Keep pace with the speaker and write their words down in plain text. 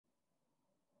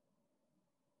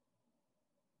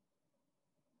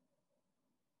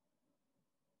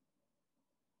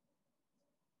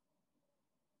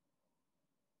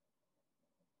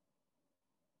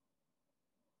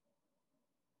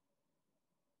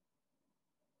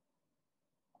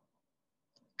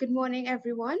Good morning,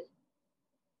 everyone.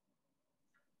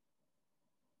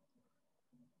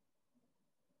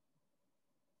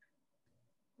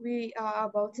 We are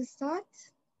about to start.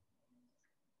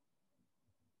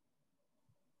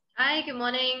 Hi, good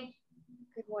morning.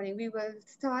 Good morning. We will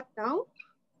start now.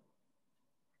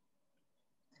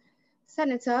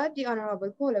 Senator, the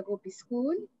Honorable Paula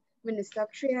Gopi-Schoon, Minister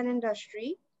of Trade and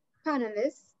Industry,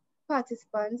 panelists,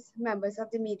 participants, members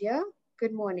of the media,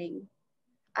 good morning.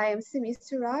 I am Simi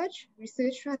Suraj,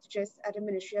 Research Strategist at the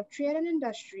Ministry of Trade and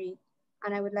Industry,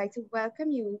 and I would like to welcome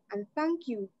you and thank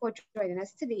you for joining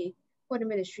us today for the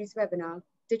Ministry's webinar,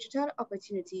 Digital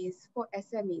Opportunities for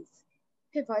SMEs.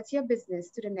 Pivot your business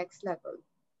to the next level.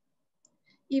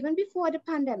 Even before the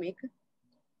pandemic,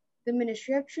 the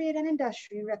Ministry of Trade and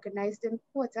Industry recognized the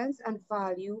importance and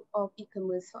value of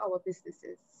e-commerce for our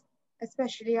businesses,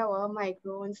 especially our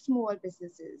micro and small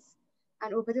businesses.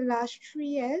 And over the last 3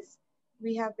 years,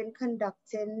 we have been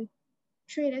conducting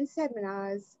training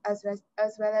seminars as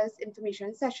well as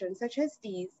information sessions such as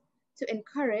these to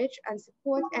encourage and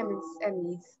support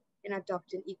MSMEs in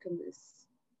adopting e-commerce.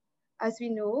 As we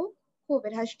know,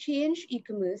 COVID has changed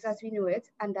e-commerce as we know it,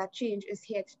 and that change is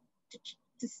here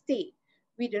to stay.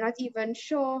 We do not even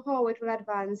sure how it will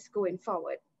advance going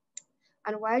forward.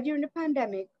 And while during the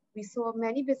pandemic, we saw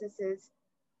many businesses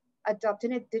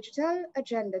adopting a digital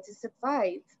agenda to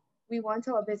survive, we want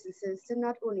our businesses to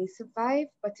not only survive,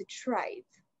 but to thrive.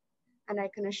 And I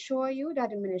can assure you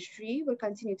that the ministry will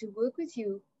continue to work with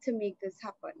you to make this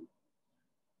happen.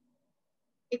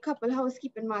 A couple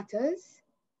housekeeping matters.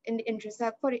 In the interest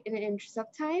of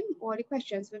time, all the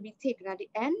questions will be taken at the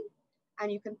end, and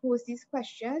you can post these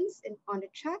questions on the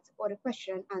chat or the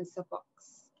question and answer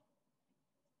box.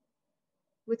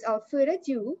 Without further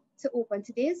ado, to open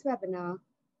today's webinar,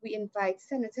 we invite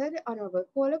Senator the Honorable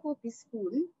Paula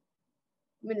Gopi-Schoon,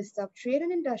 Minister of Trade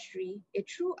and Industry, a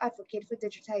true advocate for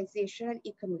digitization and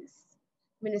e-commerce.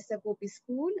 Minister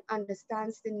Gopi-Schoon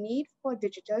understands the need for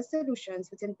digital solutions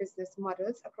within business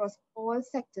models across all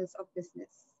sectors of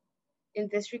business. In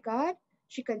this regard,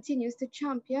 she continues to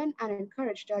champion and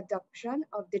encourage the adoption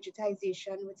of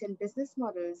digitization within business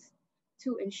models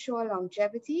to ensure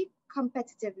longevity,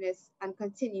 competitiveness, and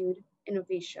continued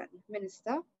innovation.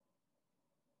 Minister.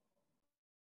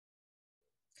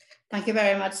 Thank you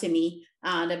very much, Simi,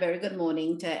 and a very good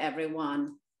morning to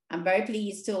everyone. I'm very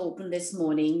pleased to open this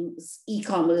morning's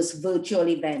e-commerce virtual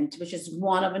event, which is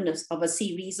one of a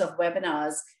series of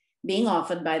webinars being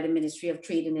offered by the Ministry of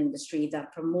Trade and Industry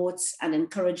that promotes and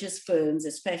encourages firms,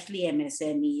 especially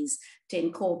MSMEs, to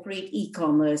incorporate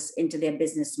e-commerce into their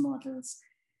business models.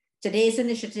 Today's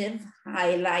initiative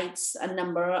highlights a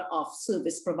number of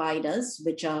service providers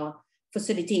which are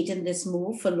facilitating this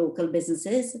move for local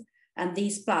businesses. And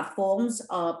these platforms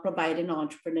are providing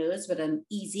entrepreneurs with an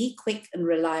easy, quick, and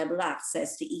reliable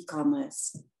access to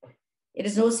e-commerce. It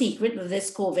is no secret that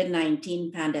this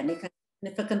COVID-19 pandemic has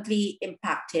significantly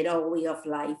impacted our way of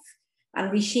life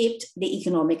and reshaped the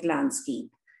economic landscape.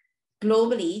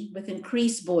 Globally, with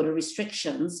increased border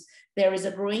restrictions, there is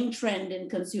a growing trend in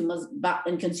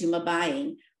consumer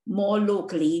buying more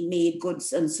locally made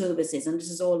goods and services, and this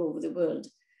is all over the world.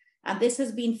 And this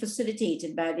has been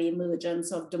facilitated by the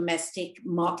emergence of domestic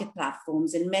market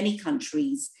platforms in many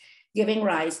countries, giving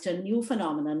rise to a new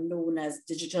phenomenon known as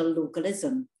digital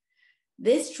localism.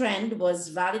 This trend was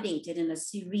validated in a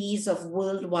series of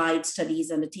worldwide studies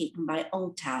undertaken by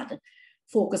UNCTAD,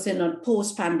 focusing on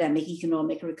post-pandemic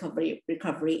economic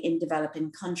recovery in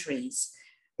developing countries,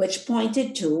 which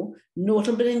pointed to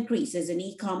notable increases in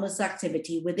e-commerce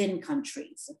activity within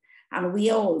countries. And we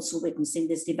are also witnessing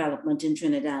this development in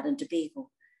Trinidad and Tobago.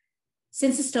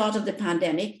 Since the start of the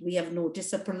pandemic, we have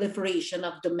noticed a proliferation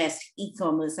of domestic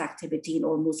e-commerce activity in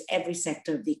almost every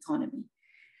sector of the economy.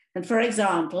 And for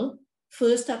example,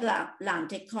 First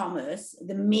Atlantic Commerce,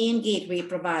 the main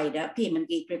payment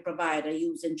gateway provider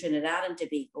used in Trinidad and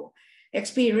Tobago,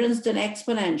 experienced an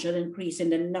exponential increase in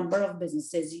the number of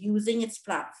businesses using its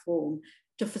platform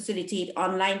to facilitate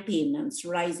online payments,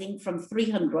 rising from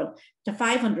 300 to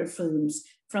 500 firms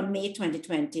from May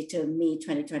 2020 to May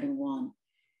 2021.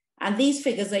 And these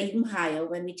figures are even higher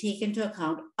when we take into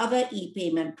account other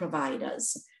e-payment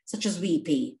providers, such as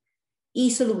WePay,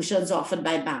 e-solutions offered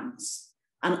by banks,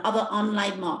 and other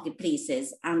online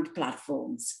marketplaces and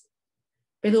platforms.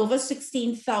 With over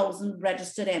 16,000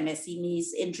 registered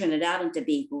MSMEs in Trinidad and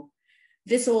Tobago,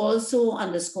 this also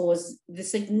underscores the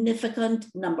significant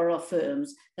number of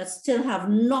firms that still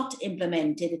have not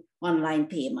implemented online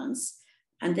payments.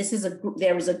 And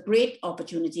there is a great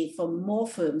opportunity for more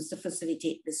firms to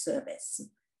facilitate this service.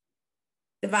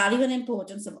 The value and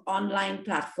importance of online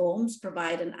platforms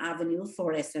provide an avenue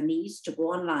for SMEs to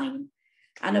go online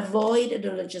and avoid the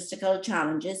logistical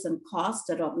challenges and costs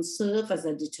that often serve as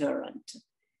a deterrent.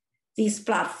 These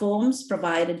platforms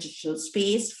provide a digital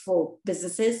space for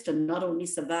businesses to not only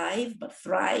survive, but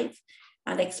thrive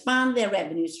and expand their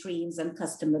revenue streams and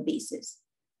customer bases.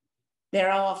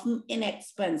 There are often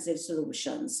inexpensive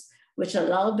solutions which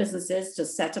allow businesses to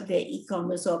set up their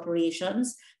e-commerce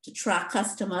operations, to track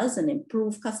customers and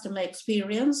improve customer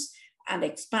experience, and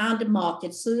expand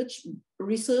market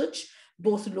research,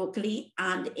 both locally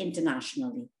and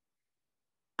internationally.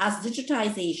 As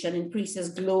digitization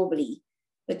increases globally,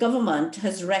 the government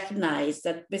has recognized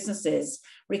that businesses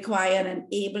require an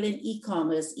enabling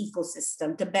e-commerce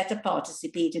ecosystem to better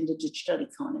participate in the digital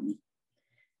economy.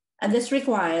 And this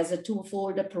requires a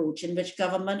twofold approach in which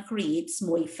government creates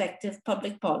more effective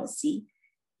public policy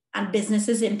and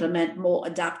businesses implement more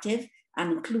adaptive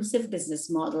and inclusive business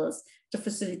models to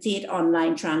facilitate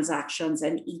online transactions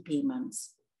and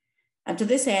e-payments. And to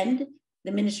this end,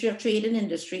 the Ministry of Trade and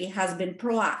Industry has been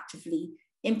proactively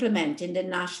implementing the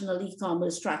National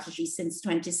E-commerce Strategy since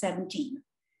 2017.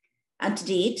 And to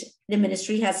date, the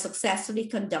ministry has successfully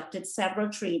conducted several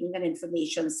training and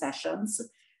information sessions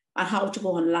on how to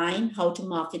go online, how to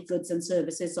market goods and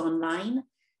services online,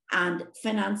 and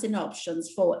financing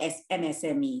options for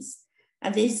MSMEs.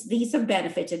 And these have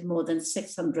benefited more than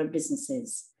 600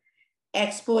 businesses.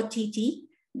 Export TT,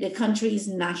 the country's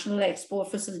national export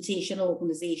facilitation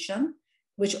organization,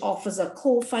 which offers a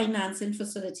co-financing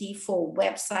facility for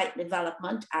website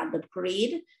development and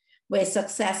upgrade, where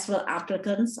successful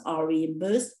applicants are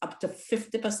reimbursed up to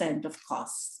 50% of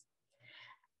costs.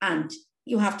 And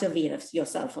you have to avail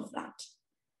yourself of that.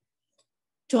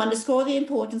 To underscore the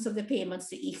importance of the payments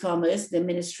to e-commerce, the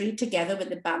ministry, together with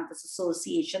the Bankers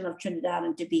Association of Trinidad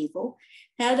and Tobago,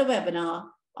 held a webinar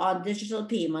on digital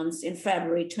payments in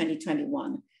February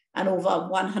 2021. And over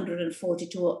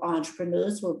 142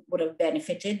 entrepreneurs would have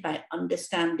benefited by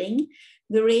understanding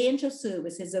the range of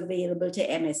services available to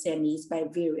MSMEs by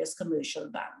various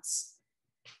commercial banks.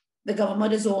 The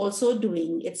government is also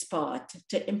doing its part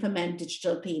to implement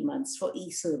digital payments for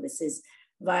e-services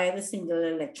via the Single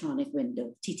Electronic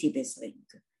Window,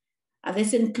 TT-BizLink. And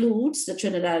this includes the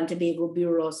Trinidad and Tobago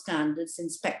Bureau of Standards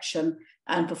Inspection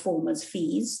and Performance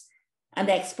Fees and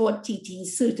Export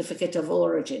TT's Certificate of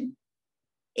Origin.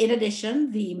 In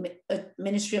addition, the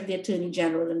Ministry of the Attorney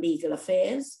General and Legal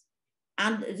Affairs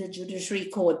and the Judiciary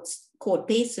Court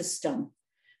pay system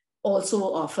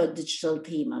also offer digital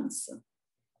payments.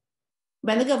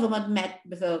 When the government met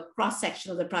with a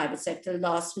cross-section of the private sector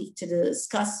last week to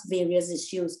discuss various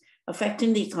issues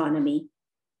affecting the economy,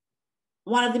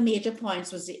 one of the major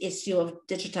points was the issue of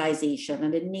digitization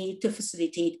and the need to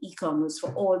facilitate e-commerce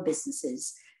for all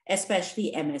businesses,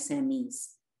 especially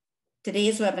MSMEs.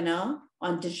 Today's webinar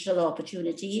on digital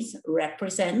opportunities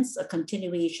represents a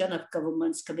continuation of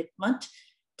government's commitment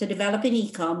to developing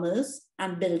e-commerce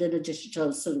and building a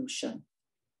digital solution.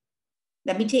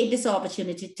 Let me take this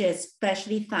opportunity to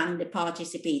especially thank the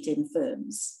participating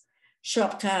firms,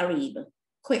 Shop Tarib,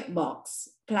 QuickBox,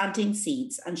 Planting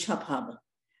Seeds, and ShopHub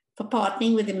for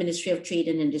partnering with the Ministry of Trade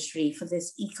and Industry for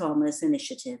this e-commerce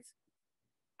initiative.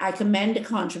 I commend the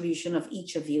contribution of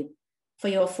each of you for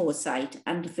your foresight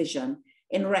and vision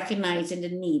in recognizing the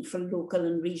need for local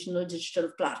and regional digital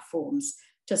platforms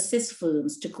to assist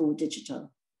firms to go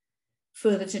digital.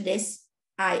 Further to this,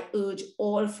 I urge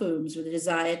all firms with a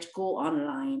desire to go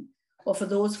online, or for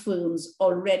those firms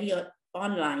already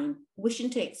online wishing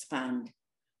to expand,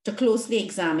 to closely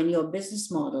examine your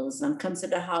business models and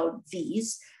consider how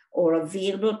these or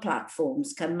available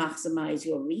platforms can maximize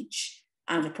your reach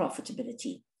and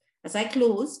profitability. As I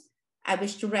close, I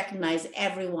wish to recognize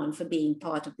everyone for being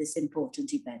part of this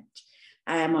important event.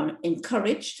 I am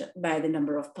encouraged by the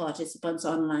number of participants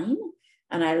online,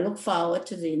 and I look forward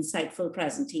to the insightful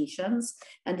presentations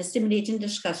and the stimulating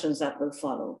discussions that will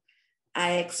follow.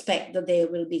 I expect that there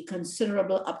will be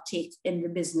considerable uptake in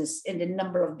the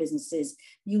number of businesses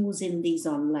using these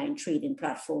online trading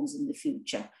platforms in the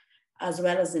future, as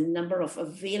well as the number of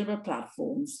available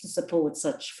platforms to support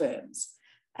such firms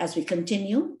as we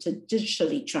continue to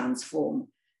digitally transform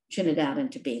Trinidad and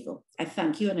Tobago. I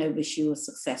thank you and I wish you a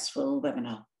successful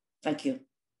webinar. Thank you.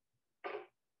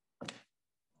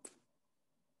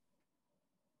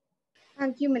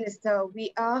 Thank you, Minister.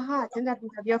 We are heartened that we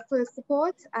have your full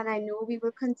support, and I know we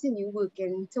will continue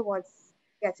working towards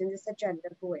getting this agenda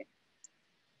going.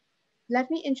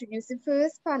 Let me introduce the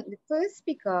first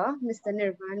speaker, Mr.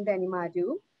 Nirvan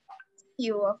Benimadu,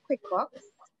 CEO of QuickBox.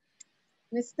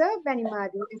 Mr.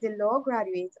 Benimadu is a law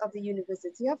graduate of the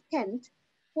University of Kent,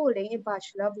 holding a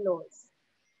Bachelor of Laws.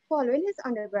 Following his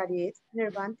undergraduate,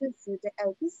 Nirvan pursued the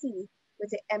LPC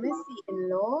with a MSc in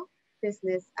Law,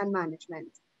 Business and Management.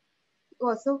 He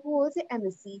also holds a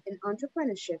MSc in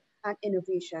Entrepreneurship and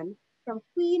Innovation from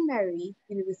Queen Mary,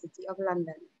 University of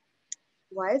London.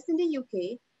 Whilst in the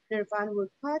UK, Nirvan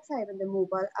worked part-time in the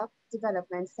mobile app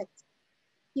development sector.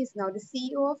 He is now the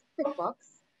CEO of QuickBox,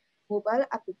 mobile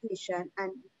application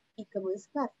and e-commerce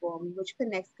platform which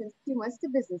connects consumers to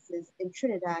businesses in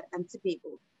Trinidad and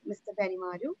Tobago. Mr. Benny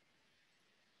Madu.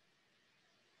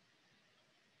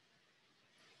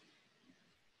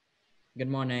 Good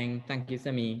morning. Thank you,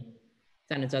 Simi.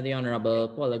 Senator the Honorable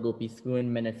Paula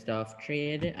Gopi-Skoon, Minister of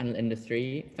Trade and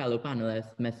Industry, fellow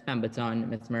panelists, Ms. Pemberton,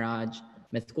 Ms. Mirage,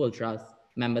 Ms. Coltrus,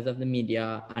 members of the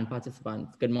media, and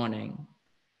participants, good morning.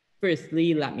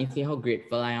 Firstly, let me say how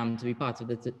grateful I am to be part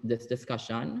of this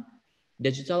discussion.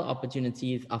 Digital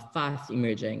opportunities are fast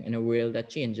emerging in a world that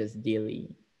changes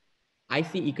daily. I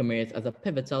see e-commerce as a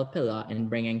pivotal pillar in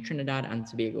bringing Trinidad and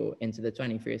Tobago into the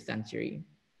 21st century.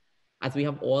 As we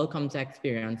have all come to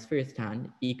experience firsthand,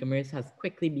 e-commerce has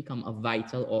quickly become a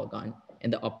vital organ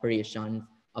in the operations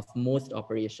of most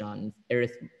operations,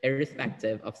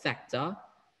 irrespective of sector.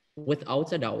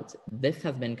 Without a doubt, this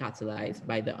has been catalyzed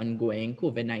by the ongoing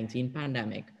COVID-19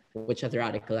 pandemic, which has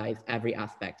radicalized every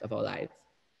aspect of our lives.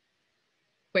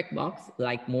 QuickBox,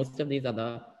 like most of these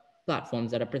other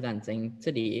platforms that are presenting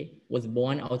today, was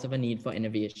born out of a need for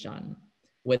innovation,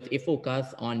 with a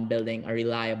focus on building a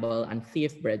reliable and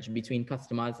safe bridge between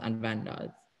customers and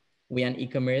vendors. We are an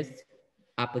e-commerce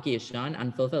application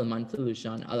and fulfillment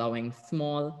solution, allowing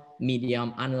small,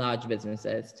 medium, and large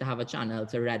businesses to have a channel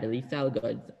to readily sell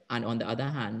goods, and on the other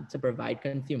hand, to provide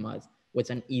consumers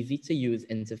with an easy-to-use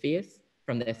interface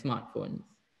from their smartphones.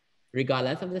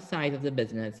 Regardless of the size of the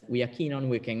business, we are keen on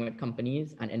working with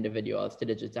companies and individuals to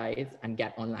digitize and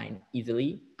get online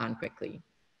easily and quickly.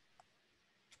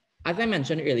 As I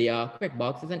mentioned earlier,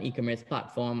 QuickBox is an e-commerce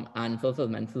platform and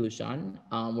fulfillment solution,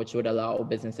 which would allow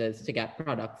businesses to get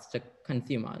products to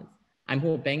consumers. I'm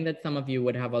hoping that some of you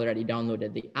would have already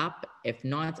downloaded the app. If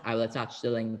not, I will attach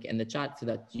the link in the chat so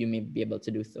that you may be able to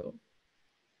do so.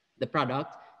 The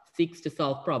product seeks to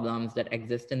solve problems that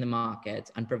exist in the market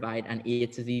and provide an A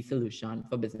to Z solution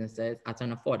for businesses at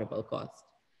an affordable cost.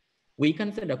 We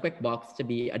consider QuickBox to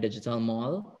be a digital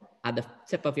mall at the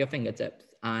tip of your fingertips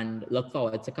and look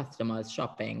forward to customers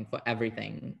shopping for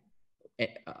everything,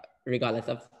 regardless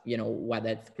of whether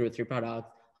it's grocery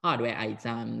products, hardware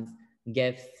items,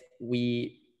 gifts.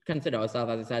 We consider ourselves,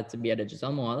 as I said, to be a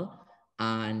digital mall,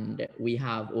 and we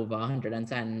have over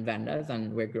 110 vendors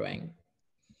and we're growing.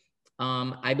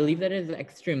 I believe that it is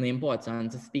extremely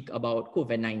important to speak about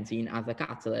COVID-19 as a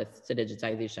catalyst to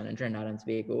digitization in Trinidad and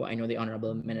Tobago. I know the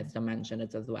Honorable Minister mentioned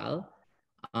it as well.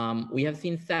 We have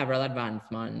seen several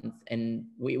advancements and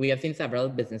we have seen several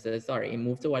businesses,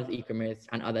 move towards e-commerce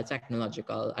and other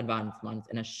technological advancements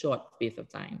in a short space of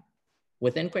time.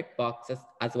 Within QuickBox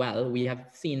as well, we have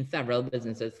seen several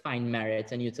businesses find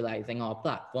merit in utilizing our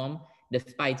platform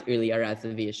despite earlier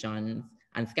reservations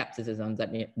and skepticism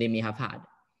that they may have had.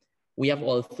 We have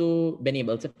also been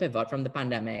able to pivot from the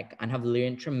pandemic and have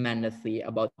learned tremendously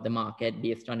about the market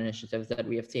based on initiatives that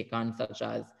we have taken, such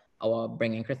as our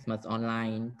Bringing Christmas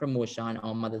Online promotion,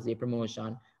 our Mother's Day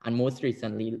promotion, and most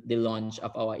recently, the launch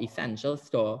of our essential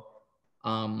store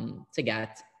to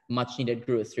get much needed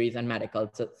groceries and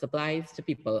medical supplies to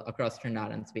people across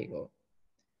Trinidad and Tobago.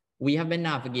 We have been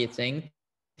navigating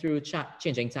through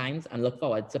changing times and look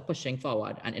forward to pushing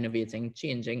forward and innovating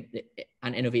through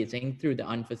the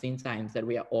unforeseen times that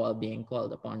we are all being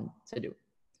called upon to do.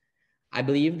 I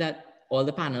believe that all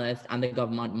the panelists and the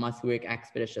government must work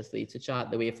expeditiously to chart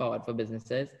the way forward for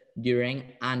businesses during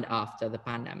and after the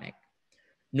pandemic.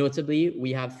 Notably,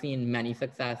 we have seen many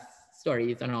success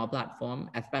stories on our platform,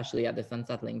 especially at this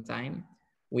unsettling time.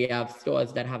 We have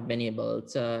stores that have been able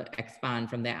to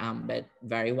expand from their ambit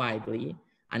very widely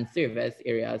and service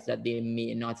areas that they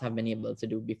may not have been able to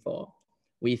do before.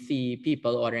 We see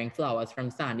people ordering flowers from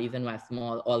Sandy's in West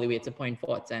Mall all the way to Point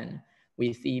Fortin.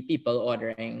 We see people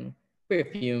ordering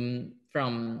perfume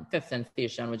from Fifth and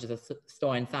Station, which is a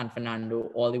store in San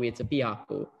Fernando, all the way to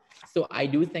Piaco. So I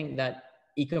do think that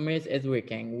e-commerce is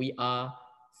working. We are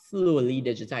slowly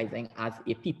digitizing as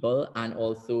a people, and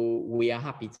also we are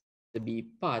happy to be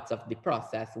part of the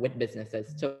process with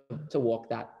businesses to walk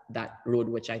that road,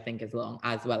 which I think is long,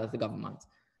 as well as the government.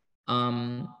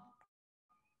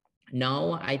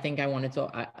 Now, I think I wanted to,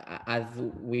 as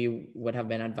we would have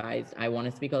been advised, I want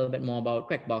to speak a little bit more about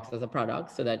QuickBox as a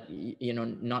product so that,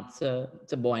 not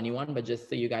to bore anyone, but just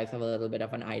so you guys have a little bit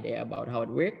of an idea about how it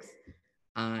works.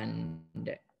 And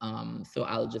so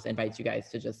I'll just invite you guys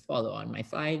to just follow on my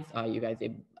slides. You guys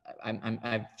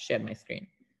I've shared my screen.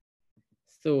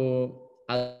 So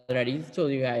I already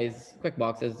told you guys,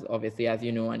 QuickBooks is obviously, as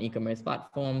you know, an e-commerce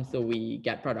platform. So we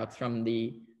get products from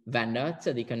the vendor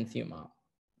to the consumer.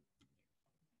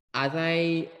 As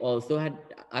I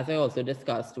also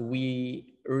discussed,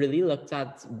 we really looked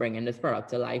at bringing this product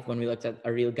to life when we looked at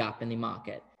a real gap in the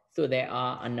market. So there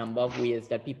are a number of ways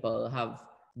that people have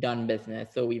done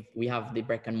business. So we have the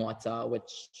brick and mortar,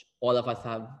 which all of us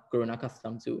have grown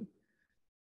accustomed to.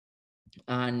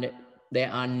 And there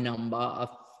are a number of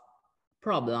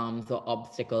problems or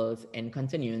obstacles in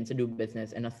continuing to do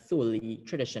business in a solely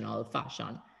traditional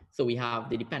fashion. So we have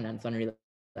the dependence on real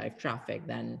life traffic.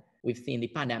 Then we've seen the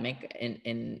pandemic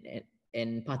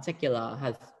in particular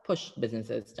has pushed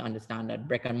businesses to understand that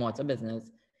brick and mortar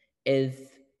business is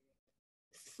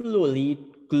slowly,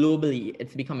 globally,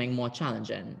 it's becoming more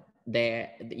challenging.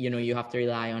 You have to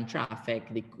rely on traffic,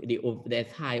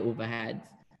 there's high overheads,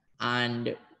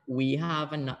 and we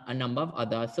have a number of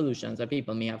other solutions that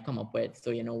people may have come up with.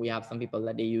 So, we have some people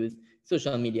that they use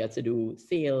social media to do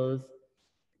sales.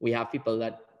 We have people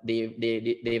that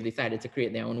they've decided to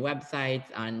create their own websites,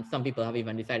 and some people have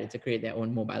even decided to create their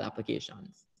own mobile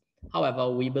applications. However,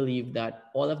 we believe that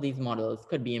all of these models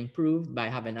could be improved by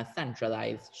having a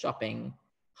centralized shopping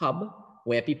hub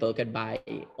where people could buy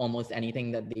almost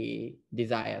anything that they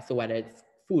desire. So whether it's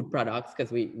food products, because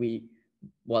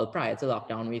prior to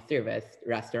lockdown, we serviced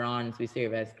restaurants, we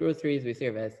serviced groceries, we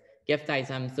serviced gift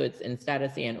items. So it's instead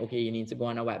of saying, okay, you need to go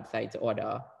on a website to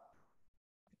order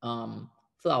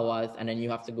flowers, and then you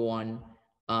have to go on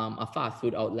a fast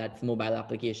food outlet's mobile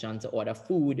application to order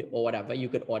food or whatever, you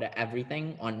could order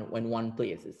everything in one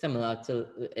place. It's similar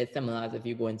as if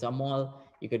you go into a mall,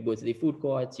 you could go to the food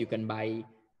courts, you can buy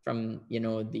from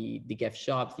the gift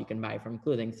shops, you can buy from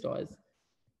clothing stores.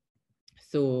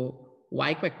 So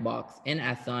why QuickBooks? In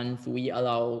essence, we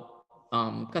allow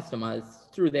customers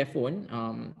through their phone.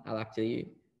 I'll actually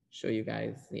show you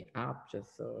guys the app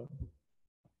just so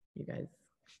you guys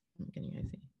can you guys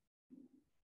see.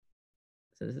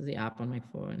 So this is the app on my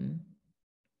phone.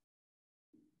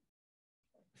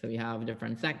 So we have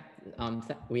different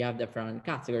we have different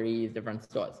categories, different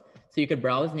stores. So you could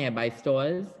browse nearby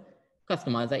stores.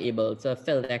 Customers are able to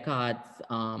fill their carts,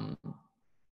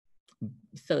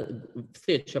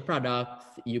 search for products.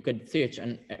 You could search,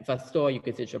 and for a store, you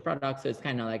could search for products. So it's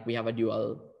kind of like we have a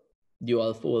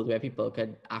dual fold where people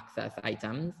could access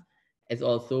items. It's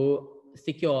also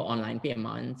secure online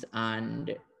payments,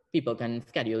 and people can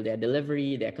schedule their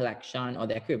delivery, their collection, or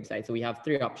their curbside. So we have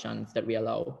 3 options that we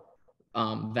allow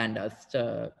vendors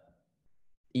to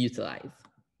utilize.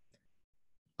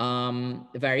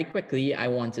 Very quickly, I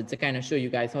wanted to kind of show you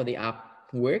guys how the app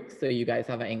works, so you guys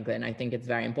have an inkling. I think it's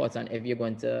very important if you're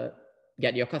going to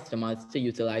get your customers to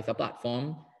utilize a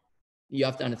platform, you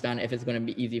have to understand if it's going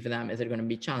to be easy for them, is it going to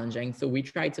be challenging? So we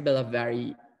try to build a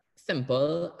very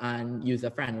simple and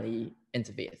user-friendly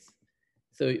interface.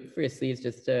 So firstly, it's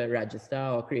just to register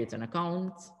or create an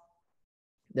account.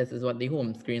 This is what the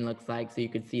home screen looks like. So you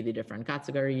could see the different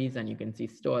categories, and you can see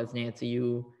stores near to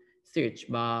you, search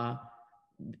bar,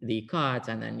 the cart,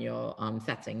 and then your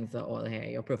settings are all here,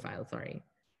 your profile, sorry.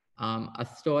 A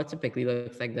store typically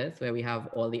looks like this, where we have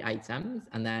all the items,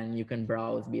 and then you can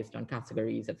browse based on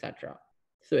categories, etc.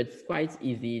 So it's quite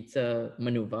easy to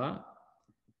maneuver,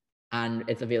 and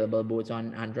it's available both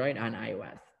on Android and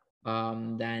iOS.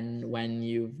 Then when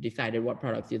you've decided what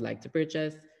products you'd like to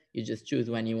purchase, you just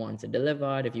choose when you want it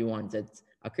delivered, if you want it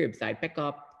a curbside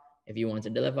pickup, if you want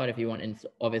it delivered, if you want,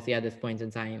 obviously at this point in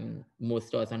time, most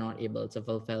stores are not able to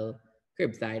fulfill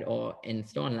curbside or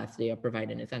in-store unless they are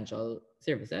providing essential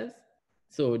services.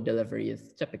 So delivery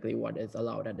is typically what is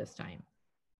allowed at this time.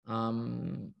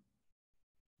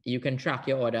 You can track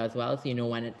your order as well, so you know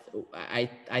when it's,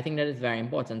 I think that it's very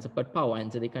important to put power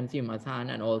into the consumer's hand,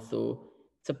 and also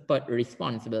to put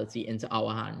responsibility into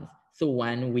our hands. So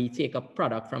when we take a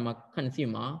product from a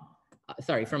consumer,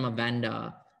 from a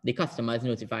vendor, the customer is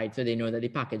notified, so they know that the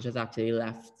package has actually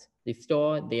left the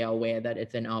store. They are aware that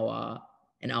it's in our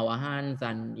hands,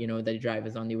 and that the driver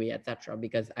is on the way, etc.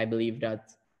 Because I believe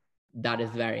that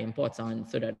is very important,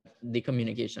 so that the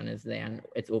communication is there and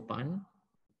it's open.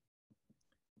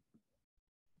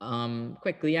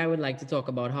 Quickly, I would like to talk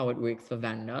about how it works for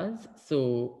vendors.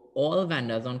 So all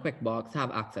vendors on QuickBooks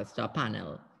have access to a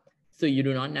panel. So you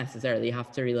do not necessarily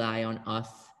have to rely on us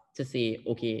to say,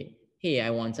 okay, hey, I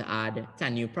want to add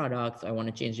 10 new products, I want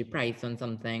to change the price on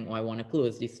something, or I want to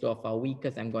close the store for a week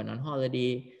because I'm going on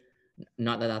holiday.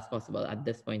 Not that that's possible at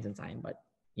this point in time, but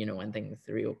when things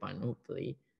reopen,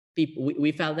 hopefully.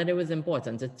 We felt that it was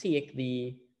important to take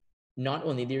not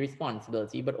only the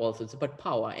responsibility, but also to put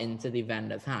power into the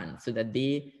vendor's hands, so that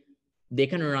they they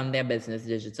can run their business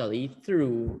digitally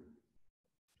through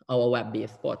our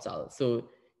web-based portal. So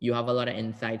you have a lot of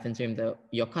insights in terms of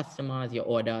your customers, your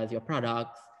orders, your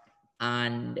products.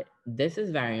 And this is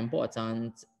very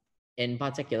important in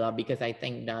particular because I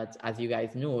think that, as you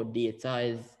guys know, data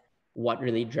is what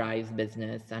really drives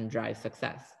business and drives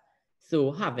success.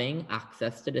 So having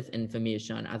access to this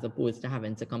information as opposed to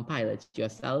having to compile it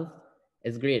yourself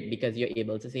is great because you're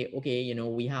able to say, okay, you know,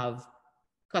 we have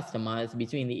customers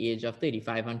between the age of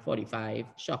 35 and 45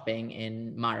 shopping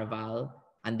in Maraval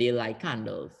and they like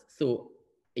candles. So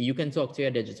you can talk to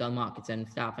your digital marketing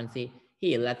staff and say,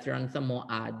 hey, let's run some more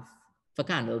ads for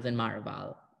candles in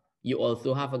Maraval. You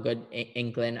also have a good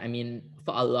inkling. I mean,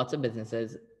 for a lot of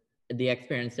businesses, the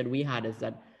experience that we had is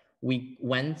that we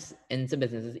went into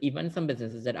businesses, even some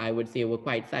businesses that I would say were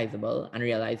quite sizable, and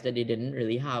realized that they didn't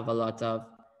really have a lot of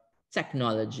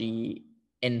technology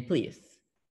in place.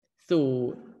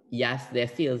 So yes, their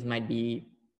sales might be,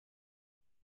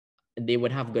 they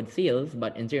would have good sales,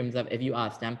 but in terms of if you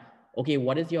ask them, okay,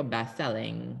 what is your best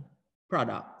selling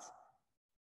product?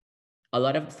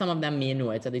 Some of them may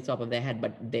know it at the top of their head,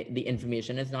 but the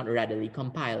information is not readily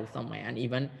compiled somewhere. And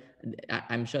even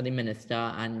I'm sure the minister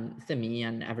and Simi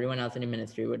and everyone else in the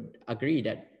ministry would agree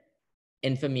that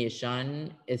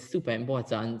information is super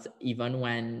important, even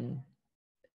when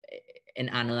in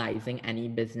analyzing any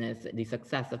business, the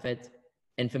success of it,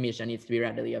 information needs to be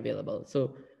readily available.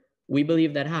 So we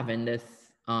believe that having this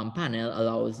panel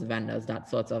allows vendors that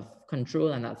sort of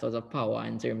control and that sort of power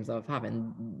in terms of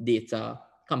having data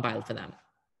compiled for them.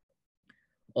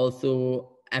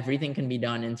 Also, everything can be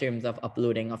done in terms of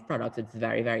uploading of products. It's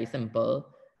very, very simple.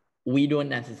 We don't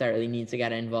necessarily need to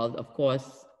get involved. Of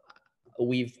course,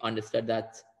 we've understood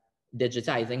that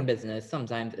digitizing business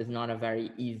sometimes is not a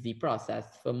very easy process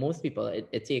for most people.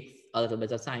 It takes a little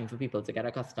bit of time for people to get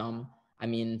accustomed. I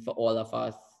mean, for all of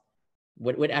us,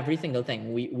 with every single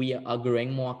thing, we are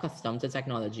growing more accustomed to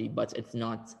technology, but it's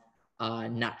not a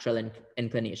natural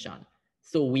inclination.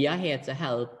 So we are here to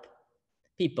help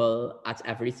people at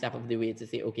every step of the way to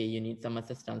say, okay, you need some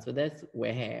assistance with this,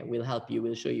 we're here, we'll help you,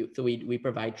 we'll show you. So we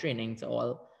provide training to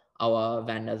all our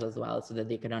vendors as well so that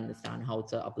they can understand how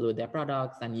to upload their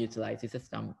products and utilize the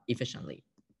system efficiently.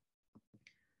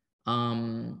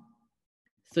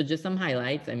 So just some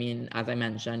highlights. I mean, as I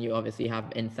mentioned, you obviously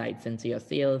have insights into your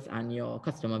sales and your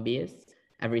customer base.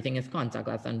 Everything is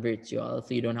contactless and virtual,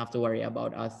 so you don't have to worry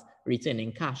about us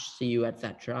returning cash to you,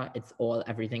 etc.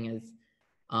 Everything is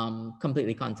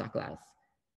completely contactless.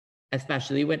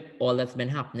 Especially with all that's been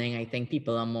happening, I think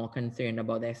people are more concerned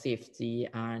about their safety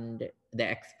and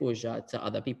their exposure to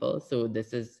other people. So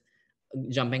this is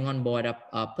jumping on board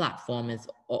a platform is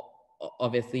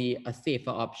obviously a safer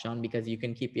option because you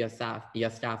can keep your staff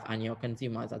and your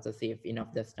consumers at a safe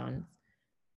enough distance.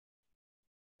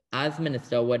 As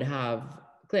Minister would have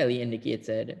clearly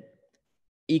indicated,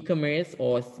 e-commerce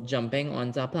or jumping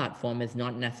onto a platform is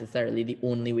not necessarily the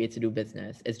only way to do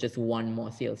business. It's just one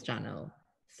more sales channel.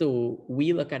 So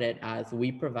we look at it as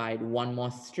we provide one more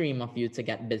stream of you to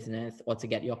get business or to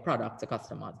get your product to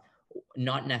customers.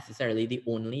 Not necessarily the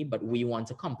only, but we want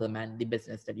to complement the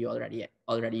business that you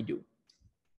already do.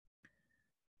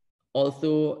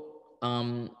 Also,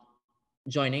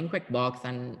 joining QuickBooks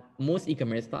and most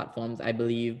e-commerce platforms, I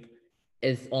believe,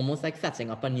 is almost like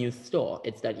setting up a new store.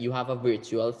 It's that you have a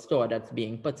virtual store that's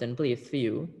being put in place for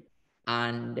you,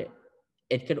 and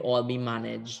it could all be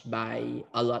managed by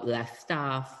a lot less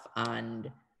staff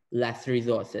and less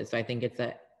resources. So I think it's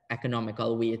an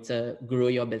economical way to grow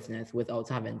your business without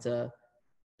having to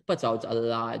put out a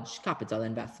large capital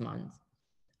investment.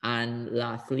 And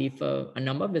lastly, for a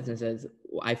number of businesses,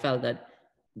 I felt that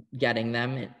getting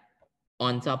them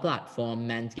onto a platform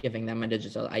meant giving them a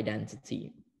digital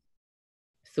identity.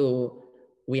 So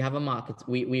we have a market,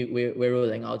 we're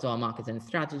rolling out our marketing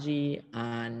strategy,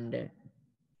 and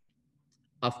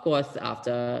of course,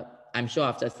 I'm sure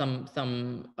after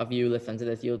some of you listen to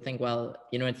this, you'll think, well,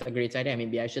 you know, it's a great idea.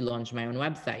 Maybe I should launch my own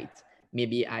website.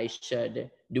 Maybe I should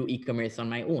do e-commerce on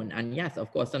my own. And yes, of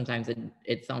course, sometimes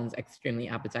it sounds extremely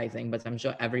appetizing, but I'm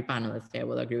sure every panelist here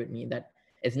will agree with me that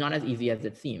it's not as easy as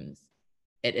it seems.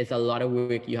 It is a lot of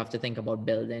work. You have to think about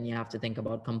building, you have to think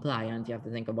about compliance, you have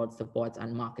to think about support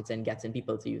and marketing, getting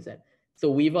people to use it. So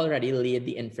we've already laid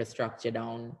the infrastructure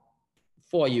down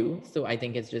for you. So I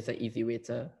think it's just an easy way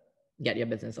to get your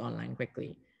business online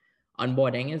quickly.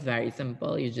 Onboarding is very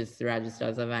simple. You just register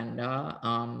as a vendor,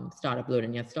 start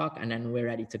uploading your stock, and then we're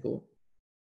ready to go.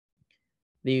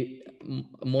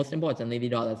 Most importantly, the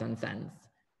dollars and cents.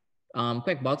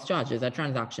 QuickBooks charges a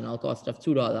transactional cost of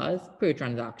 $2 per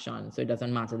transaction. So it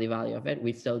doesn't matter the value of it.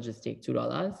 We still just take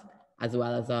 $2. as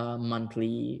well as a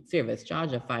monthly service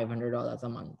charge of $500 a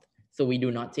month. So we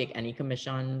do not take any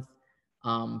commissions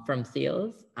from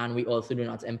sales, and we also do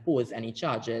not impose any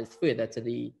charges further to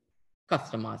the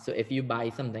customer. So if you buy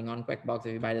something on QuickBooks,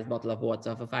 if you buy this bottle of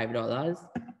water for $5,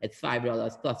 it's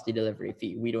 $5 plus the delivery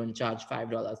fee. We don't charge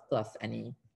 $5 plus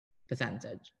any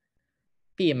percentage.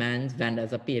 Payments,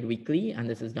 vendors are paid weekly, and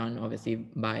this is done obviously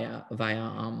via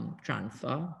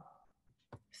transfer.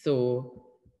 So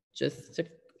just to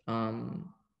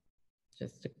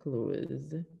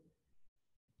close,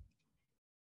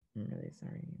 I'm really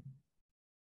sorry.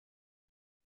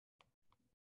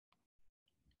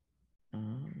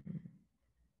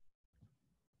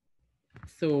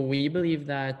 So we believe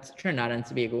that Trinidad and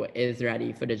Tobago is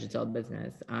ready for digital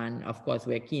business. And of course,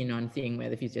 we're keen on seeing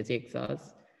where the future takes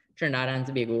us. Trinidad and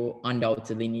Tobago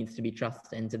undoubtedly needs to be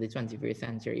thrust into the 21st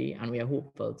century, and we are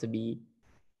hopeful to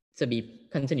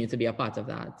continue to be a part of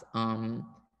that.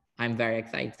 I'm very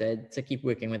excited to keep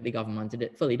working with the government to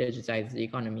fully digitize the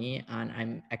economy, and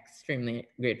I'm extremely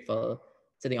grateful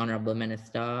to the Honorable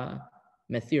Minister,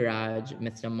 Ms. Suraj,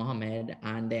 Mr. Mohammed,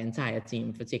 and the entire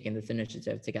team for taking this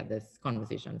initiative to get this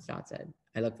conversation started.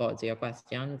 I look forward to your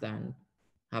questions, and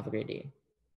have a great day.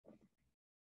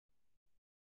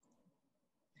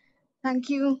 Thank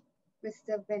you,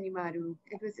 Mr. Benimaru.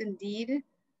 It was indeed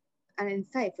an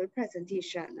insightful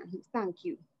presentation. Thank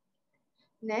you.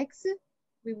 Next,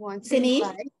 we want to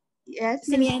invite. Yes,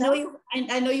 Simi, Minister?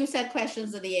 I know you said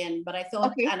questions at the end, but I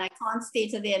thought, okay. And I can't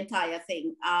state the entire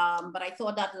thing, but I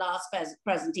thought that last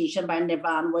presentation by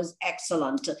Nevan was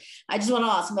excellent. I just want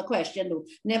to ask him a question though.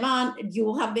 Nevan,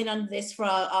 you have been on this for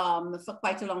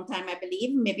quite a long time, I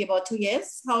believe, maybe about 2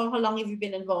 years. How long have you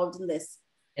been involved in this?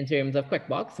 In terms of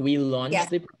QuickBooks, we launched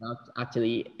the product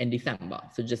actually in December.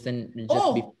 So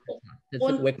before.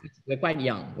 We're quite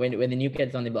young. We're the new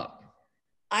kids on the block.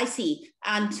 I see.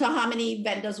 And so how many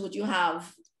vendors would you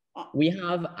have? We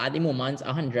have at the moment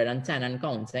 110 and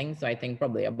counting. So I think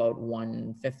probably about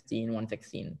 115,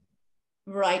 116.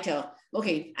 Right.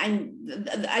 Okay.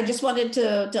 And I just wanted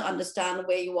to understand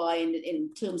where you are in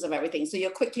terms of everything. So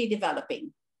you're quickly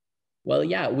developing. Well,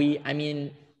 yeah,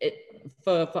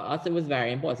 for us, it was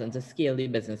very important to scale the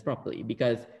business properly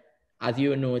because, as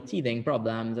you know, teething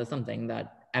problems are something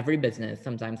that every business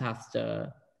sometimes has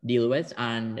to deal with,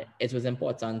 and it was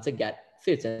important to get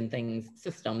certain things,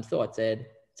 systems sorted,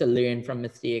 to learn from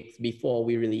mistakes before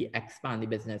we really expand the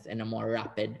business in a more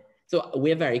rapid. So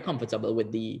we're very comfortable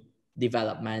with the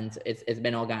development. It's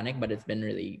been organic, but it's been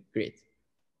really great.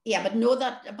 Yeah, but know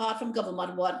that apart from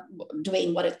government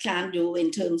doing what it can do in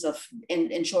terms of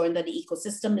ensuring that the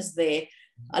ecosystem is there,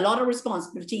 a lot of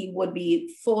responsibility would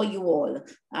be for you all,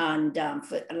 and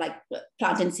for like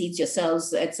planting seeds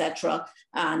yourselves, etc.,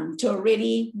 and to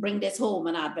really bring this home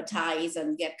and advertise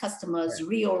and get customers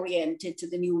reoriented to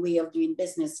the new way of doing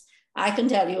business. I can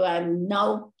tell you, I'm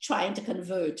now trying to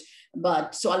convert,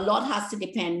 but so a lot has to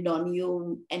depend on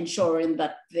you ensuring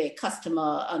that the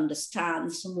customer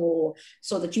understands more,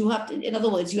 so that you have to, in other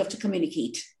words, you have to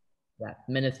communicate. Yeah,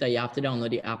 Minister, you have to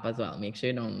download the app as well. Make sure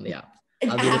you download the app.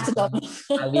 I'll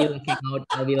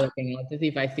be looking out to see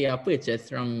if I see a purchase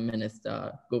from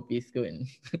Minister Gopi Schoon.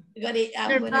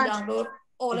 I'm going to download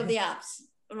all of the apps.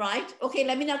 Right. Okay.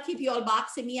 Let me not keep you all back,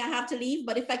 Simi. I have to leave,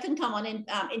 but if I can come on in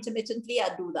intermittently,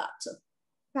 I'll do that.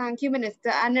 Thank you, Minister.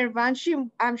 And Nirvan,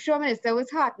 I'm sure Minister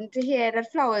was heartened to hear that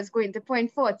flowers going to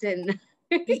Point Fortin.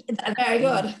 Very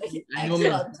good. I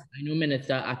know,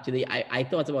 Minister, actually, I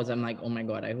thought about it. I'm like, oh my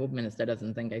God, I hope Minister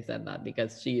doesn't think I said that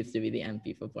because she used to be the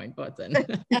MP for Point Fortin.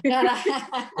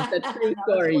 It's a true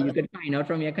story. You could find out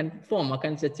from your former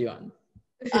constituent.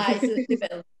 I certainly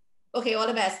will. Okay, all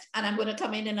the best. And I'm going to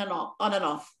come in and on and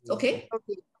off. Okay?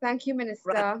 Okay. Thank you, Minister.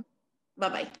 Right.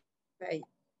 Bye-bye. Bye.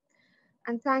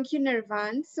 And thank you,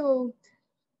 Nirvan. So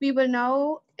we will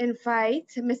now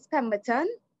invite Ms. Pemberton,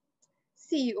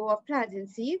 CEO of Planting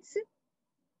Seeds.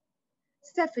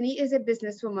 Stephanie is a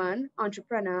businesswoman,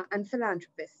 entrepreneur, and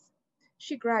philanthropist.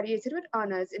 She graduated with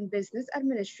honors in business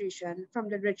administration from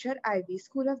the Richard Ivey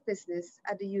School of Business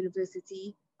at the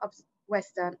University of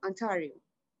Western Ontario.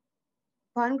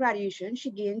 Upon graduation, she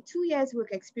gained 2 years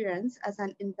work experience as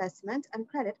an investment and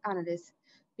credit analyst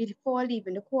before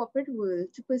leaving the corporate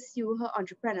world to pursue her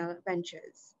entrepreneurial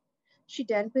ventures. She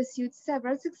then pursued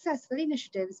several successful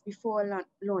initiatives before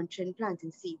launching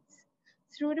Planting Seeds.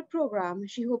 Through the program,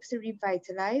 she hopes to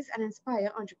revitalize and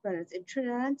inspire entrepreneurs in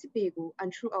Trinidad and Tobago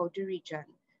and throughout the region.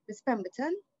 Ms.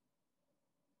 Pemberton?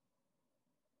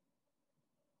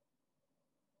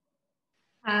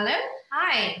 Hello.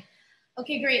 Hi.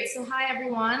 Okay, great. So hi,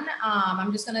 everyone.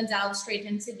 I'm just going to delve straight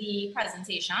into the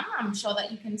presentation. I'm sure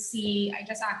that you can see, I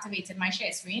just activated my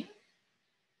share screen.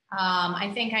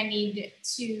 I think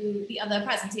the other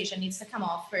presentation needs to come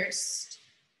off first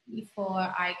before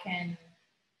I can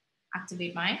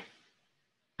activate mine.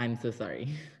 I'm so sorry.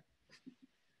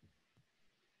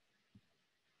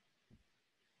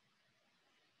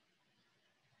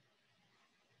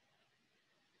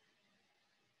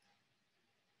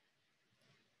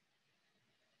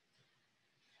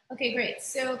 Okay, great.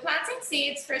 So Planting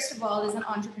Seeds, first of all, is an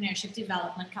entrepreneurship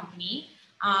development company.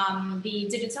 The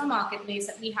digital marketplace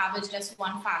that we have is just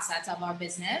one facet of our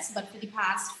business, but for the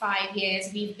past 5 years,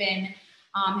 we've been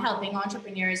helping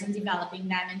entrepreneurs and developing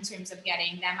them in terms of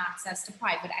getting them access to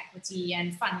private equity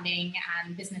and funding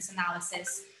and business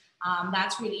analysis.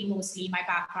 That's really mostly my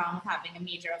background with having a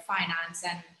major of finance,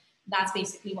 and that's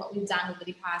basically what we've done over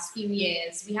the past few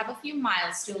years. We have a few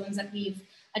milestones that we've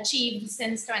achieved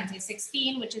since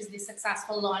 2016, which is the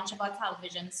successful launch of our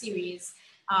television series,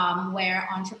 where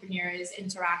entrepreneurs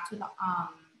interact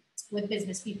with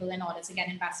business people in order to get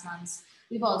investments.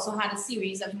 We've also had a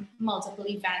series of multiple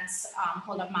events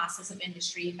called our Masters of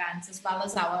Industry events, as well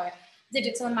as our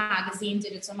digital magazine,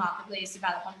 digital marketplace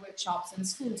development workshops, and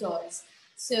school tours.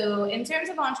 So in terms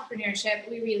of entrepreneurship,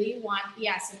 we really want the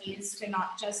SMEs to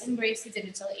not just embrace the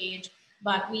digital age,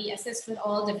 but we assist with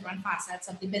all different facets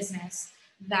of the business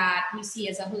that we see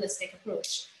as a holistic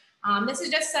approach. This is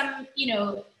just some,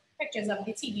 pictures of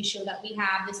the TV show that we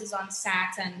have. This is on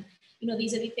set, and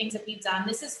these are the things that we've done.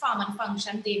 This is Farm and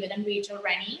Function, David and Rachel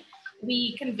Rennie.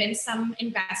 We convinced some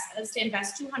investors to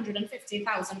invest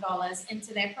 $250,000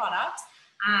 into their product,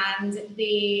 and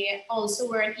they also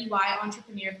were an EY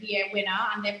Entrepreneur of the Year winner,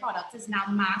 and their product is now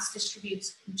mass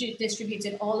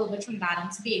distributed all over Trinidad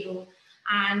and Tobago.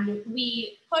 And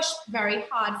we pushed very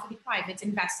hard for the private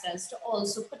investors to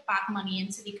also put back money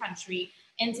into the country,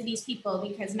 into these people,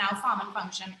 because now Farm and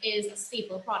Function is a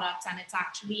staple product, and it's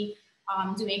actually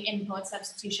doing import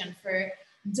substitution for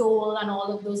Dole and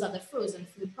all of those other frozen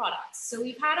food products. So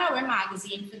we've had our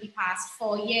magazine for the past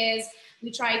 4 years.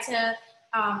 We try to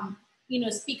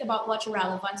speak about what's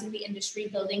relevant in the industry,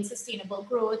 building sustainable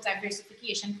growth,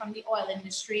 diversification from the oil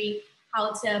industry,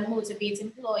 how to motivate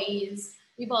employees.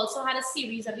 We've also had a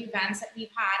series of events that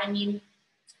we've had. I mean,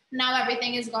 now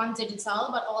everything has gone digital,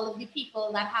 but all of the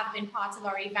people that have been part of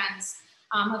our events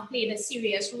have played a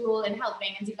serious role in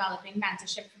helping and developing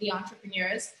mentorship for the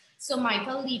entrepreneurs. So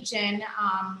Michael Leachin,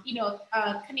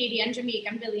 a Canadian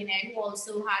Jamaican billionaire who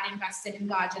also had invested in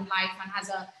Guardian Life and has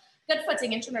a good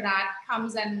footing in Trinidad,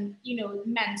 comes and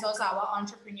mentors our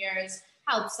entrepreneurs,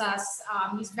 helps us.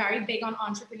 He's very big on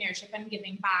entrepreneurship and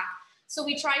giving back. So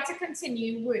we try to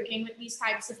continue working with these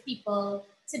types of people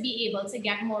to be able to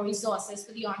get more resources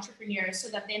for the entrepreneurs, so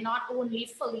that they're not only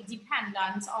fully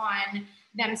dependent on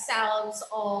themselves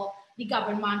or the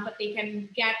government, but they can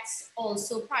get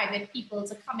also private people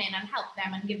to come in and help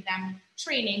them and give them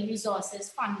training, resources,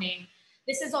 funding.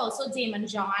 This is also Damon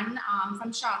John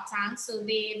from Shark Tank. So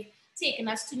they've taken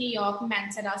us to New York,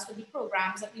 mentored us with the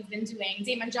programs that we've been doing.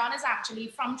 Damon John is actually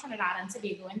from Trinidad and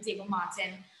Tobago and Diego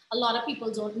Martin. A lot of people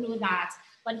don't know that,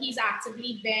 but he's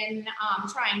actively been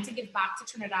trying to give back to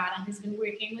Trinidad, and has been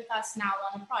working with us now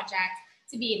on a project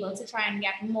to be able to try and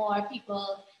get more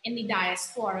people in the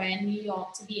diaspora in New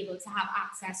York to be able to have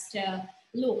access to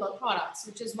local products,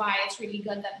 which is why it's really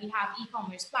good that we have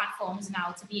e-commerce platforms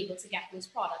now to be able to get those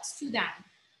products to them.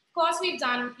 Of course, we've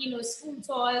done, school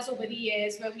tours over the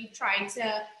years where we've tried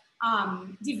to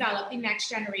develop the next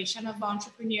generation of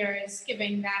entrepreneurs,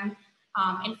 giving them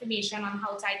information on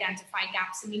how to identify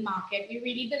gaps in the market. We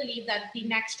really believe that the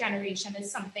next generation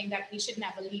is something that we should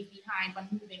never leave behind when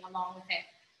moving along with it.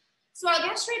 So I'll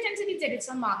get straight into the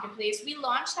digital marketplace. We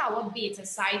launched our beta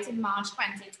site in March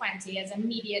 2020 as an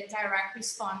immediate direct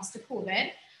response to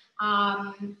COVID.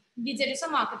 The digital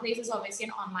marketplace is obviously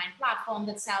an online platform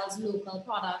that sells local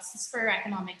products to spur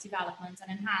economic development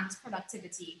and enhance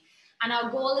productivity. And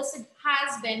our goal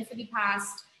has been for the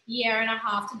past year and a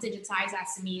half to digitize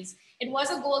SMEs. It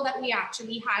was a goal that we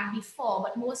actually had before,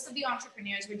 but most of the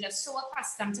entrepreneurs were just so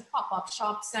accustomed to pop-up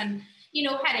shops and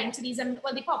heading to these,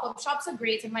 well, the pop-up shops are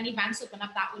great, and when events open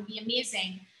up, that would be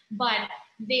amazing. But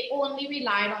they only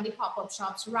relied on the pop-up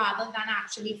shops rather than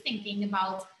actually thinking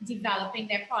about developing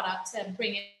their product to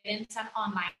bring it into an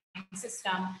online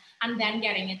system and then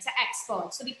getting it to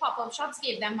export. So the pop-up shops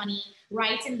gave them money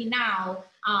right in the now,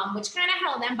 which kind of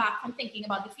held them back from thinking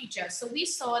about the future. So we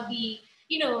saw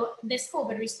this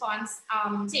COVID response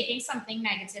taking something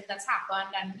negative that's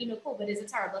happened, and COVID is a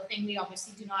terrible thing. We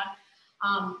obviously do not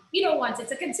want it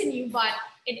to continue, but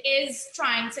it is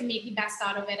trying to make the best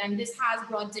out of it. And this has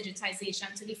brought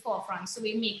digitization to the forefront. So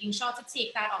we're making sure to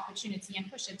take that opportunity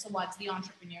and push it towards the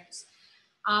entrepreneurs.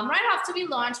 Right after we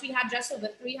launched, we had just over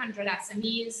 300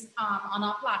 SMEs on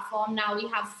our platform. Now we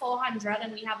have 400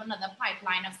 and we have another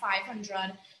pipeline of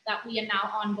 500 that we are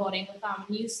now onboarding with our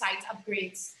new site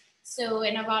upgrades. So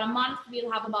in about a month,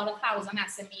 we'll have about 1,000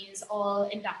 SMEs all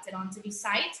inducted onto the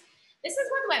site. This is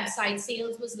what website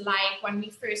sales was like when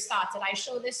we first started. I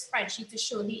show this spreadsheet to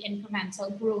show the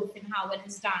incremental growth in how it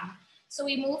is done. So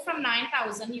we moved from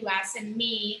 9,000 US in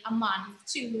May a month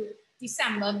to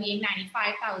December being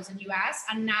 95,000 US,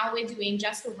 and now we're doing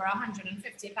just over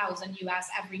 150,000 US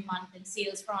every month in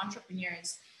sales for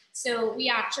entrepreneurs. So we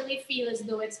actually feel as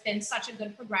though it's been such a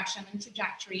good progression and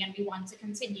trajectory, and we want to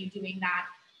continue doing that.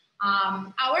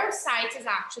 Our site is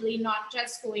actually not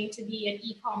just going to be an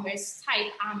e-commerce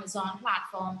type Amazon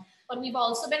platform, but we've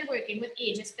also been working with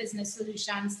Aegis Business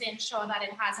Solutions to ensure that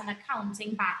it has an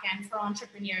accounting backend for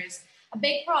entrepreneurs. A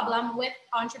big problem with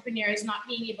entrepreneurs not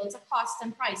being able to cost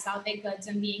and price out their goods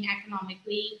and being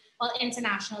economically or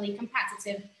internationally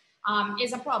competitive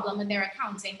is a problem with their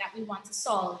accounting that we want to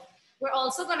solve. We're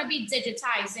also going to be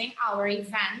digitizing our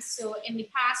events. So in the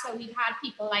past, where we've had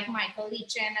people like Michael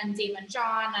Leachin and Damon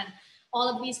John and all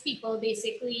of these people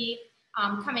basically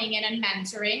coming in and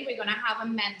mentoring, we're going to have a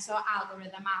mentor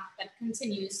algorithm app that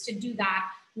continues to do that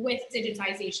with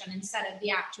digitization instead of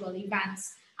the actual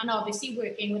events, and obviously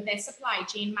working with their supply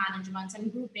chain management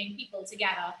and grouping people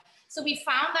together. So we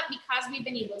found that because we've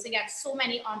been able to get so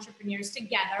many entrepreneurs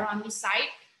together on the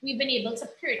site, we've been able to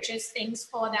purchase things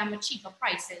for them at cheaper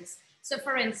prices. So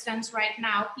for instance, right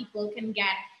now, people can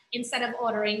get, instead of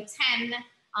ordering 10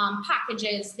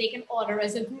 packages, they can order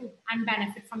as a group and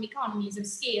benefit from economies of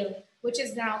scale, which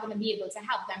is now going to be able to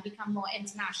help them become more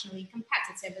internationally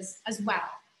competitive as well.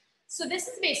 So this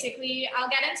is basically, I'll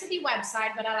get into the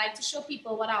website, but I like to show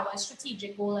people what our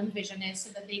strategic goal and vision is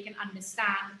so that they can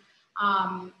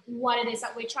understand what it is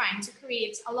that we're trying to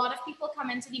create. A lot of people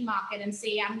come into the market and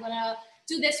say, I'm going to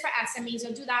do this for SMEs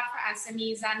or do that for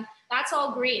SMEs, and that's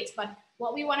all great. But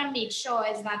what we want to make sure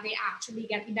is that they actually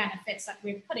get the benefits that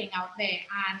we're putting out there.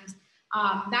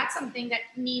 And that's something that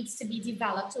needs to be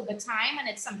developed over time. And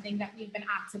it's something that we've been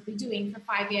actively doing for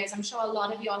 5 years. I'm sure a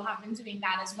lot of you all have been doing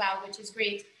that as well, which is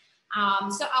great.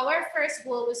 So our first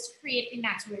goal was to create a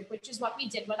network, which is what we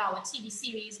did with our TV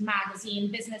series,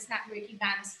 magazine, business network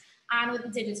events, and with the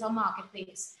digital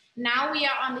marketplace. Now we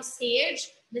are on the stage.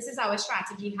 This is our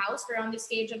strategy house. We're on the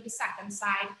stage of the second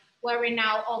side, where we're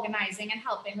now organizing and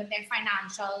helping with their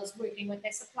financials, working with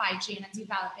their supply chain and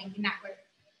developing the network.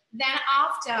 Then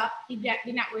after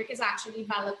the network is actually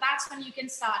developed, that's when you can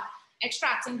start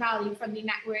extracting value from the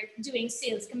network, doing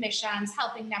sales commissions,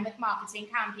 helping them with marketing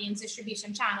campaigns,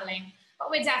 distribution, channeling.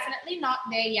 But we're definitely not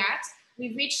there yet.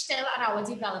 We've reached still at our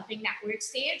developing network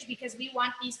stage because we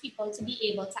want these people to be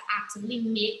able to actively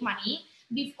make money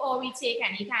before we take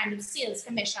any kind of sales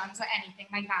commissions or anything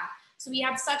like that. So we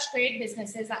have such great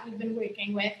businesses that we've been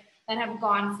working with that have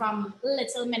gone from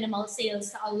little minimal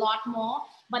sales to a lot more,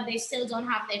 but they still don't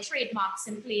have their trademarks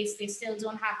in place. They still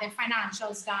don't have their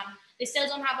financials done. They still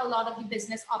don't have a lot of the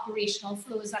business operational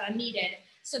flows that are needed,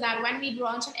 so that when we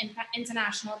launch an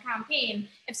international campaign,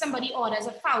 if somebody orders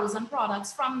 1,000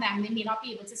 products from them, they may not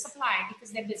be able to supply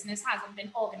because their business hasn't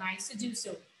been organized to do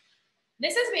so.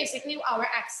 This is basically our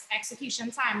execution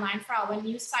timeline for our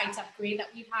new site upgrade that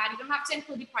we've had. You don't have to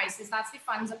include the prices. That's the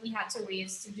funds that we had to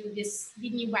raise to do the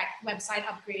new website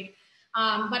upgrade.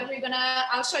 But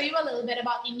I'll show you a little bit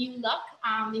about the new look.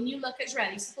 The new look is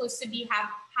really supposed to be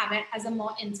have it as a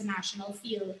more international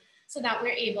feel, so that we're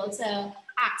able to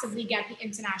actively get the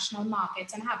international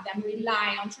markets and have them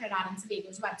rely on Trinidad and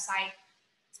Tobago's website.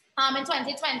 In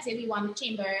 2020, we won the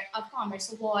Chamber of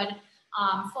Commerce Award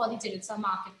for the digital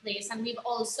marketplace, and we've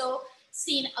also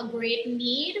seen a great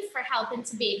need for help in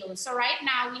Tobago. So right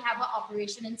now we have an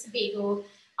operation in Tobago.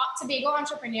 Tobago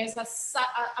entrepreneurs are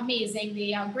amazing.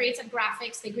 They are great at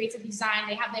graphics, they're great at design,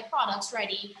 they have their products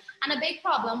ready. And a big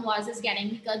problem is getting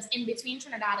the goods in between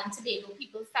Trinidad and Tobago.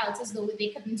 People felt as though they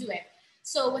couldn't do it.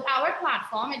 So with our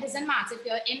platform, it doesn't matter if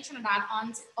you're in Trinidad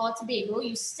or Tobago,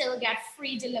 you still get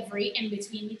free delivery in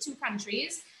between the two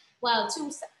countries. Well,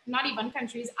 not even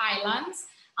countries, islands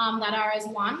that are as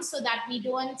one, so that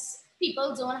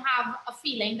people don't have a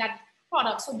feeling that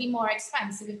products will be more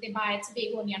expensive if they buy a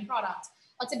Tobagonian product.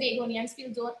 Or Tobagonians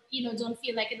don't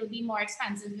feel like it will be more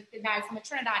expensive if they buy from a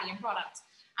Trinidadian product.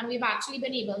 And we've actually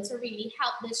been able to really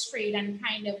help this trade and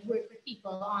kind of work with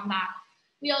people on that.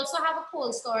 We also have a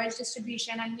cold storage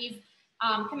distribution, and we've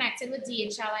connected with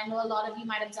DHL. I know a lot of you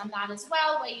might have done that as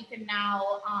well, where you can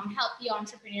now help the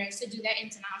entrepreneurs to do their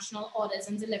international orders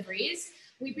and deliveries.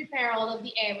 We prepare all of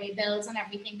the airway bills and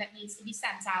everything that needs to be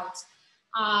sent out.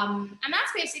 And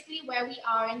that's basically where we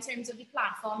are in terms of the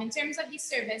platform. In terms of the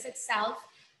service itself,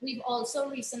 we've also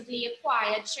recently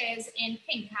acquired shares in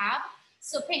PinkCab.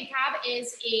 So PinkCab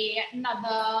is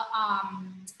another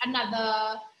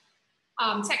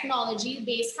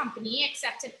technology-based company,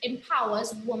 except it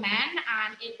empowers women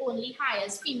and it only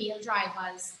hires female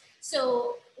drivers.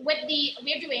 So we're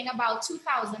doing about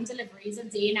 2,000 deliveries a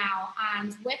day now,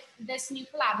 and with this new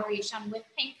collaboration with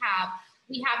PinkCab,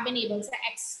 we have been able to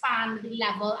expand the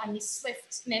level and the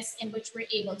swiftness in which we're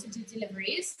able to do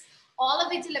deliveries. All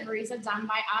of the deliveries are done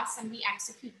by us, and we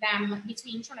execute them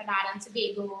between Trinidad and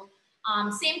Tobago.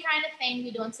 Same kind of thing.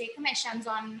 We don't take commissions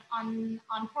on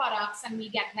products, and we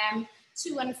get them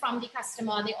to and from the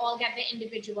customer. They all get their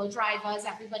individual drivers.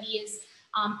 Everybody is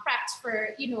prepped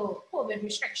for, COVID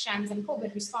restrictions and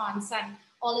COVID response, and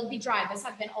all of the drivers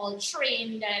have been all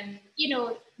trained. And,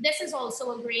 this is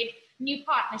also a great new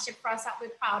partnership for us that we're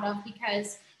proud of,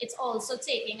 because it's also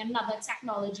taking another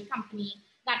technology company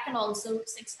that can also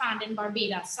expand in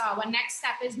Barbados. So our next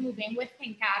step is moving with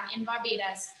PinkCab in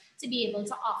Barbados to be able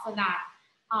to offer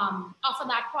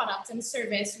that product and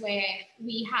service, where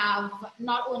we have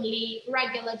not only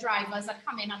regular drivers that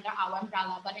come in under our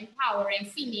umbrella, but empowering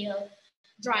female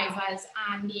drivers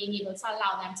and being able to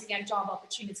allow them to get job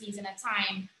opportunities in a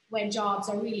time when jobs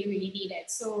are really, really needed.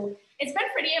 So it's been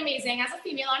pretty amazing as a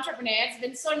female entrepreneur. It's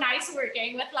been so nice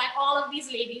working with like all of these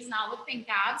ladies now with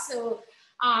PinkCab. So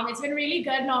it's been really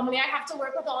good. Normally I have to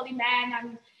work with all the men,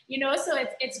 and so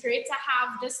it's great to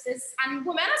have just this, and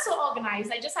women are so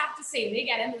organized. I just have to say, they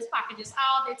get in those packages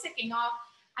out, they're ticking off.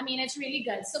 I mean, it's really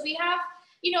good. So we have,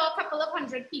 a couple of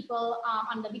hundred people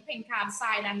under the PinkCab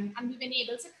side, and we've been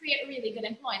able to create really good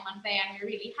employment there, and we're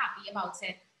really happy about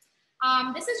it.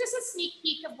 This is just a sneak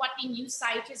peek of what the new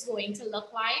site is going to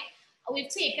look like. We've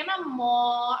taken a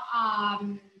more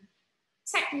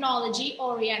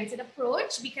technology-oriented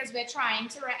approach, because we're trying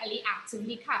to really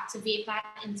actively captivate that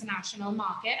international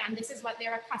market, and this is what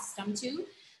they're accustomed to.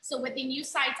 So with the new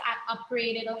site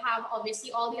upgrade, it'll have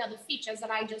obviously all the other features that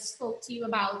I just spoke to you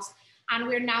about, and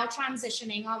we're now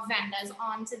transitioning our vendors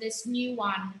onto this new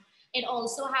one. It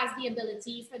also has the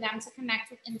ability for them to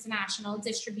connect with international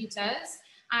distributors,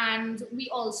 and we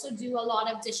also do a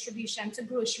lot of distribution to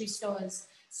grocery stores.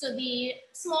 So the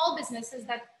small businesses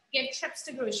that give trips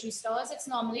to grocery stores, it's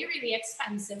normally really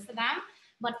expensive for them.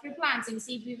 But through Planting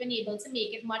Seed, we've been able to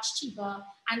make it much cheaper.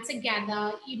 And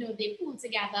together, they pool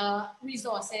together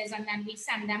resources, and then we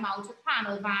send them out with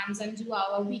panel vans and do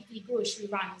our weekly grocery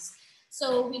runs.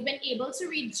 So we've been able to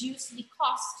reduce the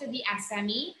cost to the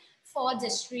SME for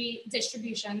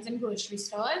distributions in grocery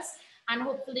stores. And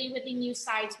hopefully with the new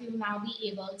site, we will now be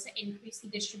able to increase the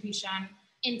distribution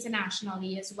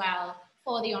internationally as well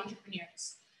for the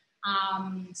entrepreneurs.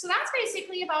 So that's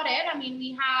basically about it. I mean,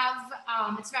 we have,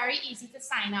 it's very easy to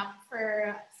sign up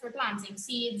for Planting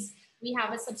Seeds. We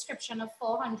have a subscription of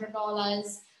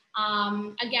 $400.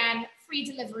 Again, free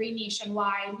delivery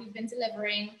nationwide. We've been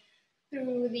delivering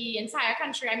through the entire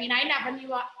country. I mean, I never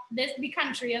knew the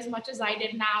country as much as I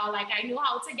did now. Like, I knew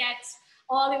how to get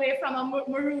all the way from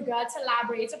Moruga to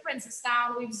Labre to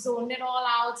Princestown. We've zoned it all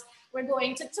out. We're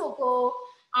going to Toco.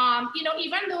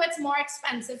 Even though it's more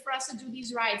expensive for us to do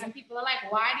these rides, and people are like,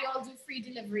 why do you all do free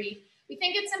delivery? We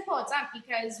think it's important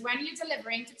because when you're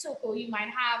delivering to Toco, you might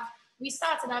have, we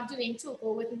started out doing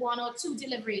Toco with 1 or 2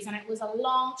 deliveries, and it was a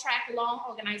long trek, long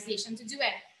organization to do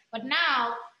it. But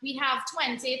now we have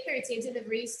 20, 30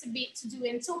 deliveries to do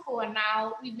in Toco, and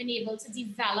now we've been able to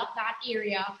develop that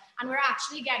area, and we're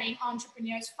actually getting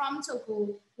entrepreneurs from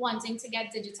Toco wanting to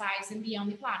get digitized and be on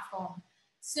the platform.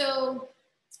 So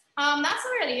that's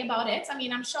really about it. I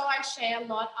mean, I'm sure I share a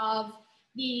lot of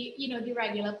the, the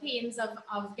regular pains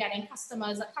of getting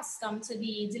customers accustomed to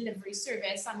the delivery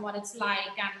service and what it's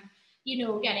like, and,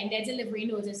 getting their delivery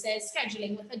notices,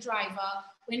 scheduling with a driver.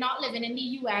 We're not living in the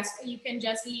US where you can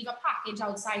just leave a package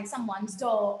outside someone's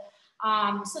door.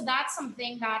 So that's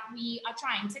something that we are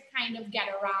trying to kind of get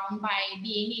around by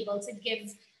being able to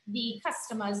give the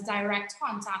customers direct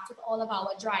contact with all of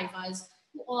our drivers,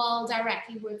 who all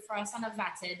directly work for us and are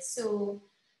vetted. So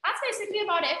that's basically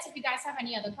about it. If you guys have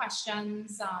any other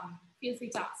questions, feel free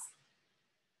to ask.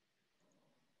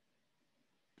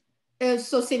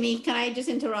 So Simi, can I just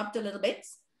interrupt a little bit?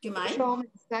 Do you mind? Sure,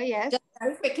 Minister, yes. Just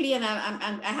very quickly, and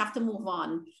I have to move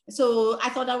on. So I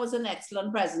thought that was an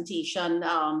excellent presentation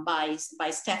by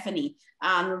Stephanie.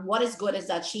 And what is good is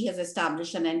that she has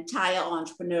established an entire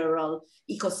entrepreneurial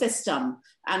ecosystem.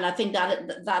 And I think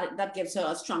that gives her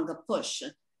a stronger push.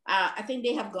 I think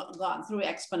they have gone through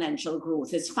exponential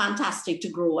growth. It's fantastic to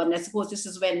grow. And I suppose this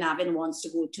is where Navin wants to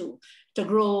go to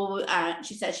grow.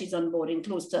 She says she's onboarding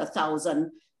close to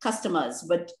 1,000 customers.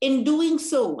 But in doing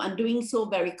so, and doing so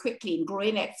very quickly and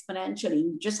growing exponentially,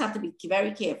 you just have to be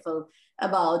very careful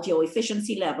about your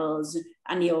efficiency levels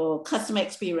and your customer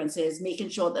experiences, making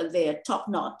sure that they're top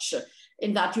notch,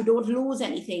 in that you don't lose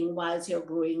anything whilst you're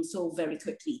growing so very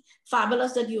quickly.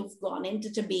 Fabulous that you've gone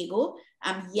into Tobago.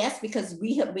 Yes, because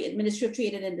we Ministry of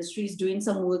Trade and Industry is doing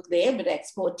some work there with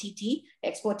Export TT.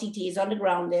 Export TT is on the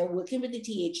ground there working with the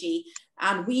THA.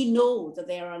 And we know that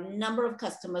there are a number of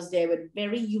customers there with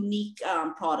very unique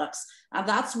products. And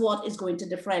that's what is going to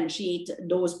differentiate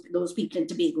those people in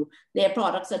Tobago. Their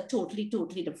products are totally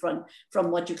different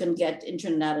from what you can get in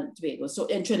Trinidad and Tobago. So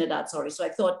in Trinidad, sorry. So I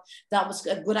thought that was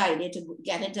a good idea to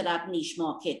get into that niche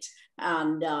market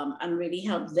and really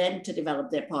help them to develop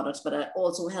their products, but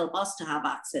also help us to have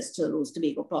access to those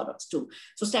Tobago products too.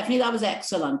 So Stephanie, that was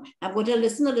excellent. I'm going to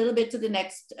listen a little bit to the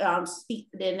next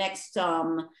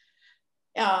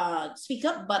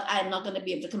speaker, but I'm not going to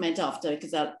be able to comment after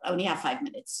because I only have 5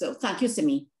 minutes. So thank you,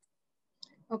 Simi.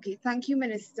 Okay, thank you,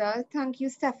 Minister. Thank you,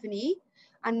 Stephanie.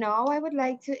 And now I would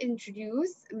like to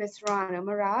introduce Ms. Rana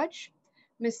Maraj.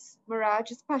 Ms.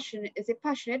 Maraj is a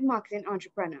passionate marketing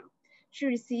entrepreneur. She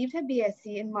received her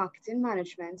BSc in Marketing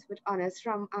Management with honours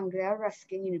from Anglia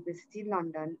Ruskin University,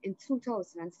 London in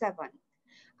 2007,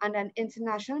 and an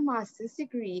international master's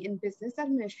degree in Business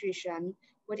Administration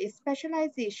with a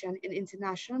specialization in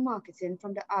international marketing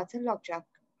from the Arthur Lockjack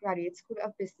Graduate School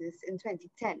of Business in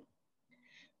 2010.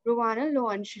 Rowana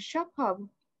launched ShopHub,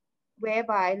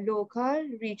 whereby local,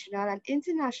 regional, and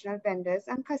international vendors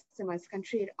and customers can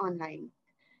trade online.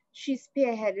 She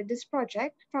spearheaded this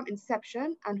project from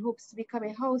inception and hopes to become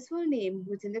a household name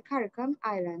within the CARICOM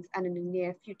Islands and in the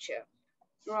near future.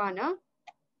 Rowana?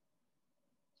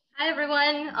 Hi,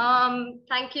 everyone.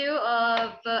 Thank you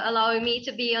for allowing me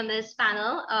to be on this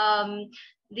panel.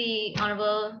 The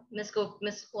Honorable Ms.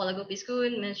 Paula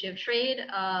Gopi-Schoon, Ministry of Trade,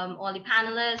 all the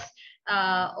panelists,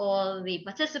 all the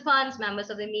participants, members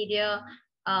of the media,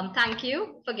 thank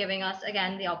you for giving us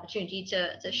again the opportunity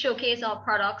to showcase our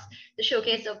products, the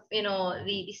showcase of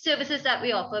the services that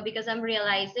we offer, because I'm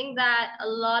realizing that a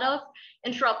lot of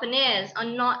entrepreneurs are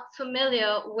not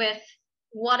familiar with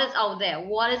what is out there,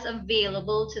 what is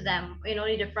available to them,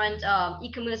 the different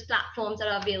e-commerce platforms that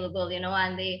are available,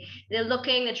 and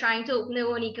they're trying to open their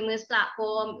own e-commerce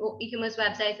platform, e-commerce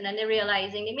websites, and then they're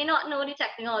realizing they may not know the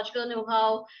technological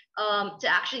know-how to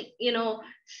actually,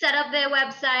 set up their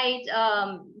website,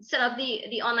 set up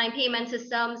the online payment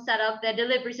system, set up their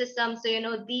delivery system.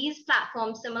 So, these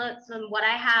platforms, similar to what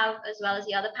I have, as well as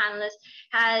the other panelists,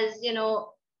 has,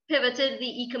 pivoted the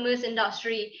e-commerce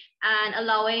industry and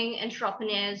allowing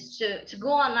entrepreneurs to go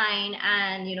online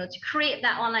and to create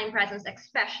that online presence,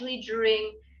 especially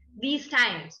during these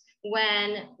times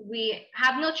when we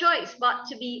have no choice but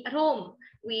to be at home.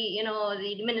 We,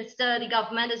 the minister, the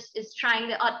government is trying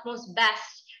their utmost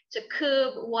best to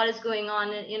curb what is going on,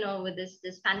 with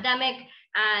this pandemic.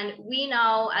 And we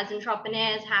now, as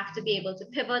entrepreneurs, have to be able to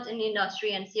pivot in the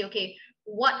industry and say, okay,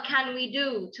 what can we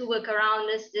do to work around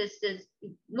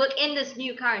work in this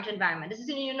new current environment? This is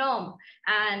a new norm,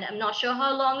 and I'm not sure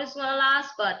how long this is going to last,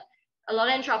 but a lot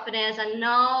of entrepreneurs are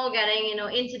now getting,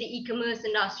 into the e-commerce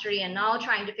industry and now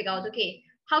trying to figure out, okay,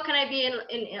 how can I be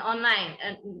in online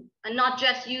and not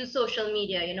just use social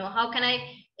media? How can I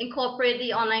incorporate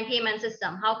the online payment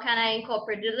system? How can I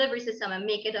incorporate the delivery system and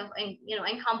make it,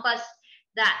 encompass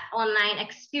that online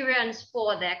experience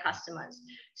for their customers?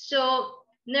 So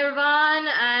Nirvan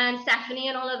and Stephanie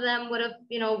and all of them would have,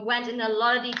 went in a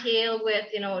lot of detail with,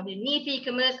 the need for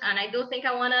e-commerce, and I don't think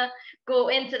I want to go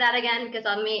into that again because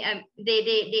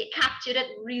they captured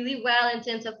it really well in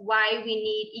terms of why we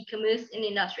need e-commerce in the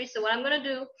industry. So what I'm going to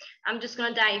do, I'm just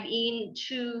going to dive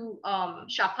into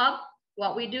ShopHub,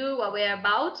 what we do, what we're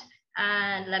about,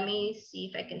 and let me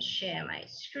see if I can share my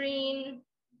screen.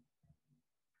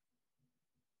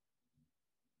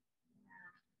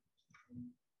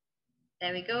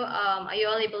 There we go. Are you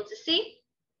all able to see?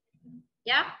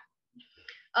 Yeah?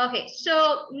 Okay,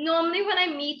 so normally when I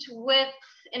meet with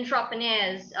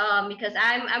entrepreneurs, because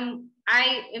I am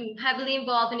heavily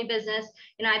involved in the business,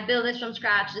 I build this from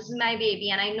scratch. This is my baby,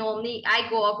 and I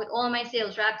go up with all my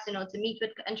sales reps, to meet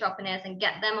with entrepreneurs and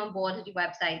get them on board with the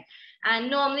website. And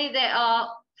normally there are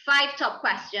 5 top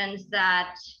questions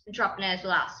that entrepreneurs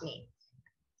will ask me.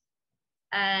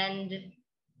 And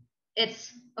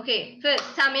it's, okay, first,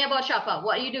 tell me about ShopHub.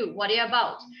 What do you do? What are you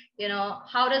about?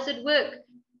 How does it work?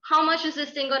 How much is this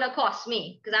thing going to cost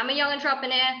me? Because I'm a young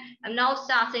entrepreneur. I'm now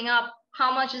starting up.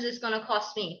 How much is this going to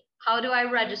cost me? how do I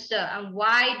register and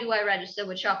why do I register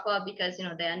with ShopHub? Because, you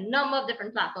know, there are a number of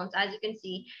different platforms, as you can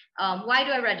see. Why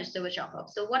do I register with ShopHub?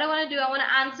 So what I want to do, I want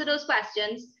to answer those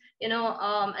questions, you know,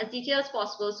 as detailed as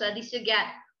possible. So at least you get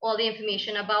all the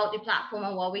information about the platform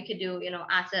and what we could do, you know,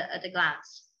 at a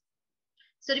glance.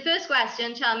 So the first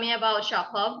question, tell me about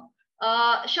ShopHub.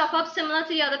 ShopHub, similar to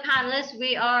the other panelists,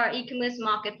 we are e-commerce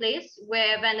marketplace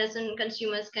where vendors and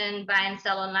consumers can buy and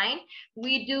sell online.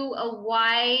 We do a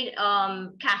wide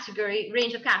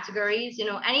range of categories. You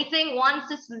know, anything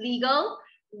once it's legal,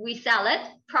 we sell it.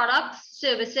 Products,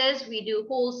 services, we do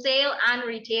wholesale and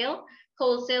retail.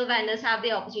 Wholesale vendors have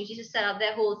the opportunity to set up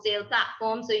their wholesale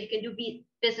platform, so you can do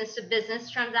business to business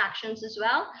transactions as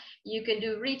well. You can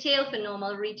do retail for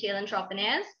normal retail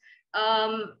entrepreneurs.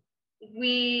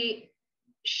 We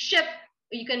ship,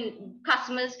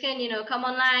 customers can, you know, come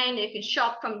online, they can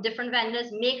shop from different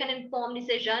vendors, make an informed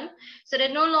decision, so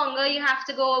that no longer you have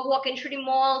to go walking through the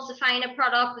malls to find a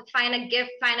product, to find a gift,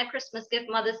 find a Christmas gift,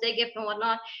 Mother's Day gift and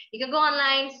whatnot. You can go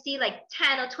online, see like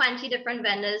 10 or 20 different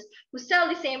vendors who sell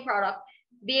the same product,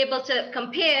 be able to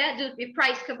compare, do the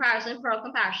price comparison, product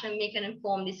comparison, and make an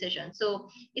informed decision. So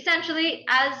essentially,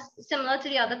 as similar to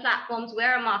the other platforms,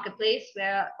 we're a marketplace, we're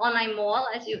an online mall,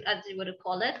 as you would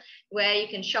call it, where you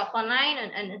can shop online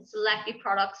and select the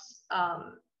products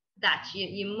that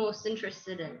you're most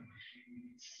interested in.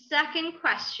 Second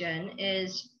question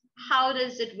is, how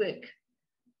does it work?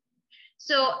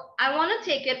 So I want to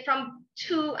take it from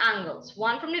two angles,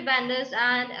 one from the vendors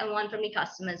end and one from the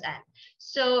customer's end.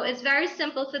 So it's very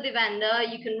simple for the vendor.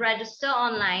 You can register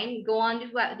online, go on the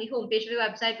homepage of the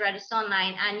website, register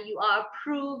online, and you are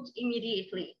approved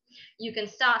immediately. You can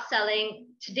start selling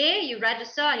today, you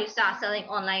register and you start selling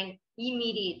online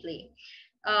immediately.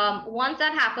 Once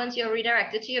that happens, you're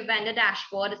redirected to your vendor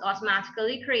dashboard. It's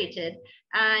automatically created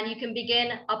and you can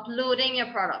begin uploading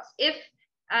your products. If,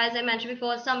 as I mentioned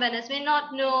before, some vendors may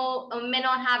not know or may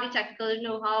not have the technical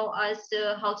know-how as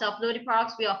to how to upload the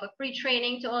products. We offer free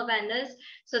training to all vendors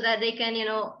so that they can, you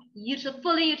know,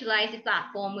 fully utilize the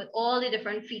platform with all the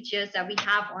different features that we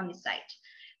have on the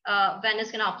site.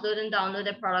 Vendors can upload and download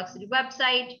their products to the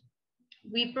website.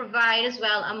 We provide as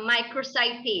well a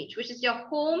microsite page, which is your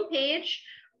home page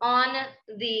on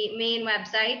the main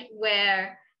website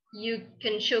where you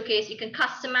can showcase, you can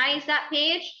customize that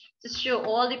page to show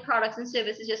all the products and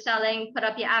services you're selling, put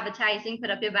up your advertising,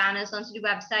 put up your banners onto the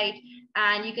website,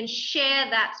 and you can share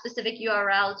that specific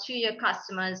URL to your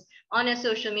customers on your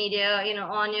social media, you know,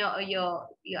 on your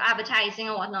advertising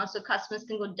or whatnot, so customers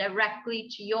can go directly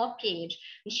to your page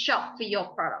and shop for your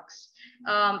products.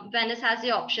 Vendors has the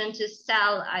option to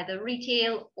sell either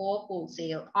retail or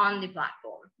wholesale on the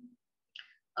platform.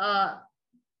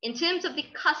 In terms of the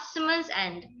customer's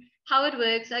end, how it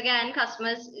works, again,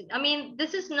 customers, I mean,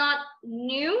 this is not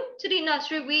new to the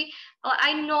industry.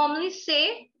 I normally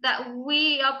say that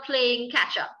we are playing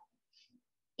catch up.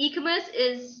 E-commerce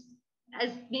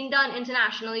has been done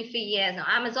internationally for years now.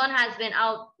 Amazon has been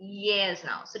out years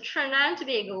now. So Trinidad and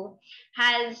Tobago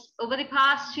has, over the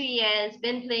past 2 years,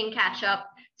 been playing catch up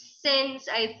since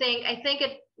I think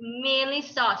it mainly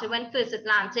started when First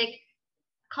Atlantic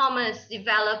commerce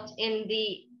developed in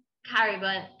the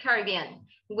Caribbean,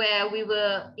 where we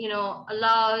were, you know,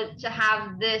 allowed to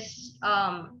have this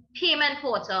payment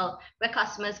portal where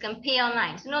customers can pay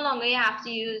online. So no longer you have to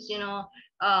use, you know,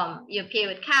 you pay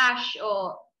with cash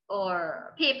or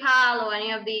PayPal or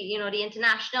any of the, you know, the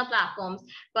international platforms.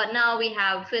 But now we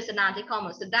have First Atlantic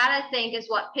commerce. So that, I think, is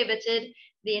what pivoted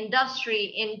the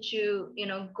industry into, you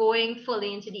know, going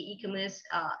fully into the e-commerce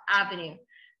avenue.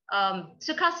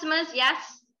 So customers, yes,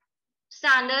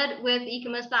 standard with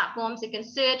e-commerce platforms, they can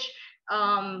search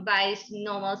by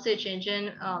normal search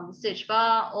engine search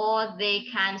bar, or they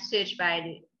can search by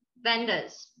the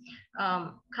vendors.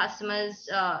 Customers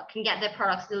can get their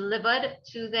products delivered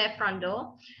to their front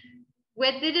door.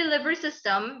 With the delivery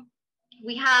system,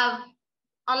 we have,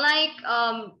 unlike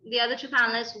the other two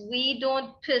panelists, we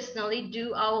don't personally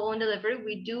do our own delivery.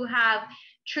 We do have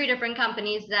 3 different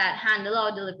companies that handle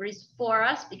our deliveries for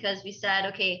us, because we said,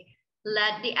 okay,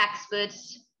 let the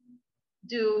experts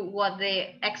do what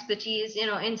their expertise, you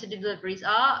know, into the deliveries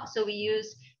are. So we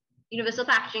use Universal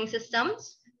Packaging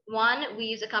Systems. One, we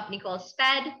use a company called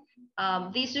SPED.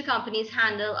 These 2 companies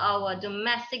handle our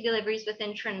domestic deliveries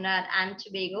within Trinidad and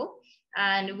Tobago.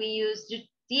 And we use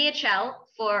DHL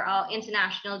for our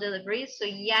international deliveries. So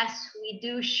yes, we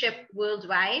do ship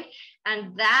worldwide,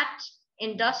 and that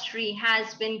industry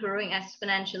has been growing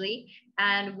exponentially.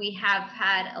 And we have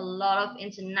had a lot of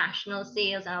international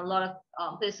sales and a lot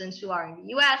of persons who are in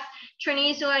the US,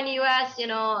 trainees who are in the US, you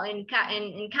know, in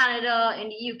Canada, in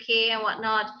the UK and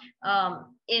whatnot,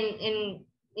 in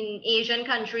in Asian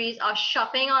countries are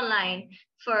shopping online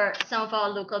for some of our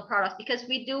local products, because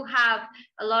we do have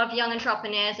a lot of young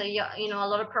entrepreneurs, or, you know, a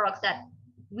lot of products that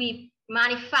we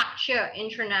manufacture in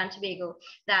Trinidad and Tobago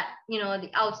that, you know,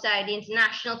 the outside, the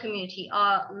international community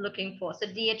are looking for. So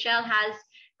DHL has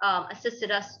assisted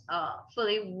us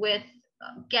fully with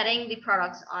getting the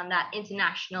products on that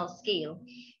international scale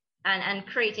and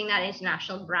creating that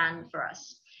international brand for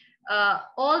us.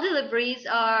 All deliveries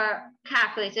are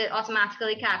calculated,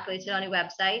 automatically calculated on the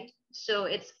website. So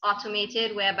it's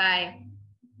automated, whereby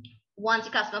once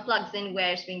the customer plugs in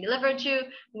where it's being delivered to,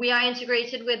 we are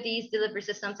integrated with these delivery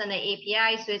systems and the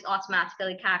API, so it's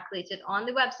automatically calculated on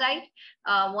the website.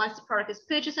 Once the product is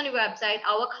purchased on the website,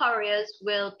 our couriers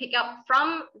will pick up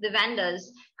from the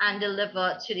vendors and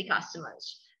deliver to the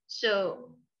customers.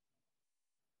 So,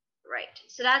 right,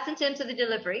 so that's in terms of the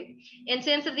delivery. In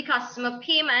terms of the customer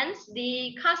payments,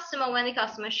 the customer, when the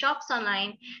customer shops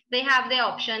online, they have their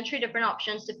option, 3 different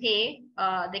options to pay.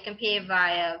 They can pay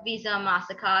via Visa,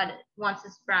 MasterCard, once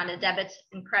it's branded debit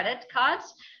and credit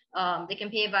cards. They can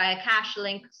pay via cash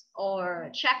links or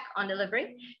check on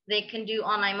delivery. They can do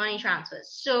online money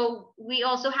transfers. So we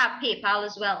also have PayPal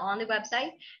as well on the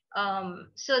website.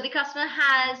 So the customer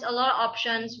has a lot of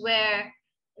options where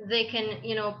they can,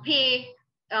 you know, pay.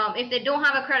 If they don't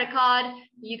have a credit card,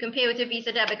 you can pay with your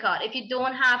Visa debit card. If you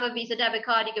don't have a Visa debit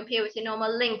card, you can pay with your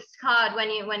normal Links card when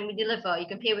we deliver. You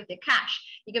can pay with your cash.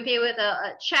 You can pay with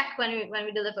a check when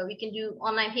we deliver. We can do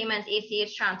online payments,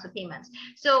 ACH transfer payments.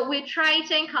 So we try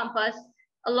to encompass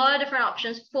a lot of different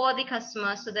options for the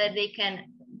customer so that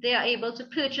they are able to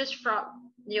purchase from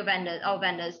our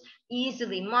vendors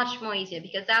easily, much more easier,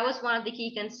 because that was one of the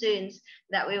key concerns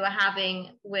that we were having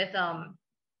with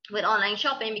online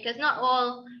shopping, because not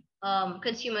all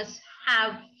consumers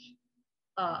have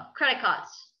credit cards.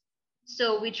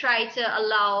 So we try to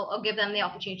allow or give them the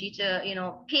opportunity to, you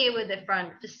know, pay with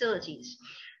different facilities.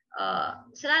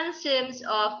 So that's in terms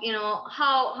of, you know,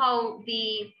 how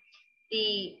the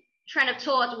trend of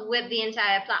thought with the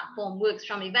entire platform works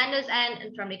from the vendors end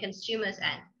and from the consumers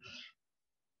end.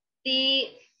 The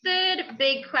third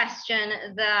big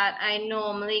question that I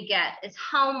normally get is,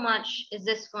 how much is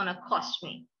this going to cost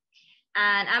me?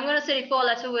 And I'm going to say the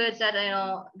 4-letter words that I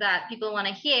know that people want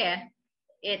to hear.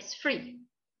 It's free.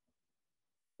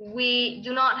 We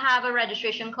do not have a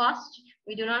registration cost.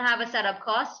 We do not have a setup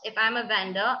cost. If I'm a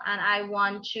vendor and I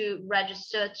want to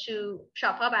register to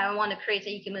ShopHub, I want to create an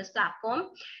e-commerce platform,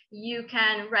 you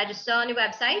can register on the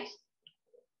website.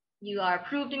 You are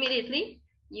approved immediately.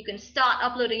 You can start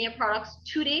uploading your products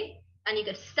today, and you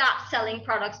can start selling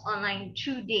products online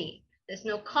today. There's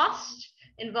no cost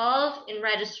involved in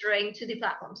registering to the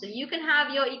platform. So you can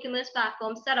have your e-commerce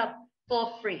platform set up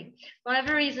for free. One of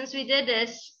the reasons we did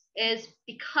this is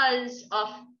because of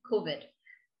COVID.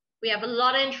 We have a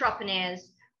lot of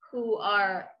entrepreneurs who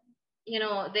are, you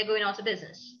know, they're going out of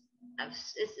business.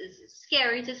 It's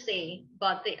scary to say,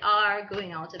 but they are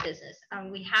going out of business.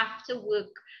 And we have to work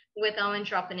with our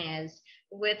entrepreneurs,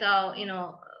 with our, you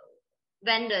know,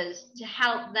 vendors, to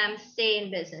help them stay in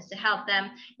business, to help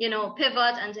them, you know,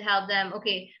 pivot, and to help them,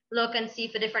 okay, look and see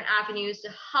for different avenues to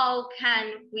how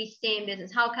can we stay in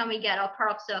business, how can we get our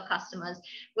products to our customers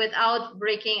without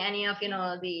breaking any of, you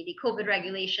know, the COVID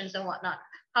regulations and whatnot.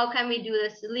 How can we do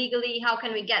this legally? How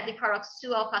can we get the products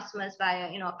to our customers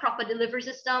via, you know, a proper delivery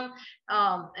system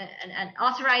and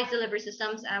authorized delivery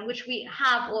systems, and which we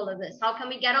have all of this. How can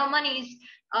we get our monies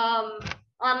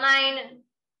online?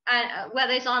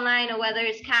 Whether it's online or whether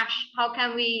it's cash, how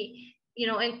can we, you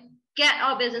know, get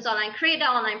our business online, create that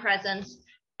online presence?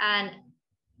 And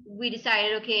we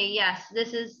decided, okay, yes,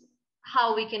 this is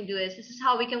how we can do this. This is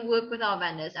how we can work with our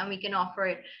vendors, and we can offer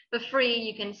it for free.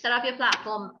 You can set up your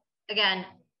platform. Again,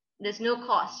 there's no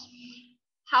cost.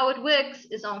 How it works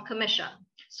is on commission.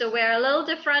 So we're a little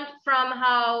different from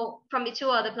the 2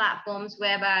 other platforms,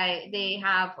 whereby they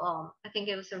have, I think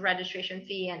it was a registration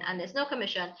fee and there's no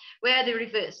commission. We're the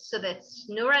reverse. So there's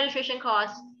no registration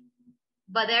cost,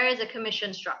 but there is a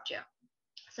commission structure.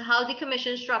 So how the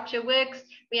commission structure works,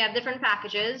 we have different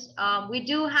packages. We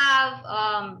do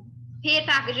have paid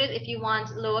packages if you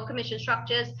want lower commission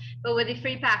structures, but with the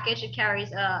free package, it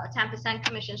carries a 10%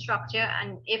 commission structure.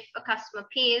 And if a customer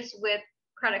pays with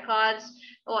credit cards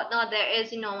or whatnot, there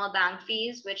is the normal bank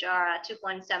fees, which are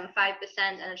 2.75%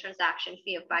 and a transaction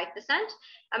fee of 5%.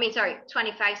 I mean, sorry,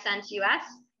 25 cents US.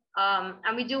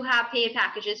 And we do have paid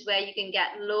packages where you can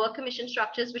get lower commission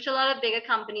structures, which a lot of bigger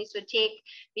companies would take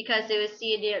because they would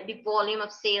see the volume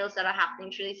of sales that are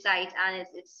happening through the site, and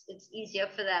it's easier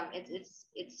for them. It's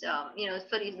you know,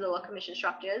 for these lower commission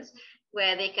structures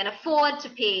where they can afford to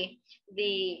pay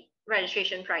the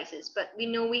registration prices. But we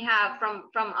know we have from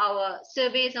our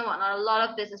surveys and whatnot, a lot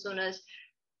of business owners,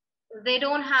 they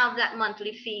don't have that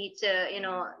monthly fee to,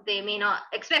 they may not,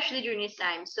 especially during this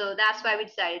time. So that's why we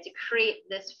decided to create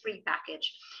this free package.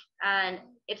 And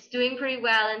it's doing pretty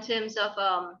well in terms of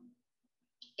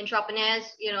entrepreneurs,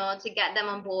 to get them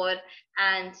on board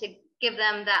and to give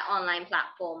them that online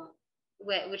platform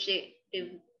which they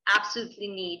absolutely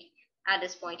need at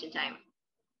this point in time.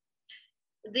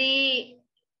 The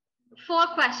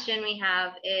fourth question we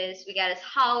get is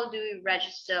how do we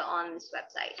register on this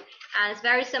website? And it's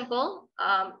very simple.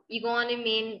 You go on the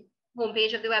main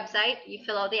homepage of the website, you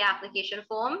fill out the application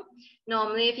form.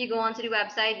 Normally, if you go onto the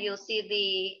website, you'll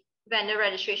see the vendor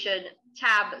registration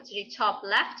tab to the top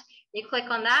left. You click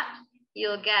on that,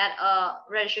 you'll get a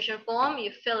registration form.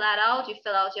 You fill that out, you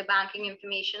fill out your banking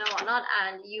information and whatnot,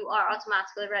 and you are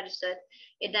automatically registered.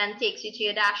 It then takes you to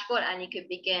your dashboard and you could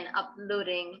begin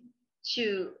uploading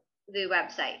to the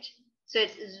website. So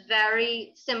it's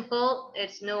very simple.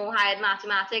 It's no high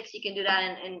mathematics. You can do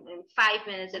that in 5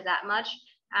 minutes, if that much,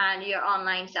 and you're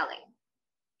online selling.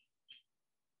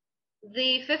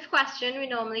 The fifth question we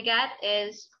normally get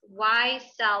is why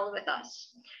sell with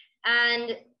us?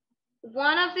 And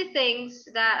one of the things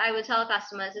that I would tell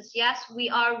customers is, yes, we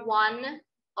are one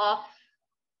of,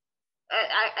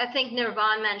 I think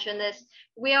Nirvan mentioned this,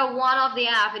 we are one of the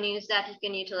avenues that you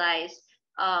can utilize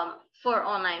for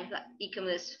online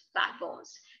e-commerce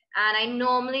platforms. And I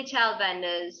normally tell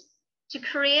vendors to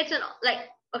create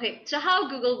so how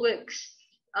Google works,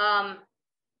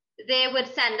 they would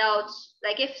send out,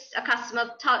 like if a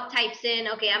customer types in,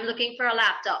 okay, I'm looking for a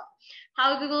laptop.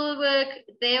 How Google will work,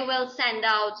 they will send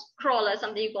out crawlers,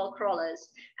 something you call crawlers,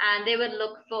 and they would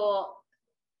look for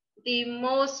the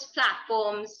most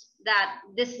platforms that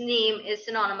this name is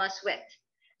synonymous with.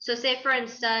 So say, for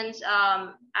instance,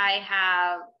 I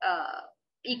have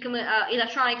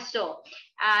electronics store,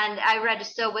 and I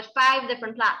register with 5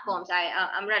 different platforms.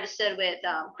 I'm registered with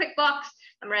QuickBooks,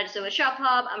 I'm registered with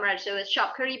ShopHub, I'm registered with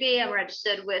Shop Caribe, I'm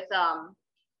registered with the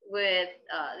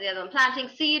other one, Planting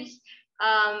Seeds,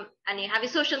 and you have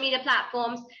your social media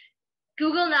platforms.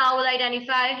 Google now will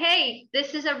identify, hey,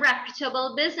 this is a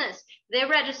reputable business. They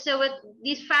register with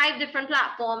these 5 different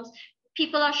platforms.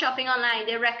 People are shopping online,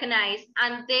 they recognize,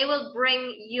 and they will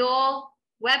bring your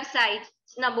website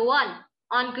to #1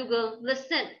 on Google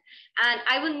listing. And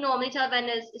I would normally tell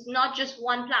vendors, it's not just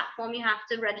one platform you have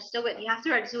to register with. You have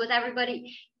to register with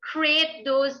everybody. Create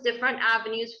those different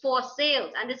avenues for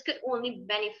sales. And this could only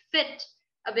benefit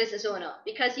a business owner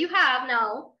because you have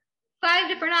now 5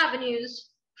 different avenues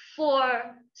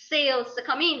for sales to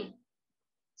come in.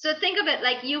 So think of it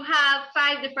like you have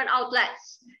 5 different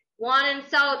outlets. One in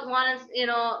South, one in,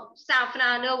 San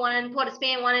Fernando, one in Port of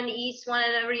Spain, one in the East, one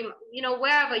in every,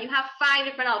 wherever. You have 5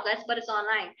 different outlets, but it's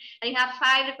online. And you have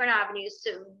 5 different avenues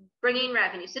to bring in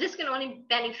revenue. So this can only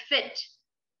benefit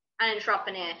an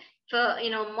entrepreneur for,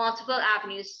 multiple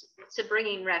avenues to bring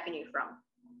in revenue from.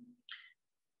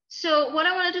 So what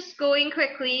I want to just go in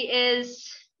quickly is,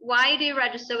 why do you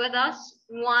register with us?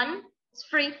 1, it's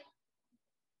free.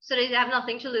 So they have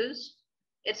nothing to lose.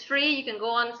 It's free. You can go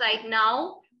on site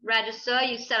now, register,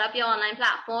 you set up your online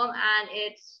platform, and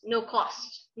it's no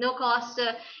cost. No cost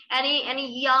to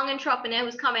any young entrepreneur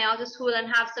who's coming out of school and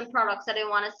have some products that they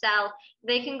want to sell.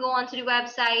 They can go onto the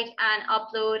website and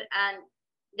upload, and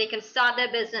they can start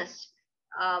their business.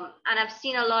 And I've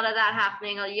seen a lot of that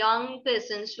happening. Young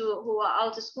persons who are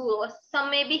out of school, or some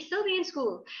maybe still be in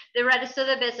school, they register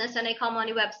their business and they come on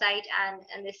the website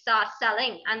and they start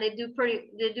selling, and they do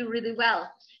really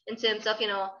well in terms of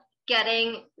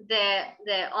getting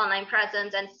their online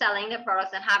presence and selling their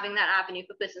products and having that avenue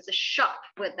for business to shop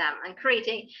with them and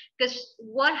creating. Because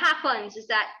what happens is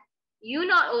that you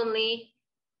not only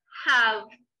have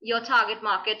your target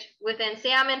market within,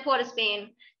 say I'm in Port of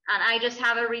Spain and I just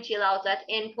have a retail outlet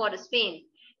in Port of Spain.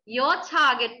 Your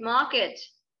target market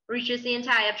reaches the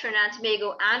entire Trinidad and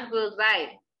Tobago and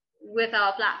worldwide with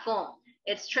our platform.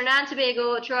 It's Trinidad and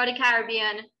Tobago, throughout the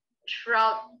Caribbean,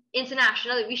 throughout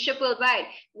international. We ship worldwide.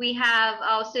 We have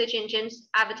our search engines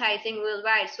advertising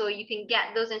worldwide, so you can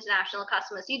get those international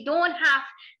customers. You don't have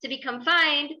to be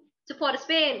confined to Port of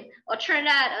Spain or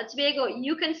Trinidad or Tobago.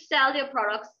 You can sell your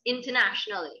products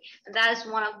internationally, and that is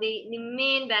one of the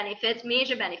main benefits,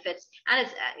 major benefits, and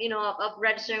it's of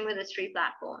registering with this free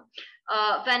platform.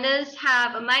 Vendors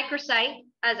have a microsite,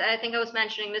 as I think I was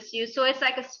mentioning this to you, so it's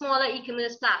like a smaller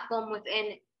e-commerce platform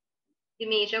within the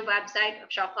major website of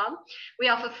ShopHub. We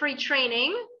offer free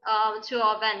training to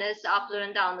our vendors to upload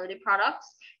and download the products.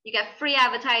 You get free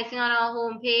advertising on our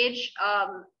homepage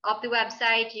of the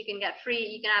website. You can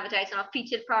advertise on our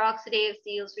featured products, today's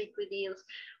deals, weekly deals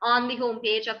on the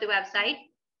homepage of the website.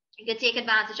 You can take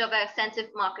advantage of an extensive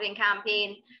marketing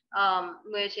campaign,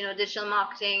 with digital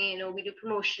marketing. We do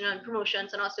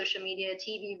promotions on our social media,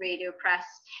 TV, radio, press,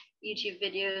 YouTube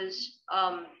videos.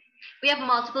 We have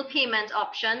multiple payment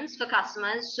options for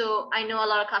customers. So I know a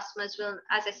lot of customers will,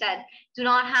 as I said, do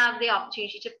not have the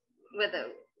opportunity to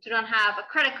do not have a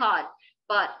credit card,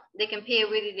 but they can pay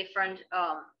with the different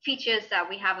features that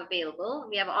we have available.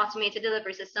 We have an automated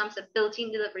delivery system, so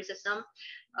built-in delivery system.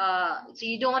 So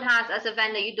you don't have, as a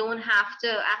vendor, you don't have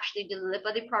to actually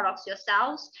deliver the products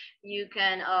yourselves. You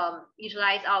can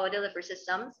utilize our delivery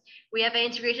systems. We have an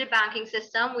integrated banking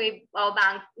system. We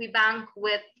bank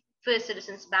with First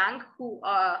Citizens Bank, who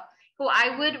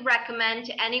I would recommend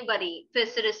to anybody,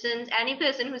 First Citizens, any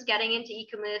person who's getting into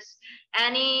e-commerce,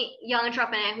 any young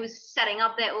entrepreneur who's setting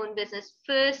up their own business.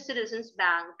 First Citizens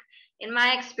Bank, in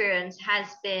my experience, has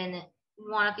been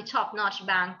one of the top-notch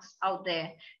banks out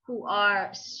there who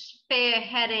are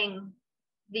spearheading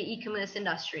the e-commerce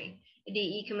industry, the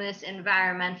e-commerce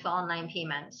environment for online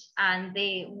payments. And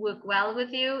they work well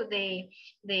with you.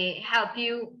 They help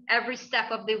you every step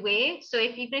of the way. So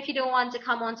even if you don't want to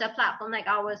come onto a platform like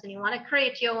ours and you want to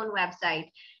create your own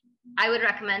website, I would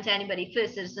recommend to anybody,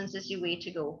 First Citizens is your way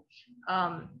to go.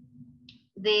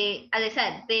 As I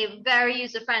said, they're very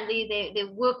user-friendly. They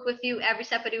work with you every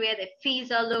step of the way. Their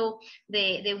fees are low.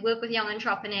 They work with young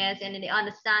entrepreneurs, and they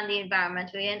understand the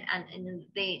environment we're in, and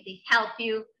they help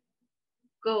you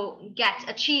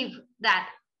achieve that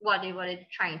what they're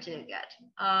trying to get.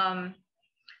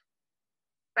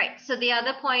 Right. So the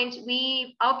other point,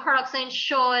 our products are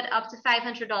insured up to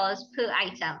 $500 per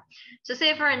item. So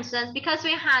say, for instance, because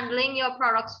we're handling your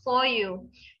products for you,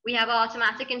 we have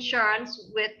automatic insurance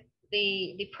with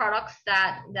the products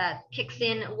that kicks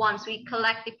in once we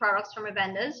collect the products from our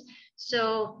vendors.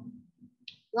 So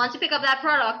once you pick up that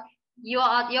product,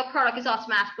 your product is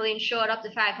automatically insured up to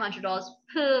 $500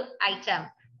 per item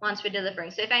once we're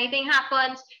delivering. So if anything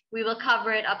happens, we will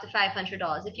cover it up to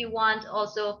 $500. If you want,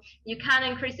 also, you can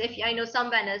increase, I know some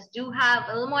vendors do have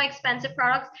a little more expensive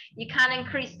products, you can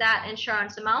increase that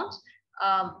insurance amount.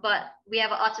 But we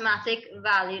have an automatic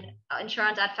valued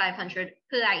insurance at $500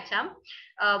 per item.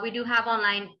 We do have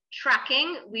online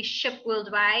tracking. We ship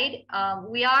worldwide.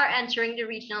 We are entering the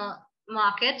regional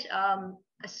market.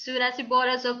 As soon as the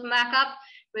borders open back up,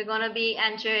 we're going to be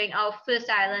entering. Our first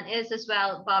island is as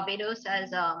well Barbados,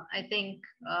 as I think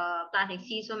Planting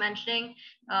Seeds were mentioning.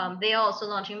 They are also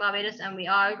launching Barbados, and we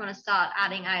are going to start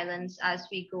adding islands as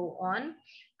we go on.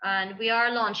 And we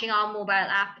are launching our mobile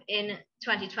app in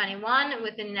 2021.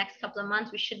 Within the next couple of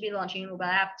months, we should be launching a mobile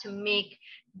app to make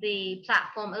the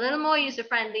platform a little more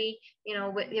user-friendly,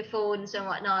 with your phones and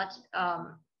whatnot,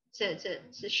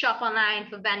 to shop online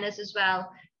for vendors as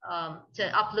well,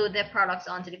 to upload their products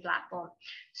onto the platform.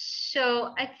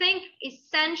 So I think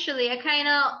essentially I kind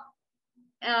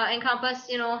of encompass,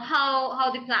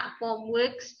 how the platform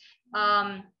works,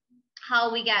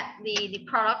 how we get the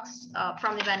products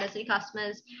from the vendors to the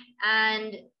customers.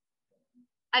 And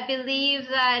I believe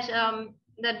that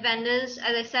that vendors,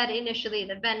 as I said initially,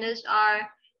 that vendors are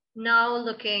now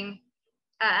looking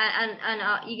and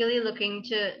are eagerly looking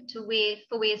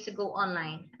for ways to go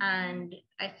online. And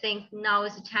I think now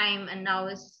is the time, and now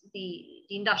is the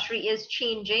industry is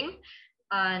changing,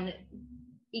 and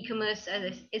e-commerce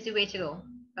is the way to go.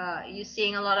 You're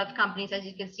seeing a lot of companies, as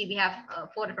you can see, we have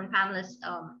 4 different panelists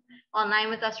online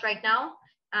with us right now,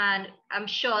 and I'm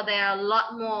sure there are a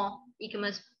lot more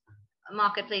e-commerce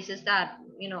marketplaces that,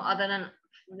 other than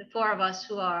the 4 of us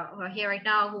who are here right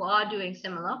now, who are doing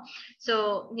similar.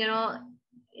 So,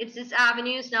 it's these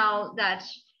avenues now that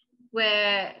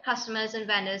where customers and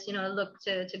vendors, look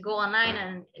to go online,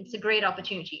 and it's a great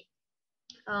opportunity.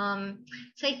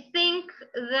 So I think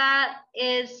that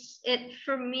is it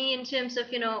for me in terms of,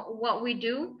 what we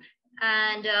do.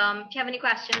 And if you have any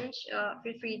questions,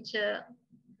 feel free to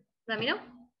let me know.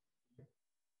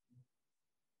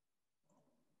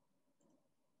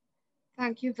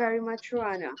 Thank you very much,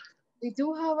 Roanna. We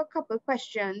do have a couple of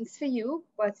questions for you,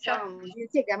 but Sure. we'll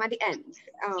take them at the end,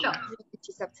 Sure. in the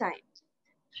interest of time.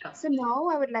 Sure. So now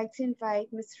I would like to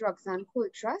invite Ms. Roxanne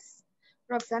Coltrus.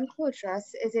 Roxanne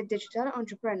Coltrus is a digital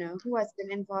entrepreneur who has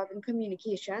been involved in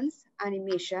communications,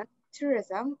 animation,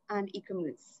 tourism, and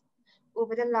e-commerce.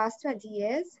 Over the last 20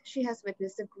 years, she has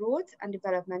witnessed the growth and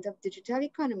development of digital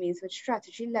economies with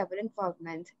strategy-level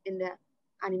involvement in the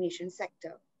animation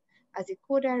sector as a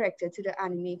co-director to the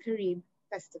Anime Carib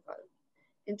Festival.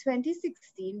 In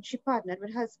 2016, she partnered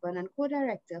with husband and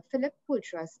co-director Philip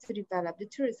Poultras to develop the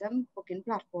tourism booking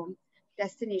platform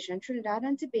Destination Trinidad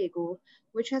and Tobago,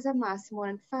 which has amassed more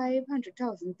than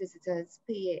 500,000 visitors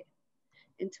per year.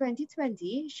 In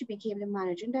 2020, she became the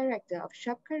managing director of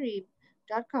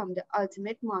ShopCarib.com, the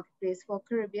ultimate marketplace for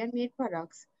Caribbean-made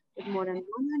products with more than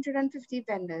 150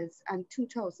 vendors and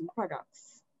 2,000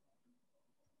 products.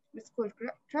 Ms.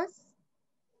 Poultras?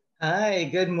 Hi,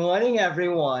 good morning,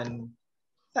 everyone.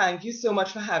 Thank you so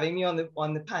much for having me on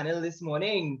the panel this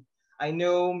morning. I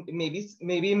know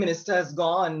maybe Minister has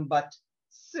gone, but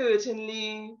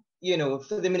certainly,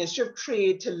 for the Ministry of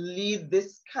Trade to lead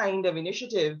this kind of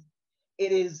initiative,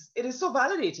 it is so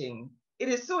validating. It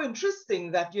is so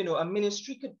interesting that a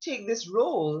ministry could take this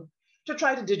role to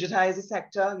try to digitize the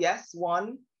sector, yes,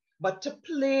 one, but to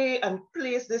play and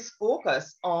place this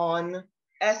focus on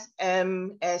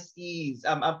SMSEs.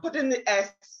 I'm putting the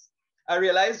S. I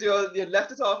realize you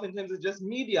left it off in terms of just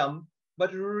medium,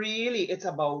 but really it's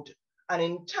about an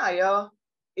entire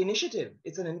initiative.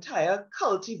 It's an entire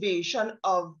cultivation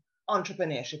of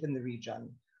entrepreneurship in the region.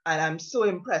 And I'm so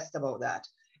impressed about that.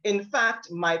 In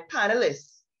fact, my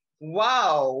panelists,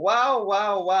 wow,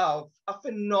 a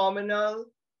phenomenal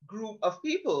group of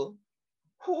people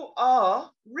who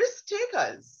are risk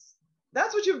takers.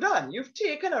 That's what you've done. You've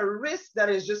taken a risk that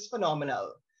is just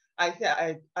phenomenal.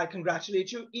 I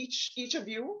congratulate you, each of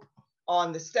you,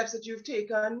 on the steps that you've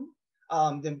taken.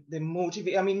 The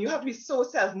motivate. I mean, you have to be so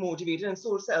self-motivated and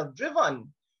so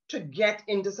self-driven to get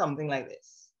into something like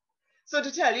this. So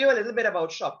to tell you a little bit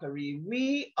about ShopCarib,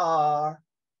 we are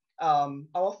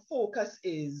our focus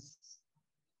is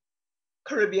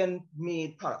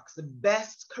Caribbean-made products, the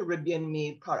best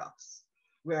Caribbean-made products.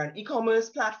 We're an e-commerce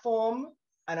platform,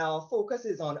 and our focus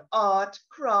is on art,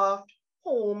 craft,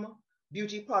 home,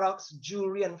 beauty products,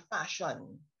 jewelry, and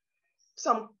fashion.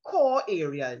 Some core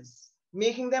areas,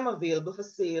 making them available for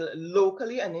sale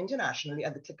locally and internationally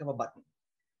at the click of a button.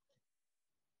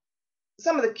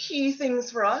 Some of the key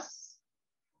things for us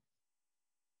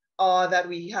are that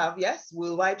we have, yes,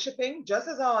 worldwide shipping, just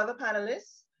as our other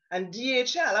panelists, and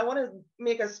DHL. I want to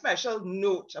make a special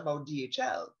note about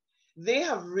DHL. They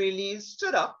have really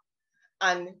stood up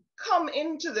and come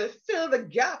into fill the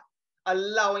gap,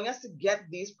 allowing us to get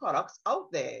these products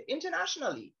out there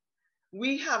internationally.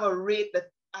 We have a rate that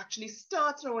actually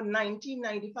starts around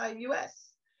 $19.95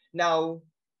 US. Now,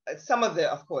 some of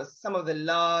the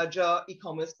larger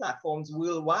e-commerce platforms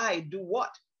worldwide do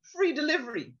what? Free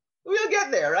delivery. We'll get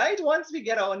there, right? Once we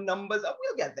get our numbers up,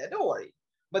 we'll get there, don't worry.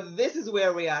 But this is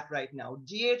where we're at right now.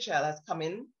 DHL has come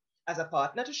in as a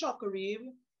partner to ShopCarib,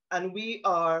 and we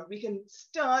can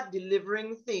start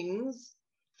delivering things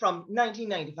from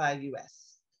 $19.95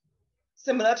 US.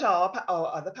 Similar to our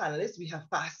other panelists, we have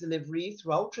fast delivery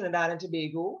throughout Trinidad and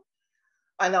Tobago.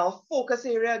 And our focus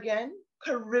area again,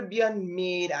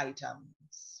 Caribbean-made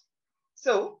items.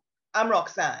 So I'm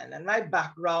Roxanne, and my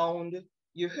background,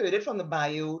 you heard it from the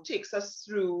bio, takes us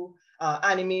through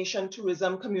animation,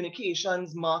 tourism,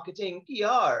 communications, marketing,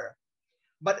 PR.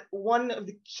 But one of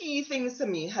the key things to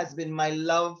me has been my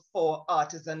love for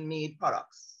artisan-made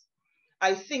products.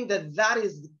 I think that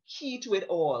is the key to it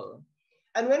all.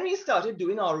 And when we started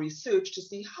doing our research to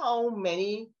see how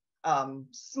many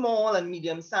small and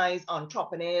medium-sized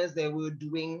entrepreneurs there were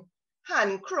doing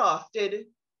handcrafted,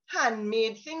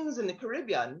 handmade things in the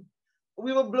Caribbean,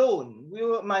 we were blown.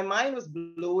 My mind was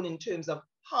blown in terms of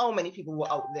how many people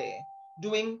were out there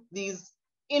doing these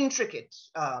intricate,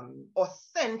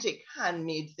 authentic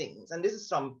handmade things. And this is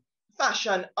from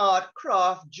fashion, art,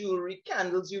 craft, jewelry,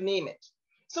 candles, you name it.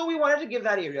 So we wanted to give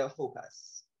that area a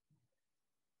focus.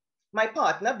 My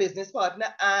partner, business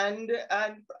partner, and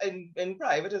in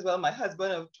private as well, my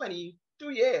husband of 22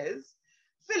 years,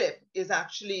 Philip, is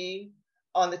actually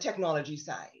on the technology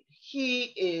side.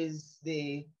 He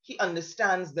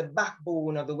understands the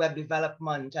backbone of the web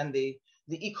development and the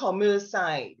e-commerce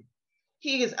side.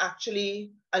 He is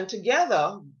actually, and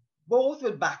together, both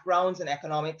with backgrounds in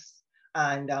economics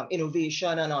and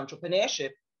innovation and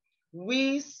entrepreneurship,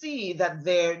 we see that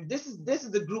this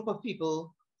is the group of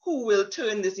people who will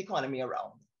turn this economy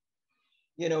around.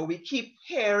 We keep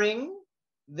hearing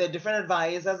the different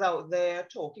advisors out there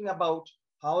talking about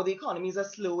how the economies are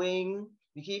slowing.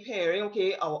 We keep hearing,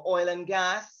 okay, our oil and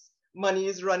gas money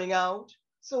is running out.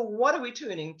 So what are we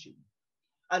turning to?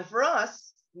 And for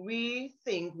us, we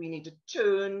think we need to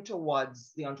turn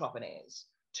towards the entrepreneurs,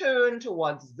 turn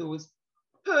towards those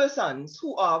persons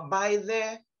who are by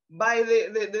the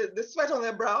sweat on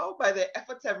their brow, by their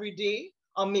efforts every day,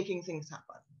 are making things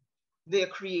happen. They're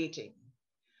creating.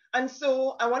 And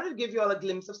so I wanted to give you all a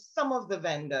glimpse of some of the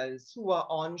vendors who are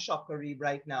on ShopCarib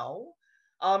right now.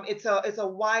 It's a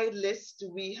wide list.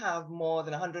 We have more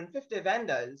than 150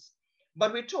 vendors,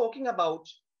 but we're talking about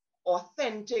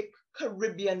authentic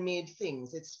Caribbean-made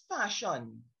things. It's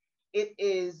fashion. It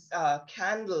is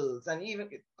candles, and even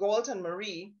Galton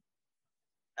Marie,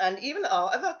 and even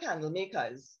our other candle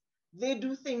makers. They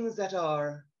do things that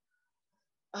are,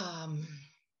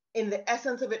 in the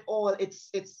essence of it all, it's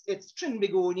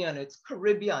Trinbagonian, it's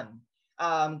Caribbean.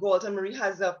 Galton Marie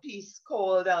has a piece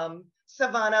called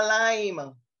Savannah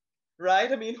Lime,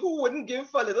 right? I mean, who wouldn't give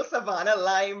for a little Savannah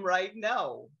Lime right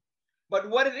now? But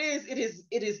what it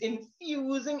is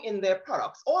infusing in their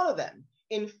products, all of them,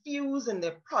 infuse in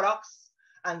their products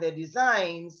and their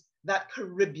designs that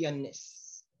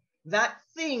Caribbeanness, that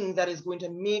thing that is going to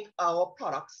make our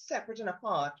products separate and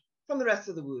apart from the rest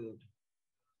of the world.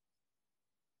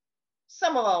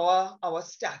 Some of our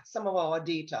stats, some of our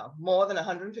data, more than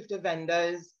 150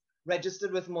 vendors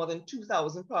registered with more than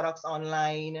 2,000 products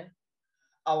online.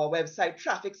 Our website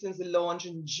traffic since the launch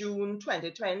in June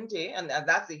 2020, and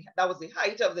that was the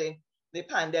height of the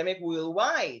pandemic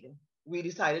worldwide. We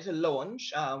decided to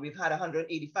launch. We've had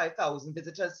 185,000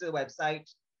 visitors to the website.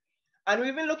 And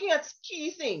we've been looking at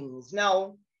key things.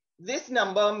 Now, this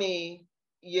number may,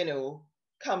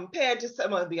 compared to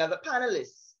some of the other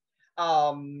panelists,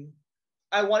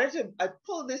 I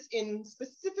pulled this in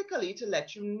specifically to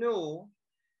let you know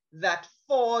that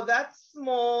for that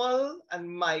small and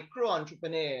micro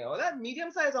entrepreneur or that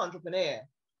medium-sized entrepreneur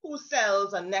who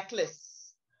sells a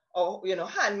necklace or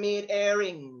handmade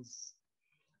earrings,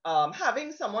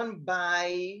 having someone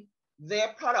buy their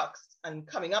products and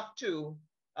coming up to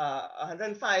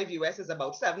 105 US is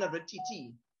about 700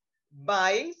 TT.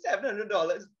 Buying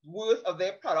 $700 worth of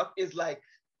their product is like,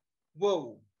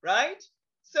 whoa, right?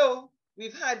 So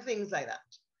we've had things like that.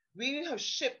 We have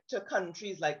shipped to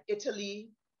countries like Italy.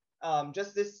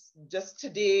 Just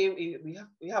today,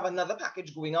 we have another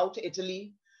package going out to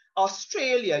Italy,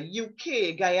 Australia,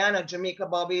 UK, Guyana, Jamaica,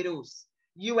 Barbados,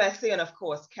 USA, and of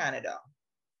course, Canada.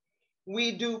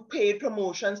 We do paid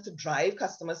promotions to drive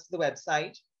customers to the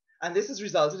website, and this has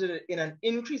resulted in an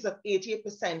increase of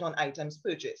 88% on items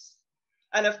purchased.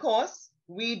 And of course,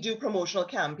 we do promotional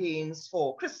campaigns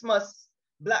for Christmas,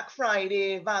 Black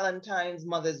Friday, Valentine's,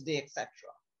 Mother's Day, etc.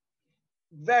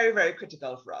 Very, very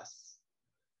critical for us.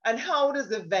 And how does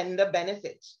the vendor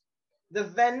benefit? The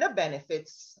vendor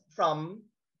benefits from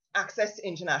access to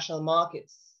international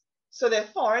markets. So their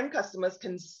foreign customers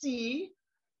can see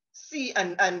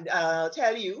and I'll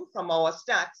tell you from our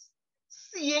stats,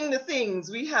 seeing the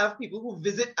things, we have people who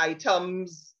visit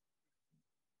items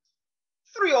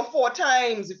 3 or 4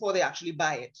 times before they actually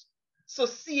buy it. So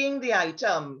seeing the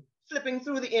item, flipping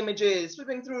through the images,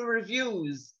 flipping through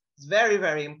reviews is very,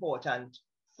 very important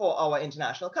for our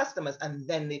international customers, and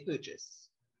then they purchase.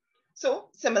 So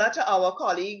similar to our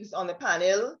colleagues on the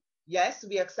panel, yes,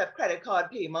 we accept credit card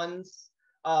payments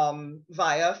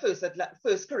via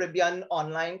First Caribbean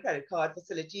online credit card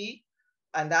facility.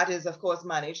 And that is, of course,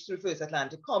 managed through First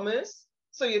Atlantic Commerce.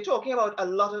 So you're talking about a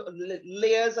lot of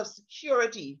layers of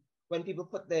security when people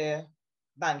put their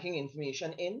banking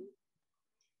information in.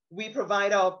 We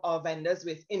provide our vendors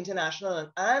with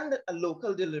international and a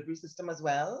local delivery system as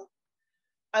well.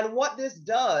 And what this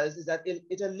does is that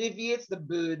it alleviates the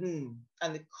burden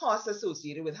and the costs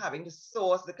associated with having to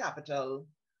source the capital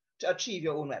to achieve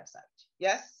your own website.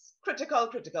 Yes, critical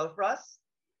for us.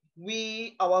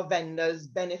 Our vendors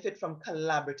benefit from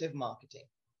collaborative marketing.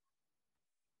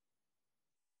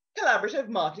 Collaborative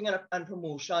marketing and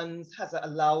promotions has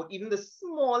allowed even the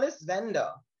smallest vendor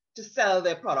to sell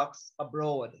their products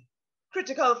abroad.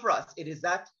 Critical for us, it is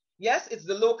that, yes, it's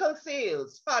the local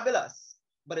sales, fabulous,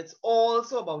 but it's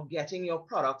also about getting your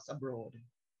products abroad.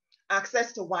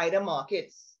 Access to wider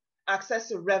markets, access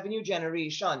to revenue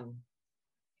generation.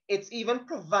 It's even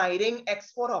providing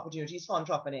export opportunities for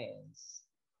entrepreneurs.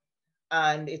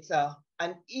 And it's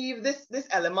this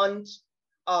element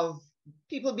of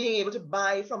people being able to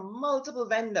buy from multiple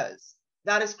vendors,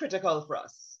 that is critical for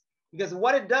us. Because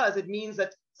what it does, it means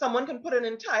that someone can put an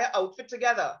entire outfit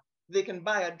together. They can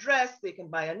buy a dress, they can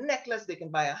buy a necklace, they can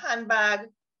buy a handbag,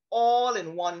 all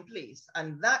in one place.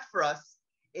 And that for us,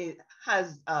 it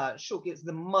has showcased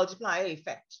the multiplier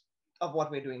effect of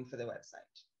what we're doing for the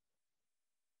website.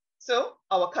 So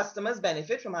our customers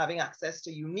benefit from having access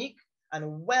to unique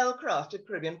and well-crafted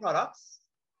Caribbean products,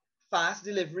 fast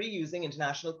delivery using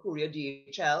international courier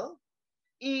DHL,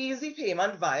 easy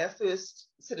payment via First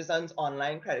Citizens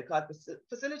online credit card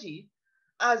facility.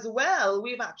 As well,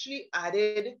 we've actually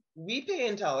added WePay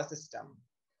into our system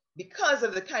because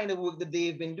of the kind of work that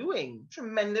they've been doing.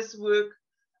 Tremendous work,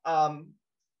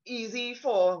 easy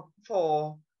for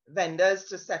vendors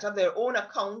to set up their own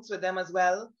accounts with them as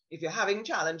well if you're having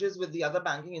challenges with the other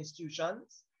banking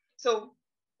institutions. So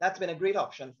that's been a great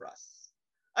option for us.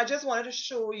 I just wanted to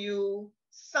show you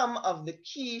some of the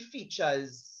key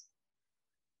features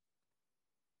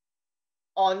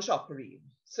on ShopCarib.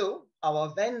 So our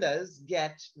vendors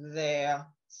get their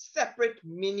separate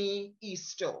mini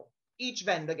e-store. Each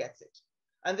vendor gets it.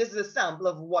 And this is a sample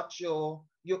of what you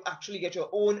actually get your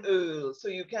own URL. So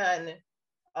you can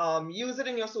use it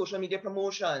in your social media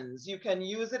promotions. You can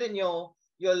use it in your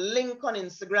link on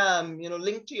Instagram,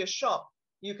 link to your shop.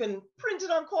 You can print it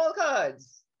on call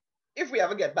cards if we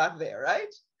ever get back there,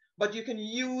 right? But you can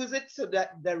use it so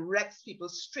that directs people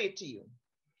straight to you.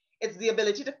 It's the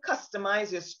ability to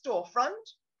customize your storefront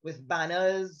with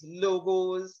banners,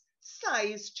 logos,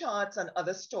 size charts, and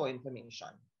other store information.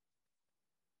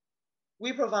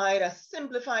 We provide a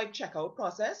simplified checkout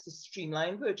process to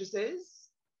streamline purchases.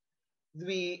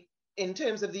 In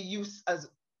terms of the use of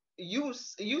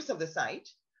the site,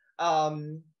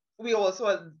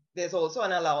 there's also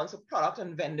an allowance of product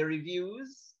and vendor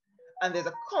reviews, and there's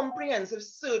a comprehensive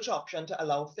search option to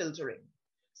allow filtering.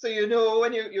 So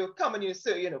when you come and you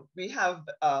search, we have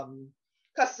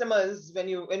customers when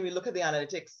we look at the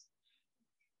analytics,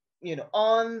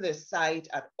 on the site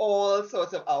at all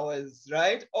sorts of hours,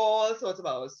 right? All sorts of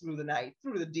hours through the night,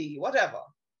 through the day, whatever.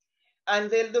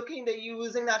 And they're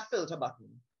using that filter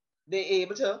button. They're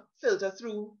able to filter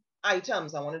through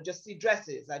items. I want to just see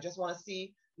dresses. I just want to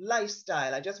see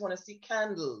lifestyle. I just want to see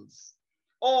candles.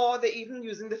 Or they're even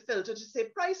using the filter to say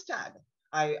price tag.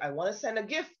 I want to send a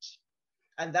gift.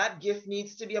 And that gift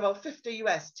needs to be about 50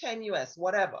 US, 10 US,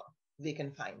 whatever. They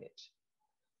can find it.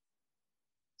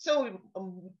 So,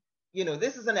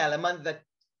 this is an element that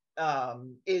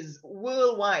is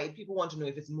worldwide. People want to know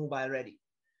if it's mobile ready.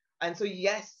 And so,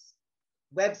 yes,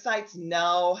 websites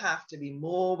now have to be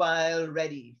mobile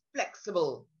ready,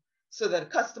 flexible, so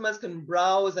that customers can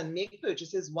browse and make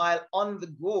purchases while on the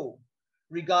go,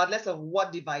 regardless of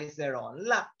what device they're on,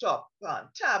 laptop,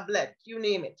 tablet, you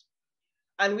name it.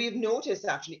 And we've noticed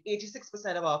actually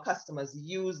 86% of our customers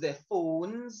use their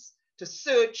phones to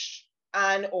search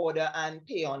and order and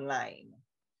pay online.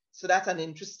 So that's an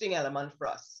interesting element for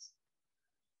us.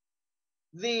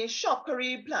 The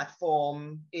ShopCarib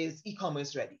platform is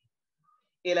e-commerce ready.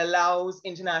 It allows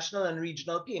international and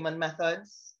regional payment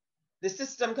methods. The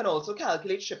system can also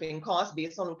calculate shipping costs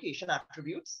based on location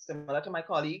attributes, similar to my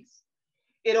colleagues.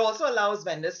 It also allows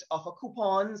vendors to offer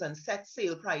coupons and set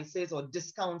sale prices or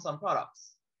discounts on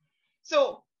products.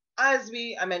 So as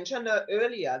I mentioned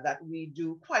earlier that we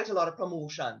do quite a lot of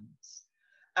promotions.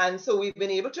 And so we've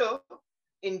been able to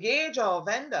engage our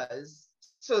vendors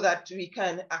so that we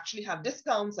can actually have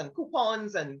discounts and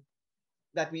coupons, and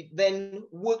that we then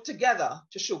work together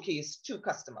to showcase to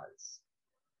customers.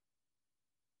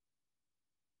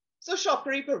 So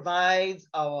ShopCarib provides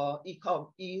our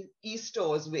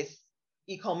e-stores with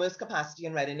e-commerce capacity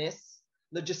and readiness,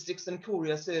 logistics and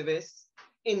courier service,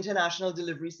 international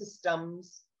delivery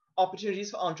systems,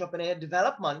 opportunities for entrepreneur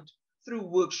development through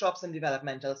workshops and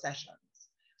developmental sessions.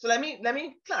 So let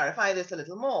me clarify this a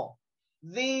little more.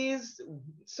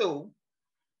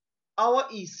 Our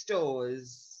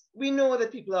e-stores, we know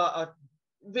that people are at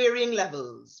varying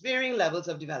levels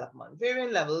of development,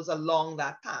 varying levels along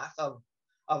that path of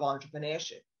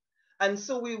entrepreneurship. And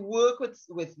so we work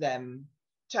with them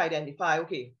to identify,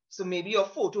 okay, so maybe your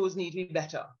photos need to be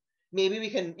better. Maybe we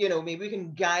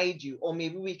can guide you, or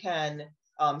maybe we can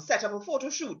set up a photo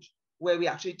shoot where we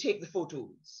actually take the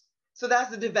photos. So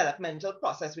that's the developmental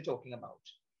process we're talking about.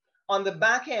 On the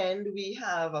back end, we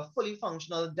have a fully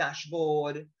functional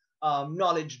dashboard,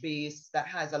 knowledge base that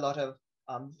has a lot of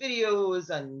videos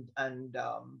and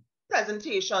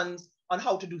presentations on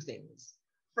how to do things,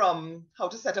 from how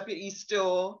to set up your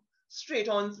e-store straight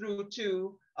on through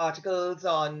to articles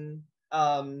on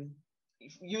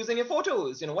using your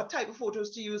photos, what type of photos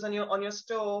to use on your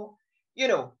store,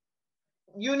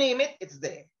 you name it, it's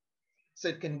there. So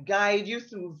it can guide you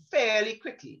through fairly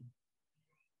quickly.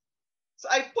 So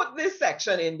I put this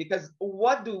section in because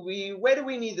where do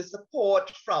we need the support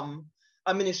from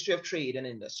a Ministry of Trade and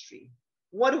Industry?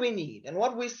 What do we need? And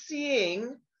what we're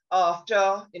seeing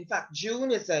after, in fact,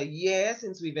 June is a year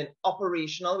since we've been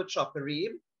operational with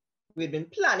ShopCarib. We'd been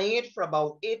planning it for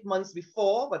about 8 months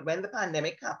before, but when the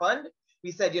pandemic happened,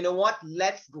 we said, you know what,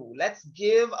 let's go. Let's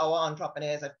give our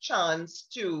entrepreneurs a chance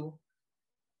to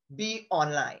be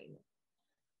online.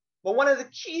 But one of the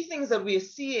key things that we're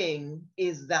seeing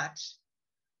is that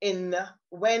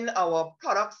when our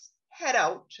products head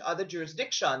out to other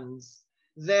jurisdictions,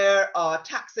 there are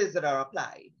taxes that are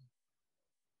applied.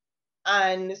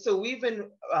 And so we've been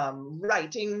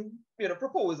writing,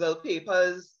 proposal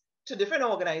papers to different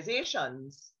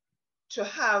organizations to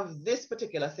have this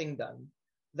particular thing done,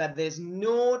 that there's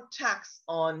no tax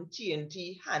on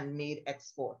TNT handmade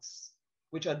exports,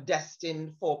 which are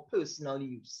destined for personal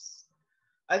use.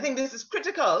 I think this is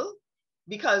critical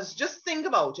because just think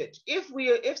about it. If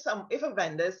a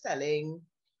vendor is selling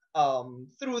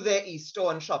through their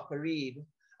e-store and Shop Read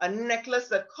a necklace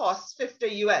that costs 50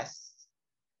 US,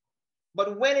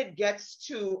 but when it gets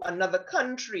to another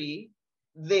country,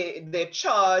 they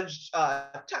charge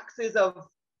taxes of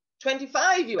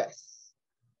 25 US.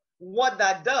 What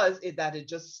that does is that it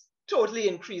just totally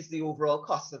increases the overall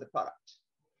cost of the product.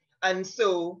 And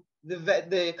so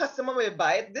the customer may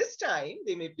buy it this time,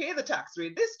 they may pay the tax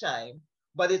rate this time,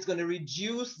 but it's going to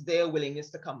reduce their willingness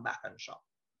to come back and shop.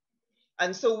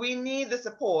 And so we need the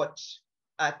support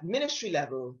at ministry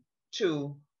level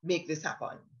to make this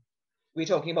happen. We're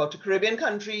talking about the Caribbean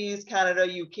countries, Canada,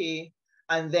 UK,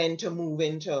 and then to move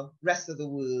into rest of the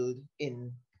world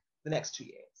in the next 2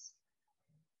 years.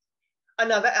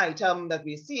 Another item that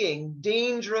we're seeing,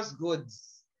 dangerous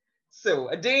goods. So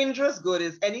a dangerous good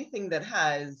is anything that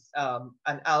has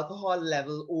an alcohol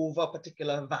level over a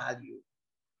particular value.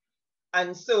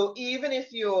 And so even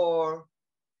if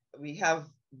we have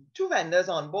 2 vendors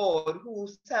on board who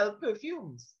sell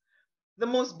perfumes, the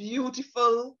most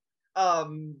beautiful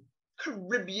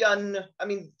Caribbean,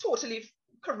 totally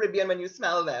Caribbean when you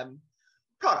smell them,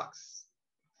 products.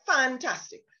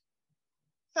 Fantastic,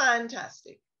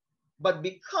 fantastic. But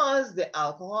because the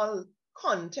alcohol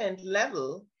content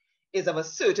level is of a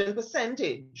certain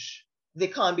percentage, they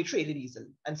can't be traded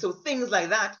easily. And so things like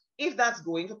that, if that's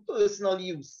going for personal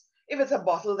use, if it's a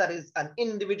bottle that is an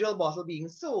individual bottle being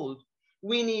sold,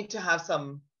 we need to have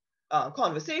some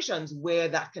conversations where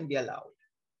that can be allowed.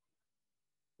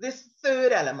 This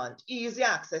third element, easy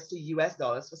access to US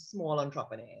dollars for small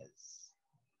entrepreneurs.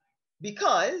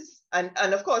 Because, and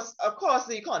of course, across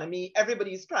the economy,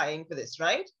 everybody's crying for this,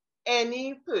 right?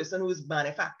 Any person who's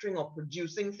manufacturing or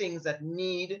producing things that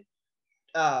need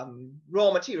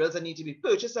raw materials that need to be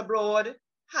purchased abroad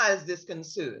has this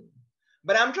concern.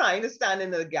 But I'm trying to stand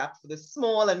in the gap for the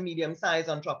small and medium-sized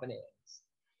entrepreneurs,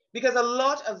 because a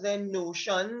lot of their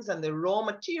notions and the raw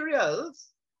materials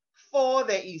for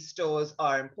their e-stores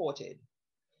are imported.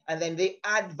 And then they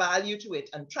add value to it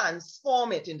and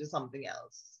transform it into something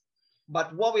else.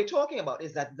 But what we're talking about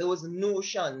is that those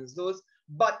notions, those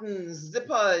buttons,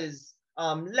 zippers,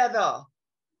 leather,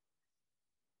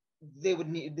 they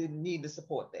need the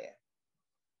support there.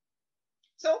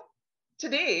 So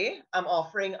today I'm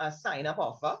offering a sign-up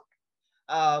offer.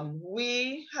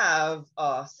 We have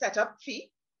a setup fee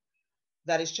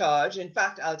that is charged. In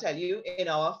fact, I'll tell you, in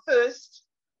our first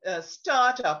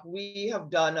startup, we have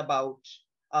done about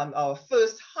our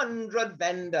first 100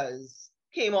 vendors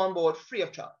came on board free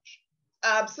of charge,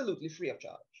 absolutely free of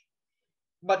charge.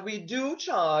 But we do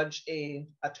charge a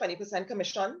 20%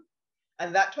 commission,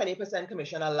 and that 20%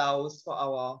 commission allows for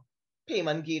our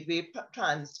payment gateway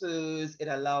transfers. It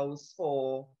allows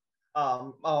for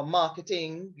our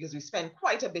marketing, because we spend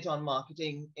quite a bit on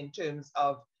marketing in terms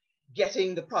of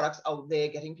getting the products out there,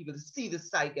 getting people to see the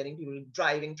site, getting people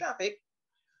driving traffic.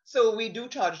 So we do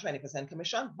charge 20%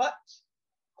 commission, but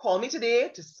call me today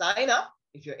to sign up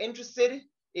if you're interested,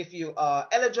 if you are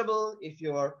eligible, if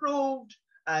you're approved,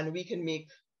 and we can make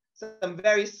some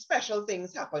very special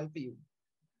things happen for you.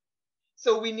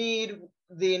 So we need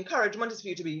the encouragement is for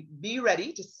you to be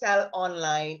ready to sell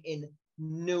online in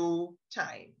no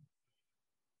time.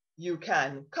 You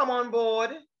can come on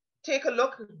board, take a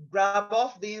look, grab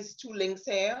off these 2 links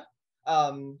here,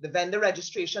 the vendor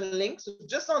registration link. So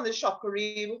just on the Shop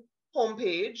Carib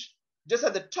homepage, just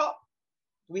at the top,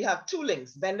 we have 2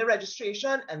 links, vendor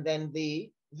registration and then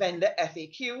the vendor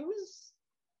FAQs.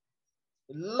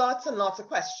 Lots and lots of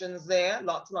questions there,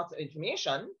 lots and lots of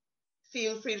information.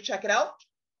 Feel free to check it out,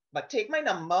 but take my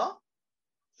number,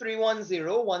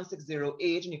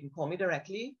 310-1608, and you can call me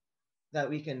directly, that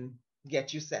we can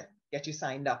get you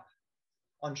signed up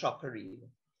on Shop Carib.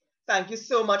 Thank you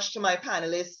so much to my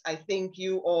panelists. I think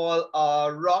you all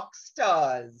are rock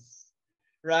stars,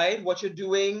 right? What you're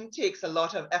doing takes a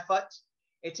lot of effort.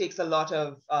 It takes a lot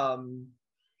of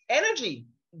energy,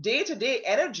 day-to-day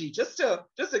energy, just to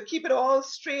keep it all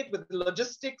straight with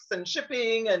logistics and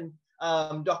shipping and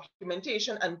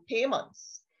documentation and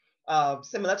payments.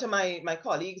 Similar to my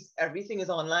colleagues, everything is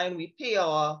online. We pay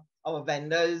our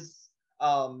vendors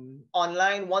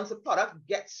online. Once the product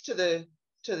gets to the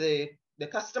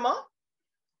customer,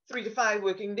 3 to 5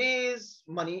 working days,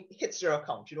 money hits your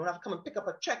account. You don't have to come and pick up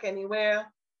a check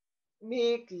anywhere.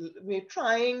 we're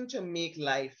trying to make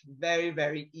life very,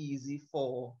 very easy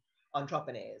for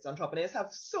entrepreneurs. Entrepreneurs have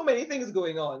so many things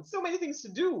going on, so many things to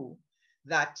do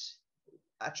that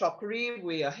at Shopkery,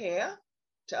 we are here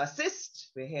to assist,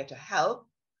 we're here to help,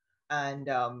 and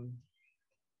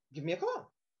give me a call.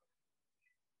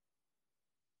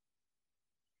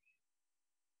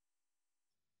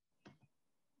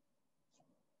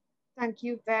 Thank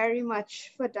you very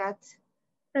much for that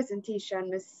presentation,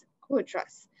 Ms.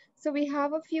 Coutras. So we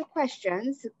have a few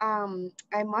questions.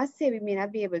 I must say we may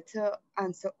not be able to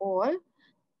answer all,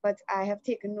 but I have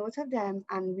taken note of them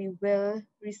and we will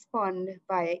respond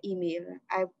via email.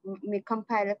 I may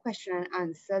compile a question and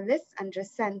answer list and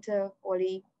just send to all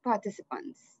the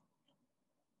participants.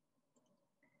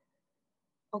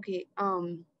 Okay,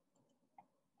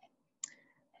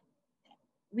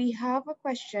 we have a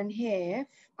question here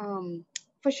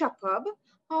for ShopHub.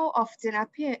 How often are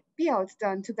payouts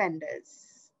done to vendors?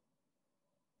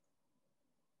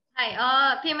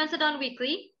 Hi, payments are done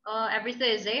weekly. Every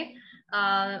Thursday,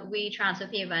 we transfer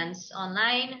payments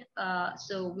online.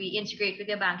 So we integrate with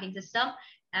their banking system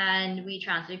and we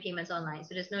transfer payments online.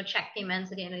 So there's no check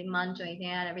payments at the end of the month or anything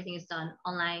like that. Everything is done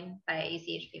online by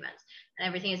ACH payments and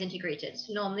everything is integrated.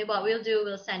 So normally what we'll do,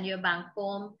 we'll send you a bank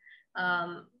form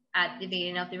at the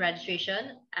beginning of the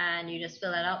registration and you just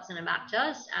fill it out, send it back to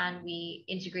us and we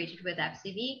integrate it with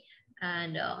FCB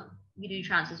and we do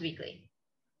transfers weekly.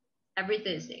 Every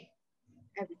Thursday.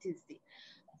 Every Tuesday.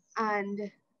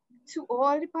 And to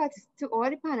all the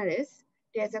panelists,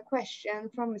 there's a question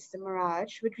from Mr.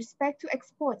 Mirage with respect to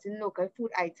exporting local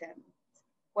food items.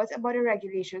 What about the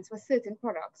regulations for certain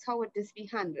products? How would this be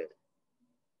handled?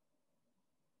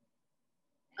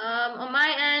 On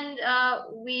my end,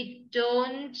 we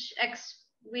don't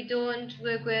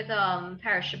work with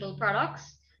perishable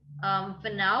products for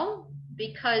now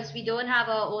because we don't have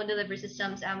our own delivery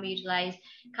systems and we utilize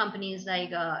companies like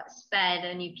SPED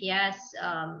and UPS.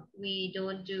 We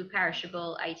don't do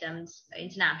perishable items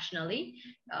internationally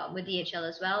with DHL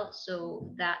as well,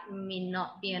 so that may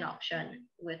not be an option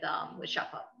with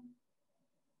ShopHub.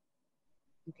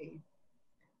 Okay.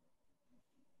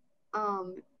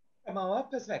 From our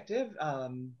perspective,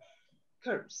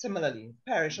 similarly,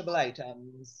 perishable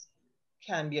items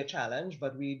can be a challenge,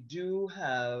 but we do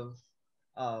have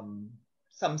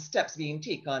some steps being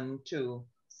taken to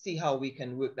see how we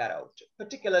can work that out,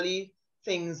 particularly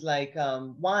things like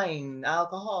wine,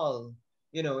 alcohol.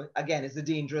 You know, again, it's the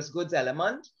dangerous goods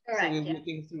element. Correct, so we're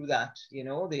working through that, you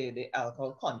know, the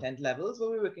alcohol content levels,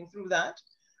 but we're working through that.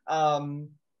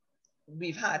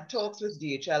 We've had talks with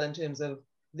DHL in terms of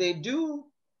they do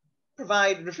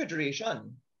provide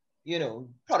refrigeration. You know,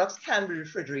 products can be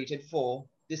refrigerated for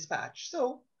dispatch.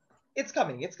 So it's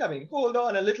coming, it's coming. Hold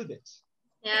on a little bit.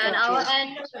 Yeah, and our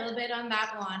end a little bit on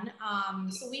that one.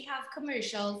 So we have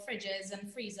commercial fridges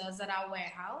and freezers at our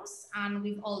warehouse, and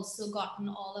we've also gotten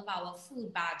all of our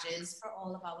food badges for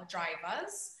all of our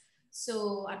drivers.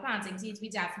 So at Planting Seeds, we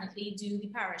definitely do the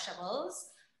perishables.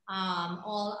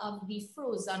 All of the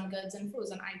frozen goods and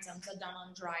frozen items are done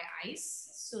on dry ice.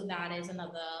 So that is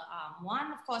another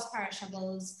one. Of course,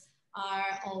 perishables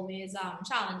are always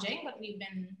challenging, but we've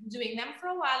been doing them for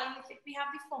a while and I think we have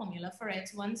the formula for it.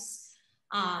 Once,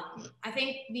 I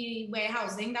think the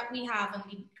warehousing that we have and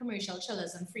the commercial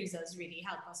chillers and freezers really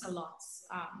help us a lot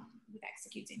with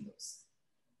executing those.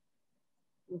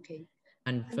 Okay.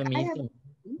 And for me,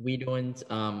 we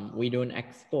don't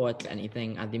export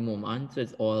anything at the moment, so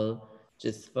it's all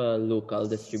just for local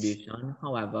distribution.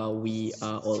 However, we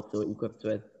are also equipped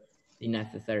with the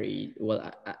necessary,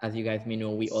 well, as you guys may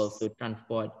know, we also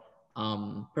transport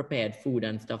prepared food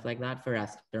and stuff like that for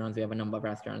restaurants. We have a number of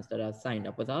restaurants that are signed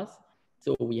up with us.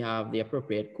 So we have the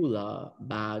appropriate cooler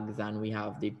bags and we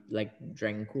have the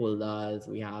drink holders,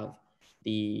 we have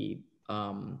the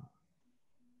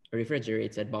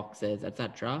refrigerated boxes,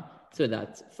 etc. So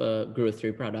that for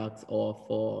grocery products or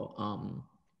for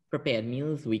prepared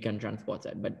meals, we can transport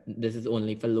it. But this is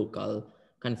only for local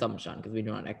consumption because we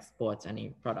do not export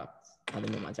any products at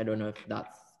the moment. I don't know if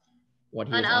that's what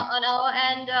he was on our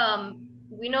end.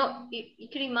 We know you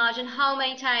can imagine how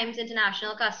many times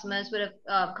international customers would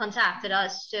have contacted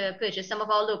us to purchase some of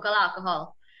our local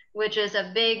alcohol, which is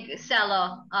a big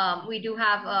seller. We do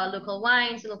have local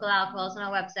wines, local alcohols on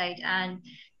our website, and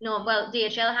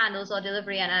DHL handles our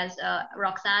delivery, and as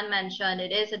Roxanne mentioned,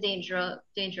 it is a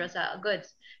dangerous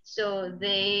goods. So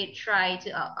they try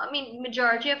to. I mean,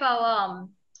 majority of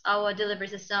our delivery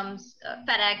systems,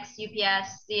 FedEx,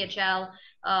 UPS, DHL,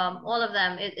 all of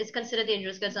them, it's considered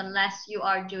dangerous goods unless you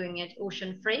are doing it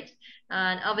ocean freight,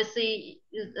 and obviously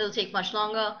it'll take much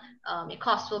longer. Your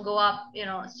cost will go up, you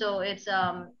know. So it's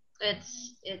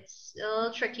it's a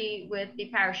little tricky with the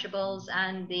perishables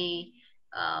and the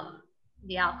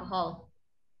alcohol.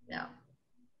 Yeah.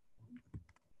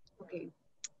 Okay.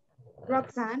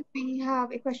 Roxanne, we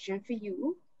have a question for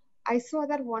you. I saw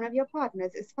that one of your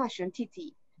partners is Fashion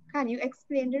TT. Can you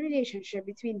explain the relationship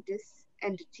between this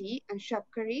entity and Shop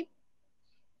Kareem?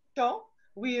 Sure.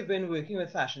 We have been working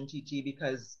with Fashion TT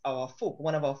because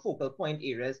one of our focal point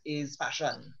areas is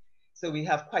fashion. So we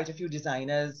have quite a few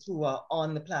designers who are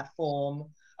on the platform,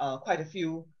 quite a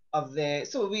few of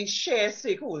so we share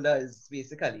stakeholders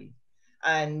basically.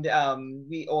 And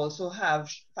we also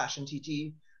have Fashion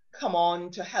TT come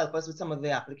on to help us with some of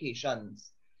the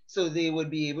applications. So they would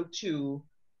be able to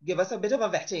give us a bit of a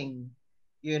vetting,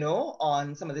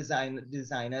 on some of the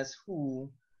designers who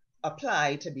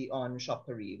apply to be on Shop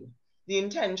Parade. The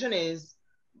intention is,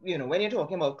 when you're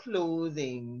talking about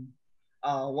clothing,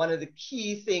 one of the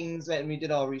key things when we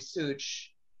did our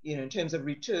research, in terms of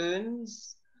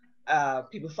returns,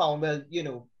 people found, well,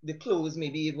 the clothes,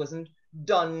 maybe it wasn't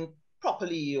done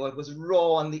properly, or it was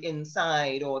raw on the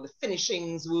inside, or the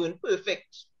finishings weren't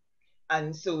perfect.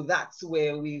 And so that's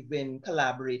where we've been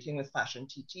collaborating with Fashion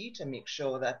TT to make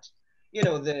sure that,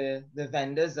 the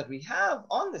vendors that we have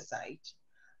on the site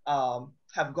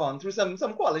have gone through some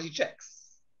quality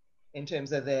checks in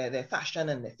terms of their fashion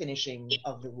and the finishing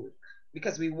of the work.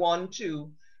 Because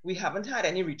we haven't had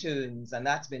any returns, and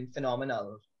that's been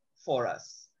phenomenal for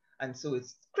us. And so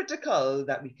it's critical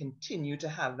that we continue to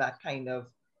have that kind of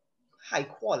high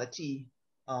quality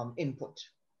input.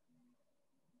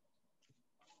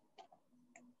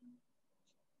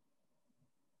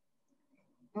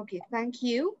 Okay, thank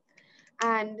you.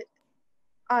 And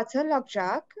Arthur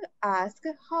Lockjack asked,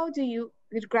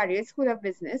 with Graduate School of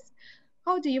Business,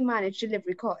 how do you manage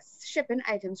delivery costs? Shipping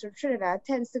items from Trinidad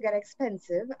tends to get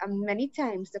expensive, and many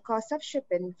times the cost of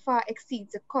shipping far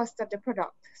exceeds the cost of the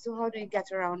product. So how do you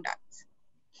get around that?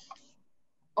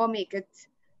 Or make it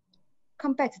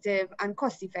competitive and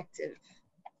cost effective?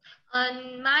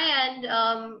 On my end,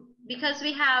 because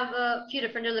we have a few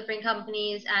different delivery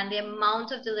companies, and the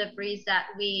amount of deliveries that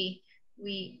we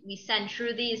send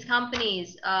through these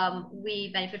companies,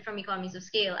 we benefit from economies of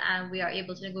scale, and we are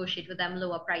able to negotiate with them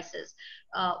lower prices.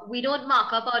 We don't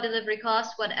mark up our delivery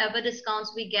costs. Whatever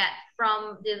discounts we get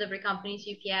from delivery companies,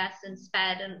 UPS and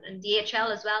SPED and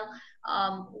DHL as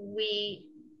well, we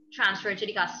transfer to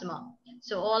the customer.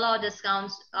 So all our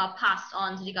discounts are passed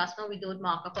on to the customer. We don't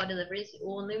mark up our deliveries. The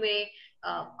only way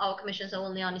our commissions are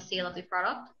only on the sale of the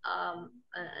product.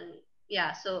 And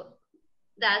yeah, so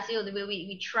that's the only way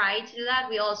we try to do that.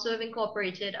 We also have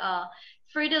incorporated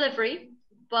free delivery,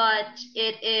 but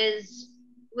it is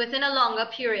within a longer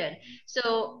period.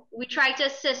 So we try to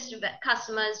assist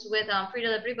customers with free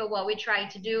delivery, but what we try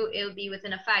to do, it will be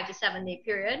within a 5 to 7 day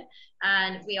period.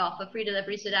 And we offer free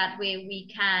delivery so that way we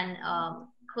can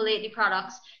collate the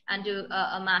products and do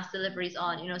a mass deliveries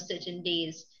on, certain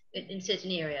days in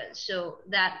certain areas. So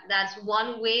that's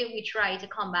one way we try to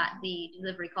combat the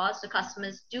delivery costs. So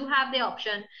customers do have the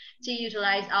option to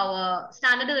utilize our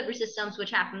standard delivery systems,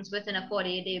 which happens within a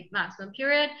 48-day maximum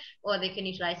period, or they can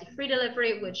utilize the free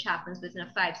delivery, which happens within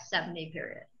a 5 to 7 day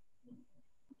period.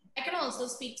 I can also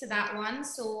speak to that one.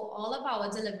 So all of our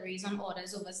deliveries on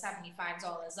orders over $75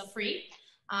 are free.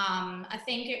 I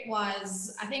think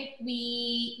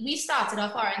we started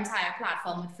off our entire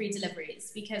platform with free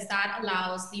deliveries because that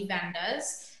allows the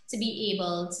vendors to be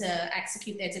able to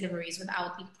execute their deliveries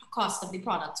without the cost of the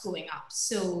products going up.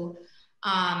 So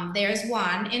there's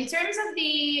one. In terms of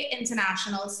the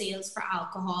international sales for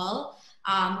alcohol,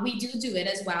 we do it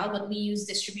as well, but we use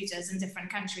distributors in different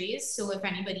countries. So if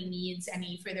anybody needs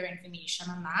any further information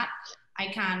on that, I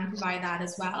can provide that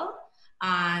as well.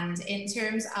 And in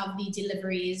terms of the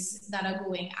deliveries that are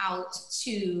going out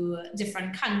to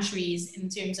different countries, in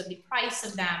terms of the price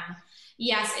of them,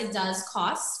 yes, it does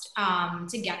cost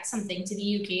to get something to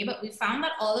the UK, but we found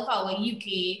that all of our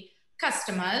UK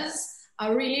customers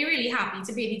are really, really happy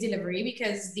to pay the delivery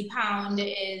because the pound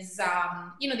is,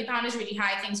 the pound is really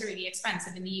high. Things are really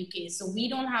expensive in the UK. So we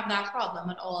don't have that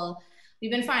problem at all. We've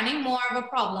been finding more of a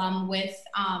problem with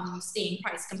staying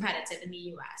price competitive in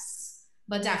the US,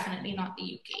 but definitely not the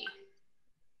UK.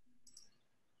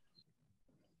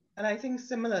 And I think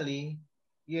similarly,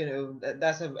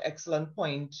 that's an excellent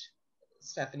point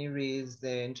Stephanie raised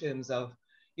there in terms of,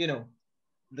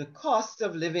 the cost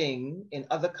of living in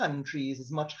other countries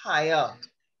is much higher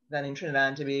than in Trinidad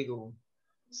and Tobago.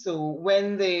 So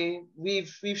when we've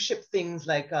shipped things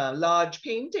like large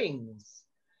paintings,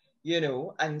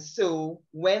 and so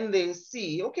when they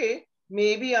see, okay,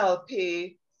 maybe I'll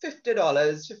pay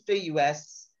 $50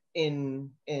 US in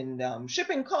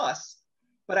shipping costs,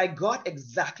 but I got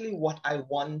exactly what I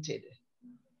wanted,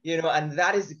 and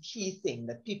that is the key thing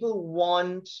that people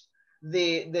want.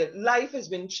 The life has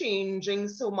been changing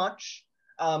so much.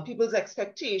 People's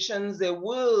expectations, their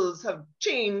worlds have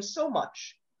changed so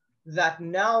much that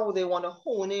now they want to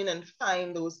hone in and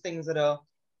find those things that are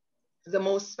the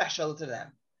most special to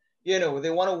them. They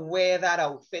want to wear that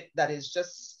outfit that is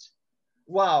just,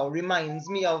 wow, reminds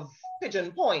me of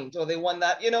Pigeon Point, or they want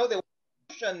that, they want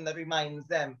fashion that reminds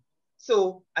them.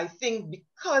 So I think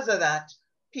because of that,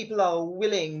 people are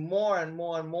willing more and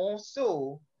more and more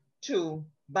so to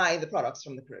buy the products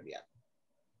from the Caribbean.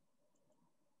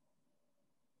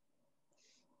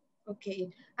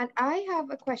 Okay, and I have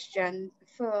a question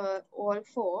for all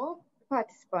four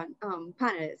participant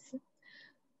panelists.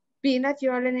 Being that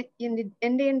you're in the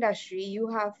industry, you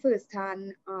have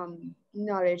firsthand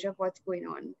knowledge of what's going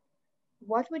on.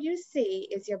 What would you say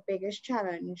is your biggest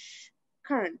challenge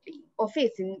currently, or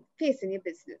facing your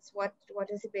business? What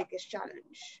is the biggest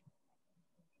challenge?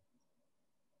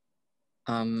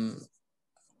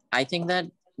 I think that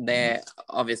there,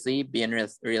 obviously, being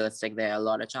realistic, there are a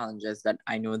lot of challenges that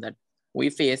I know that we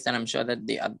faced, and I'm sure that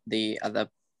the other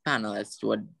panelists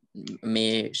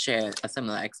may share a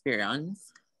similar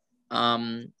experience.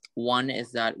 One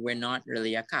is that we're not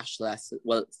really a cashless.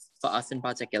 Well, for us in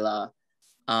particular,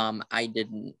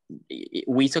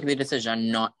 we took the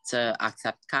decision not to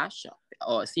accept cash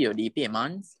or COD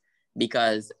payments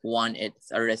because one,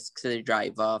 it's a risk to the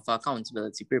driver for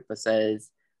accountability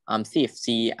purposes,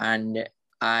 safety, and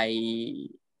I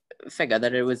figured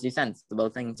that it was the sensible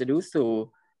thing to do.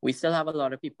 So we still have a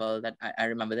lot of people that I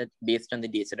remember that based on the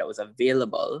data that was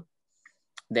available,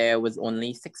 there was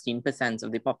only 16%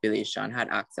 of the population had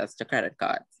access to credit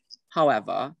cards.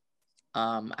 However,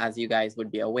 as you guys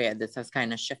would be aware, this has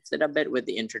kind of shifted a bit with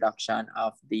the introduction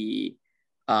of the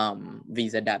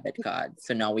Visa debit card.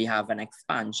 So now we have an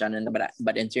expansion,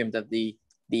 but in terms of the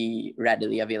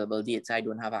readily available data, I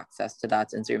don't have access to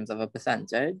that in terms of a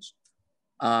percentage.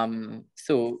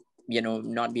 So,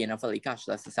 not being a fully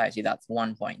cashless society, that's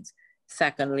one point.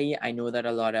 Secondly, I know that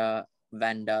a lot of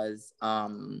vendors,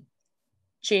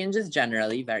 change is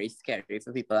generally very scary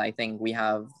for people. I think we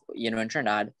have, in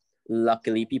Trinidad,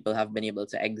 luckily people have been able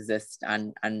to exist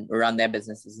and run their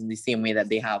businesses in the same way that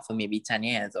they have for maybe 10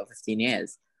 years or 15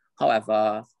 years.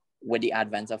 However, with the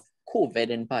advent of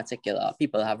COVID in particular,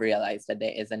 people have realized that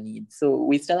there is a need. So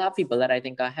we still have people that I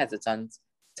think are hesitant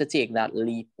to take that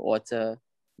leap or to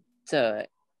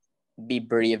be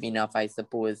brave enough, I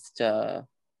suppose, to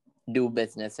do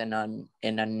business in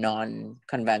a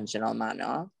non-conventional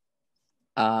manner.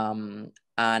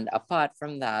 And apart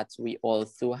from that, we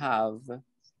also have,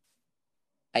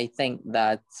 I think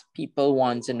that people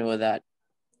want to know that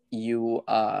you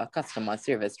are customer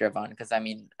service driven, because I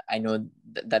know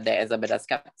that there is a bit of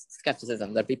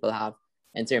skepticism that people have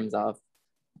in terms of,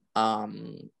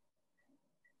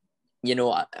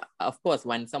 of course,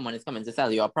 when someone is coming to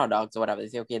sell you a product or whatever, they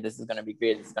say, okay, this is going to be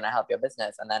great, this is going to help your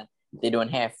business. And then they don't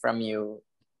hear from you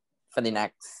for the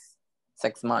next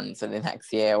 6 months or the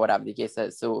next year, whatever the case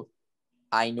is. So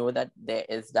I know that there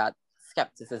is that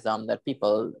skepticism that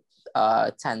people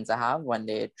tend to have when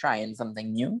they're trying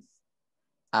something new.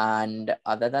 And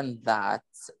other than that,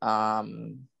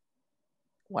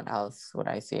 what else would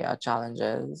I say are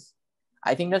challenges?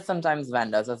 I think that sometimes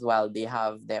vendors as well, they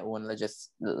have their own logistic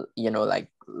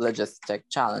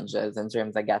challenges in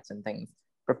terms of getting things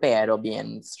prepared or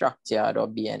being structured or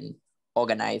being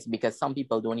organized, because some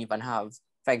people don't even have,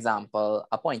 for example,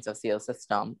 a point of sale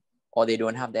system, or they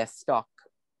don't have their stock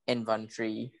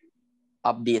inventory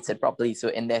updated properly. So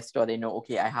in their store, they know,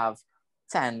 okay, I have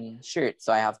 10 shirts,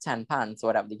 so I have 10 pants,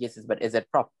 whatever the case is, but is it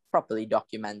properly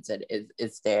documented?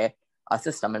 Is there a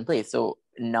system in place? So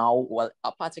now,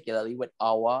 particularly with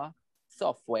our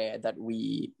software that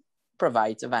we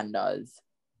provide to vendors,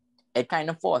 it kind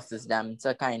of forces them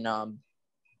to kind of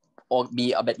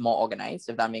be a bit more organized,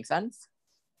 if that makes sense.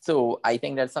 So I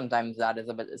think that sometimes that is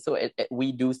a bit, so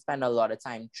we do spend a lot of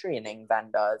time training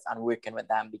vendors and working with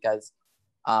them, because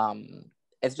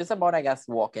it's just about, I guess,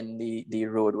 walking the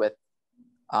road with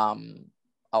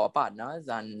our partners,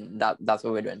 and that's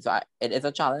what we're doing. So it is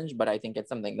a challenge, but I think it's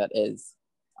something that is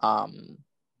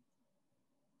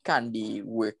can be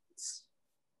worked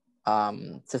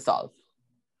to solve.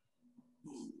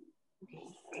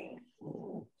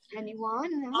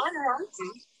 Anyone?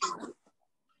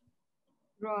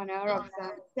 Rona,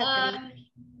 Roxanne,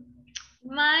 Stephanie.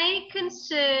 My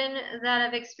concern that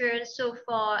I've experienced so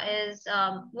far is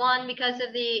one, because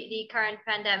of the current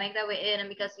pandemic that we're in and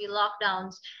because of the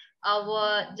lockdowns,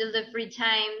 our delivery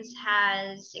times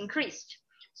has increased.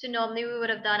 So normally we would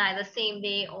have done either same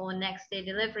day or next day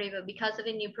delivery, but because of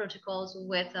the new protocols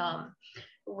with the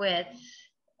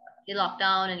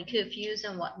lockdown and the curfews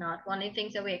and whatnot, one of the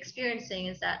things that we're experiencing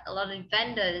is that a lot of the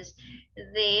vendors,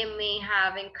 they may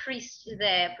have increased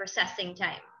their processing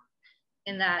time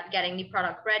in that getting the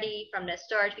product ready from their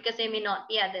storage, because they may not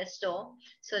be at their store.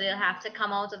 So they'll have to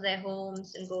come out of their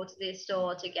homes and go to their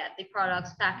store to get the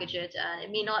products, package it, and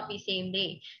it may not be same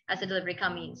day as the delivery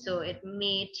coming. So it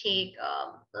may take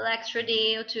an extra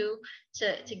day or two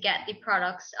to get the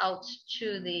products out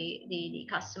to the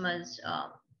customers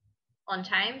on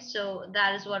time. So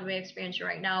that is what we're experiencing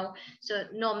right now. So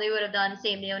normally we would have done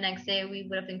same day or next day. We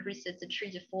would have increased it to 3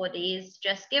 to 4 days.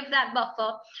 Just give that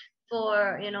buffer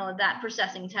for, you know, that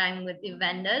processing time with the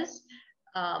vendors,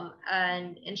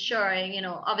 and ensuring, you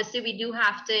know, obviously we do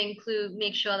have to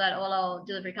make sure that all our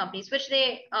delivery companies, which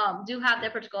they do have their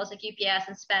protocols like UPS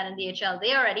and SPEN and DHL,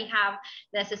 they already have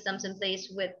their systems in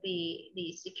place with the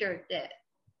security,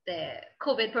 the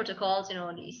COVID protocols, you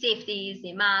know, the safeties,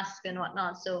 the mask and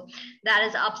whatnot. So that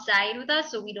is upside with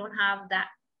us. So we don't have that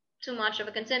too much of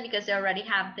a concern because they already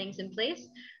have things in place.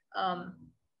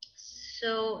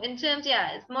 So in terms,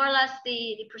 yeah, it's more or less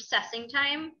the processing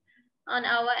time on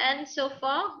our end so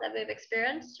far that we've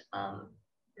experienced.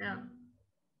 Yeah.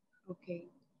 Okay.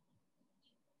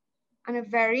 And a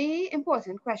very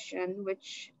important question,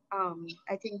 which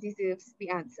I think deserves to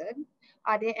be answered.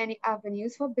 Are there any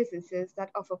avenues for businesses that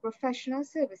offer professional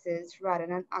services rather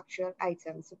than actual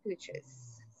items to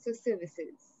purchase? So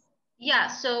services. Yeah,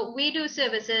 so we do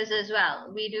services as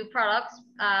well. We do products.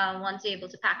 Once you're able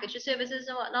to package your services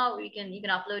and whatnot, you can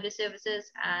upload the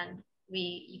services, and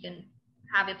you can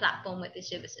have a platform with the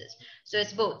services. So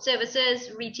it's both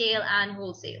services, retail, and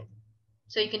wholesale.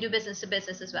 So you can do business to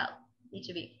business as well,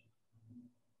 B2B.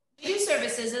 We do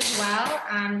services as well,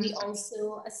 and we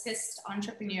also assist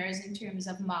entrepreneurs in terms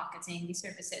of marketing the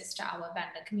services to our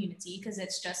vendor community, because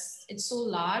it's so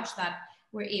large that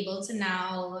we're able to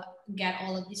now get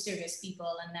all of the service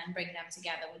people and then bring them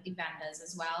together with the vendors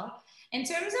as well. In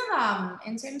terms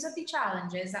of the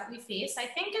challenges that we face, I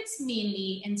think it's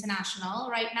mainly international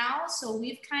right now. So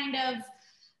we've kind of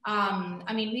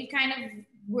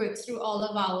worked through all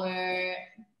of our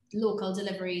local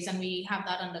deliveries, and we have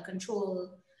that under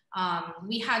control.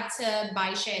 We had to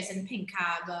buy shares in Pink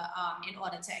Cab in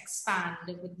order to expand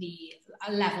with the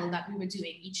level that we were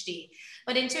doing each day.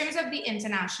 But in terms of the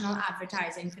international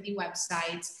advertising for the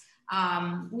website,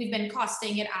 we've been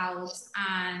costing it out,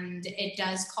 and it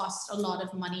does cost a lot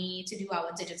of money to do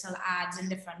our digital ads in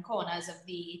different corners of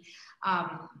the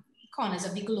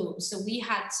globe. So we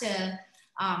had to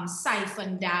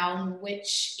siphon down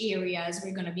which areas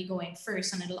we're going to be going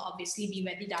first, and it'll obviously be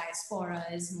where the diaspora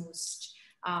is most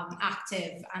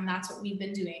active, and that's what we've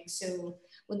been doing. So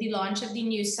with the launch of the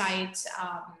new site,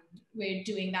 we're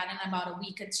doing that in about a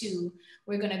week or two.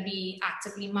 We're going to be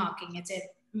actively marketing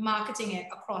it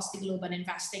across the globe and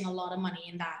investing a lot of money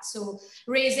in that. So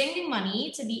raising the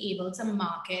money to be able to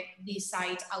market the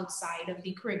site outside of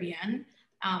the Caribbean,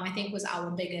 I think was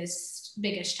our biggest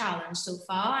challenge so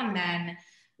far. And then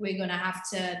we're going to have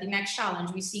to, the next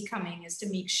challenge we see coming is to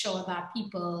make sure that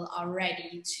people are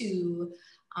ready to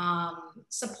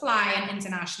supply an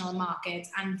international market.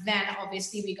 And then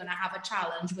obviously we're going to have a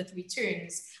challenge with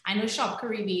returns. I know Shop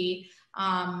Caribbean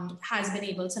has been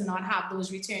able to not have those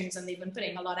returns, and they've been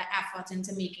putting a lot of effort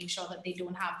into making sure that they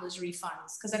don't have those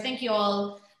refunds, because I think you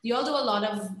all do a lot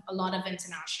of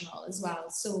international as well.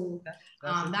 So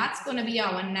that's going to be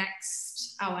our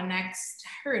next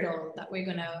hurdle that we're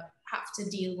going to have to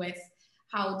deal with,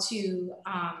 how to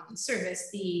service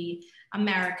the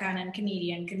American and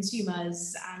Canadian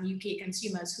consumers and UK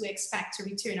consumers who expect to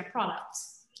return a product.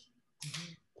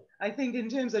 I think in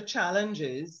terms of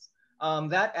challenges,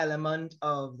 that element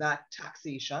of that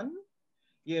taxation,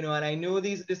 and I know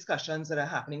these discussions that are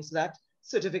happening, so that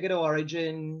certificate of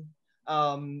origin,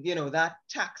 that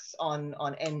tax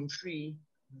on entry,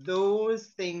 those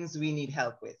things we need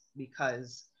help with,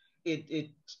 because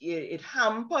it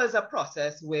hampers a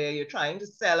process where you're trying to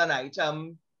sell an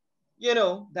item,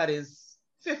 that is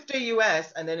 50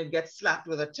 US, and then it gets slapped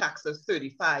with a tax of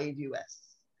 35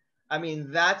 US. I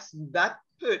mean, that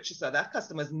purchaser, that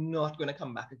customer is not going to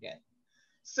come back again.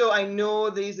 So I know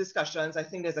these discussions, I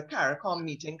think there's a CARICOM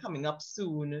meeting coming up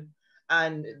soon,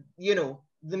 and,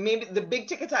 maybe the big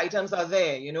ticket items are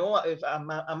there, if I'm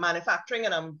manufacturing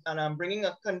and I'm bringing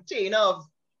a container of,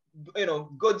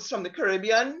 goods from the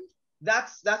Caribbean,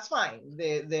 that's fine.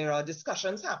 There are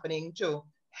discussions happening to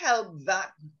help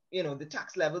that, the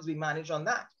tax levels we manage on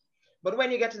that. But when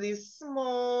you get to these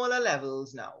smaller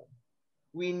levels now,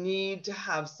 we need to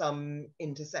have some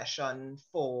intercession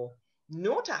for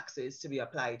no taxes to be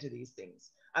applied to these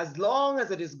things. As long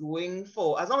as it is going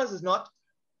for, as long as it's not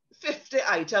 50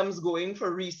 items going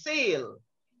for resale,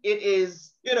 it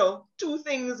is, you know, 2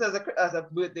 things as a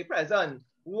birthday present,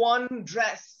 1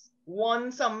 dress,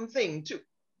 1 something.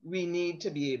 We need to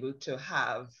be able to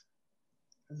have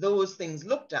those things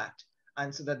looked at,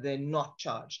 and so that they're not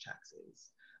charged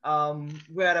taxes.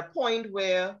 We're at a point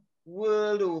where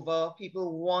world over,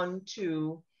 people want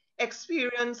to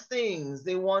experience things.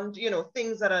 They want, you know,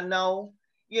 things that are now,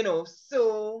 you know,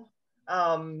 so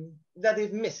that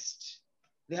they've missed.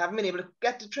 They haven't been able to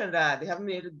get to Trinidad. They haven't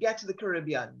been able to get to the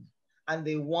Caribbean, and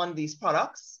they want these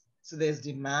products. So there's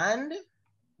demand.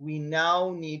 We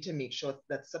now need to make sure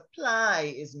that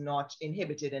supply is not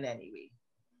inhibited in any way.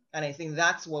 And I think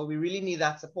that's where we really need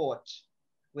that support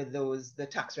with the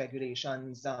tax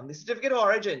regulations. The certificate of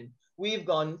origin, we've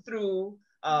gone through,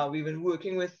 we've been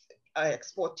working with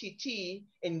Export TT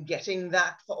in getting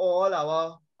that for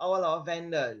all our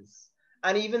vendors.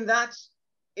 And even that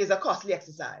is a costly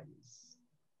exercise.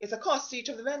 It's a cost to each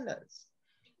of the vendors.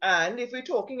 And if we're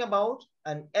talking about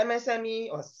an MSME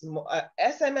or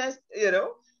SMS, you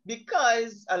know,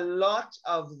 because a lot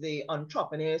of the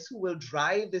entrepreneurs who will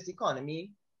drive this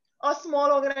economy are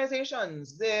small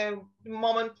organizations. They're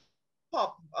mom and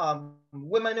pop,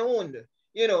 women owned,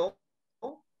 you know.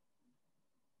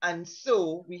 And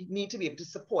so we need to be able to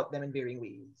support them in varying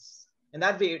ways. And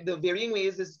that the varying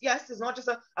ways is, yes, it's not just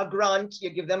a grant, you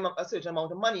give them a certain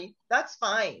amount of money. That's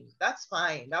fine. That's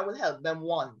fine. That will help them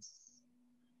once.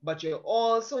 But you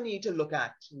also need to look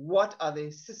at what are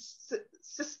the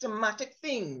systematic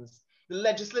things, the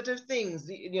legislative things,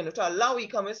 you know, to allow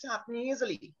e-commerce to happen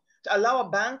easily. To allow a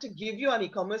bank to give you an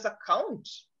e-commerce account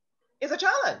is a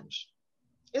challenge.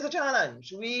 It's a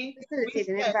challenge. We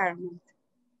environment.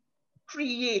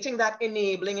 Creating that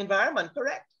enabling environment,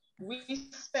 correct. We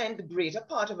spend the greater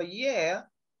part of a year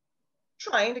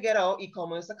trying to get our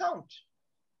e-commerce account,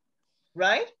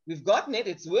 right? We've gotten it,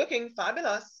 it's working,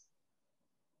 fabulous.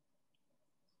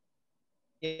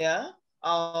 Yeah.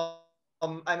 I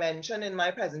mentioned in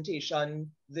my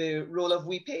presentation the role of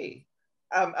WePay.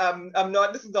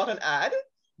 This is not an ad,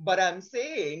 but I'm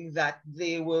saying that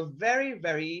they were very,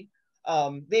 very,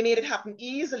 they made it happen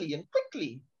easily and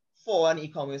quickly for an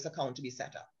e-commerce account to be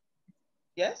set up.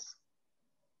 Yes?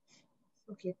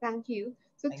 Okay, thank you.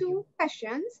 So two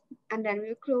questions, and then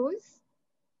we'll close.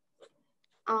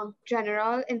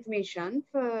 General information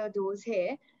for those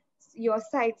here. Your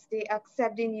sites, they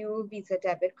accept the new Visa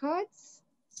debit cards?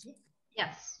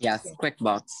 Yes. Yes,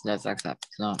 QuickBooks does accept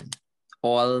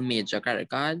all major credit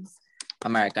cards,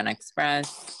 American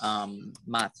Express,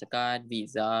 MasterCard,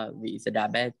 Visa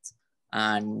debit,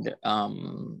 and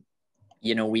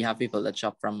you know, we have people that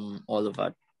shop from all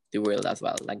over the world as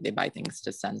well. Like they buy things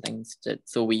to send things to.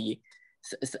 So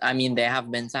I mean, there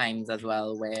have been times as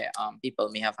well where people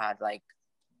may have had like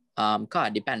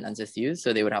card dependence issues,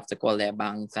 so they would have to call their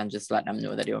banks and just let them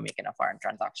know that they were making a foreign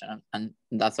transaction and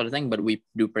that sort of thing. But we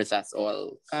do process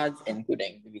all cards,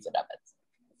 including the Visa debits.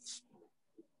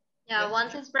 Yeah,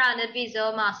 once it's branded Visa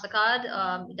or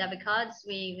MasterCard, debit cards,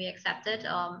 we accept it.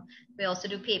 We also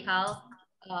do PayPal.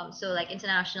 So like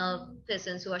international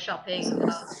persons who are shopping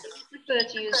prefer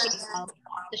to use PayPal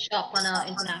to shop on an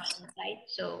international site.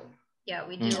 So yeah,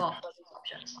 we do offer these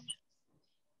options.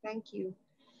 Thank you.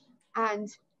 And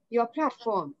your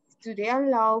platforms, do they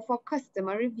allow for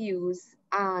customer reviews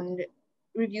and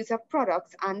reviews of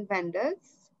products and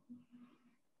vendors?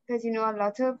 Because, you know, a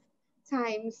lot of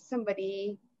times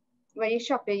somebody, when you're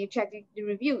shopping, you check the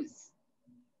reviews.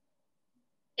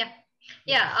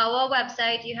 Yeah, our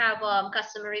website, you have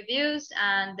customer reviews,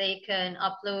 and they can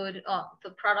upload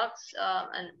for products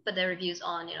and put their reviews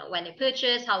on, you know, when they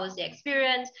purchase, how was the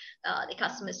experience, the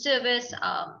customer service,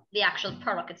 the actual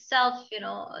product itself, you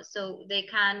know, so they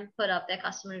can put up their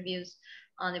customer reviews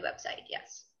on the website,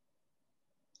 yes.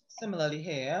 Similarly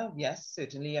here, yes,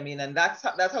 certainly. I mean, and that's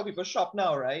how people shop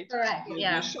now, right? Correct,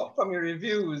 yeah. You shop from your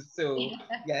reviews, so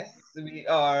yes, we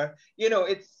are, you know,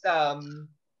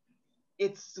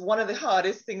 it's one of the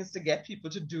hardest things to get people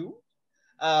to do.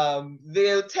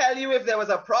 They'll tell you if there was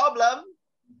a problem,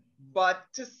 but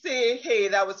to say, hey,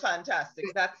 that was fantastic,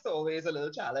 that's always a little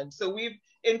challenge. So we've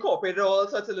incorporated all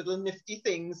sorts of little nifty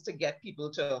things to get people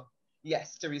to,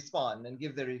 yes, to respond and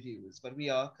give their reviews, but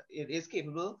it is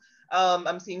capable.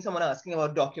 I'm seeing someone asking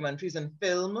about documentaries and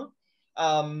film.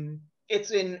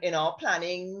 It's in our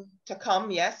planning to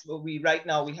come, yes, but right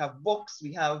now we have books,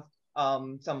 we have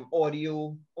some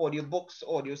audio books,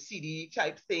 audio CD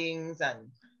type things,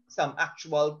 and some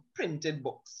actual printed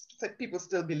books. So people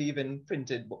still believe in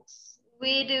printed books.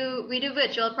 We do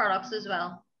virtual products as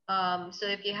well. So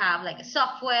if you have like a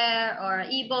software or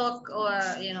an ebook or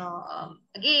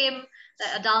a game,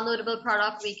 a downloadable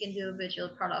product, we can do a virtual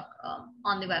product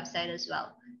on the website as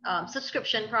well.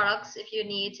 Subscription products, if you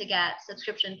need to get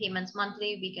subscription payments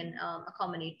monthly, we can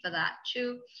accommodate for that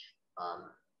too.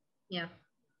 Yeah.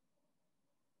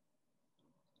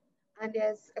 And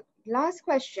there's a last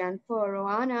question for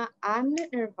Roanna and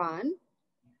Nirvan.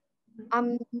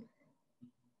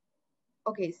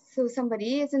 Okay, so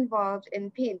somebody is involved in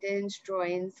paintings,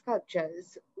 drawings,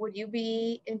 sculptures. Would you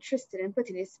be interested in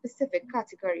putting a specific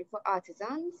category for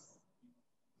artisans?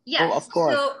 Yes. Oh, of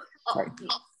course. So, Sorry.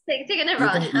 take it in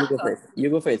run. You go first. You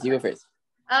go first. You go first.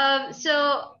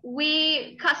 So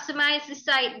we customize the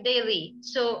site daily.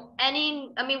 So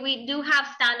we do have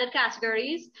standard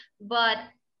categories, but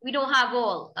we don't have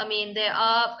all. I mean, there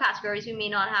are categories we may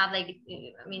not have, like,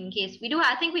 in case we do,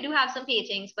 I think we do have some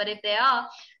paintings, but if there are,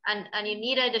 and you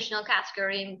need an additional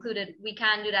category included, we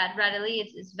can do that readily.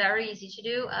 It's very easy to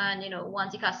do. And,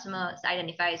 once the customer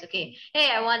identifies, okay,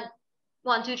 hey, I want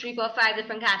 1, 2, 3, 4, 5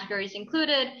 different categories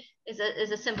included, is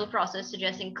a simple process to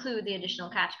just include the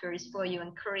additional categories for you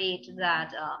and create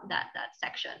that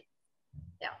section.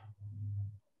 Yeah.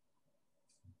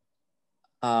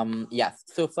 Yes.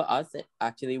 So for us,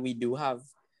 actually, we do have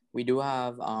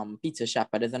Peter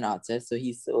Shepard as an artist. So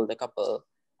he sold a couple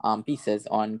pieces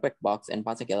on QuickBooks in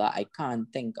particular. I can't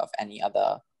think of any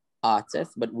other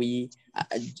artists, but we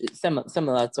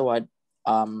similar to what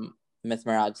Ms.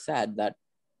 Miraj said, that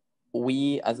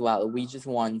we as well, we just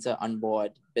want to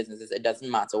onboard businesses. It doesn't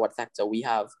matter what sector we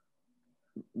have,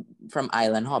 from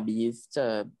Island Hobbies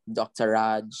to Dr.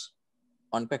 Raj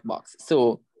on QuickBooks.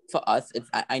 So for us,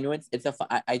 I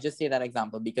just say that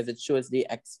example because it shows the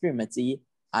extremity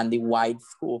and the wide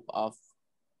scope of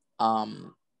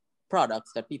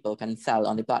products that people can sell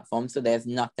on the platform. So there's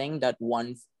nothing that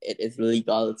once it is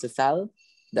legal to sell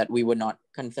that we would not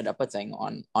consider putting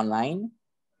online.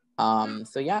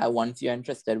 So yeah, once you're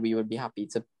interested, we would be happy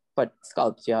to put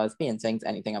sculptures, paintings,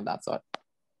 anything of that sort.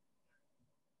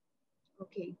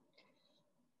 Okay.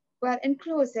 Well, in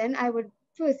closing, I would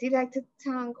firstly like to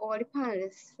thank all the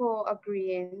panelists for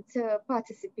agreeing to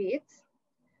participate.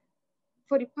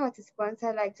 For the participants,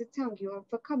 I'd like to thank you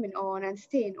for coming on and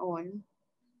staying on.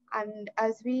 And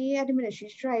as we at the ministry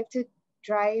strive to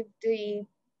drive the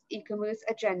e-commerce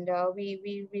agenda,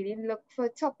 we really look for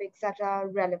topics that are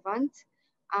relevant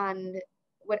and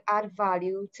would add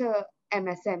value to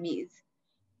MSMEs.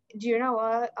 During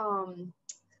our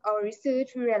research,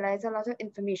 we realized a lot of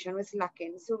information was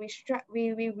lacking. So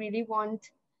we really want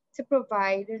to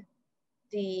provide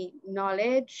the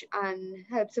knowledge and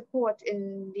help support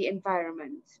in the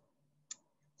environment.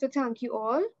 So thank you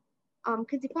all.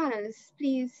 Could the panelists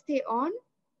please stay on?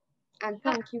 And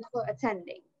thank you for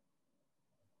attending.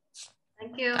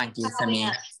 Thank you. Thank you,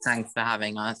 Simi. Thanks for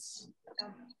having us.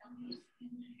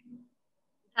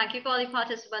 Thank you for all the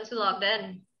participants who logged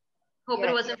in. Hope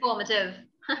it was informative.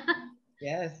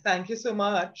 Yes, thank you so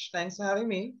much. Thanks for having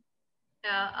me.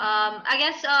 Yeah, I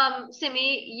guess,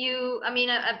 Simi,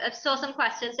 I saw some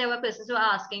questions. There were persons who were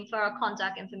asking for our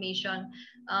contact information.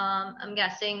 I'm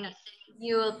guessing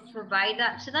you will provide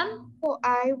that to them? So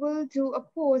I will do a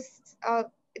post.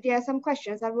 There are some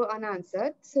questions that were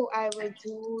unanswered. So I will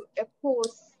do a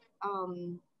post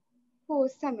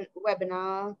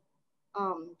webinar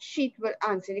sheet will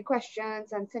answer the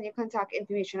questions and send you contact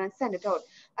information and send it out,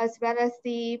 as well as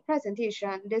the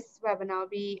presentation. This webinar will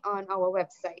be on our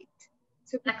website.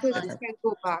 So people can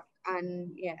go back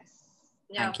and yes.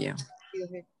 Thank you.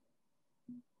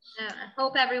 Yeah, I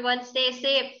hope everyone stays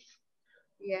safe.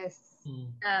 Yes.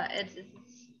 It's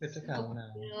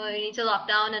you need to lock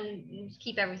down and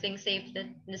keep everything safe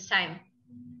this time.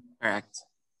 Correct.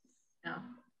 Yeah.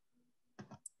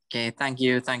 Okay, thank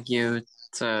you. Thank you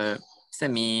to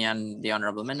Simi and the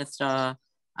Honorable Minister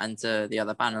and to the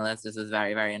other panelists. This is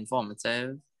very, very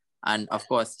informative. And of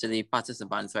course, to the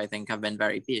participants who I think have been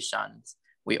very patient.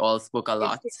 We all spoke a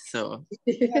lot, so.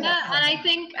 Yeah, and I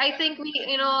think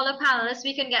we, all the panelists,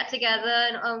 we can get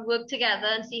together and work together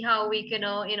and see how we can,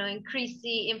 increase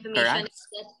the information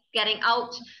getting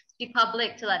out to the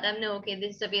public to let them know, okay,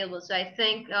 this is available. So I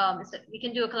think we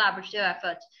can do a collaborative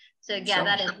effort to get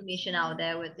that information out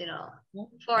there with,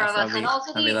 four of us. And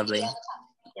also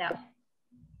yeah.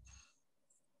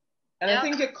 And I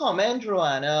think your comment,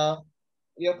 Roanna,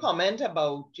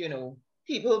 about,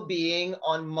 people being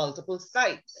on multiple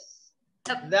sites.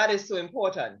 That is so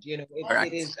important, it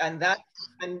is,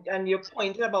 and you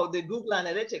pointed about the Google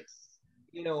Analytics,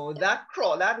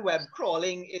 that web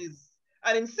crawling is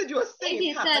an insidious thing.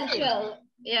 It's essential.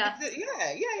 Yeah.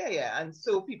 Yeah. And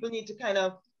so people need to kind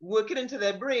of work it into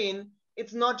their brain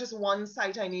It's not just one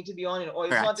site I need to be on, or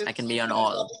it's Correct. not just, I can be on it's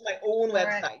all. not just my own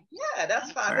Correct. website. Yeah,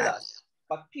 that's fabulous. Correct.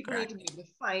 But people need to be able to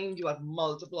find you at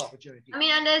multiple opportunities. I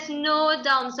mean, and there's no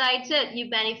downside to it. You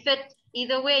benefit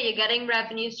either way. You're getting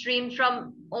revenue streams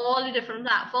from all the different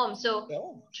platforms. So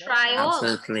try all.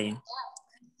 Absolutely.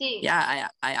 See. Yeah,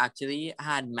 I actually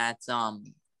had met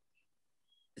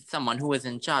someone who was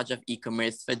in charge of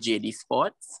e-commerce for JD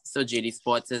Sports. So JD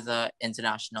Sports is an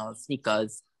international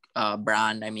sneakers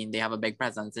brand. I mean, they have a big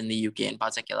presence in the UK in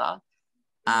particular.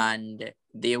 And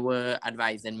they were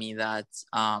advising me that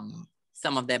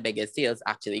some of their biggest sales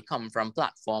actually come from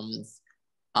platforms,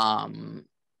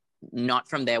 not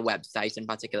from their website in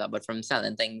particular, but from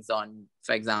selling things on,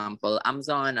 for example,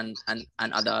 Amazon and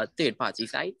other third-party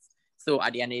sites. So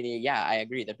at the end of the day, yeah, I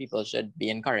agree that people should be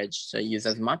encouraged to use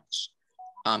as much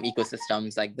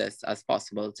ecosystems like this as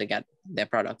possible to get their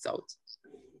products out.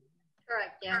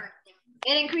 Correct, yeah.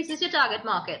 It increases your target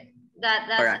market. That's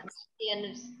Correct. the end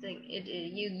of the thing.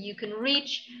 You can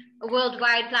reach a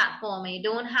worldwide platform, and you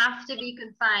don't have to be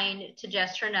confined to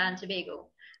just Trinidad and Tobago.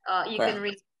 You Correct. can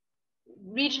reach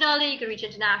regionally, you can reach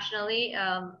internationally,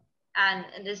 and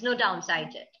there's no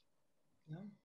downside to it.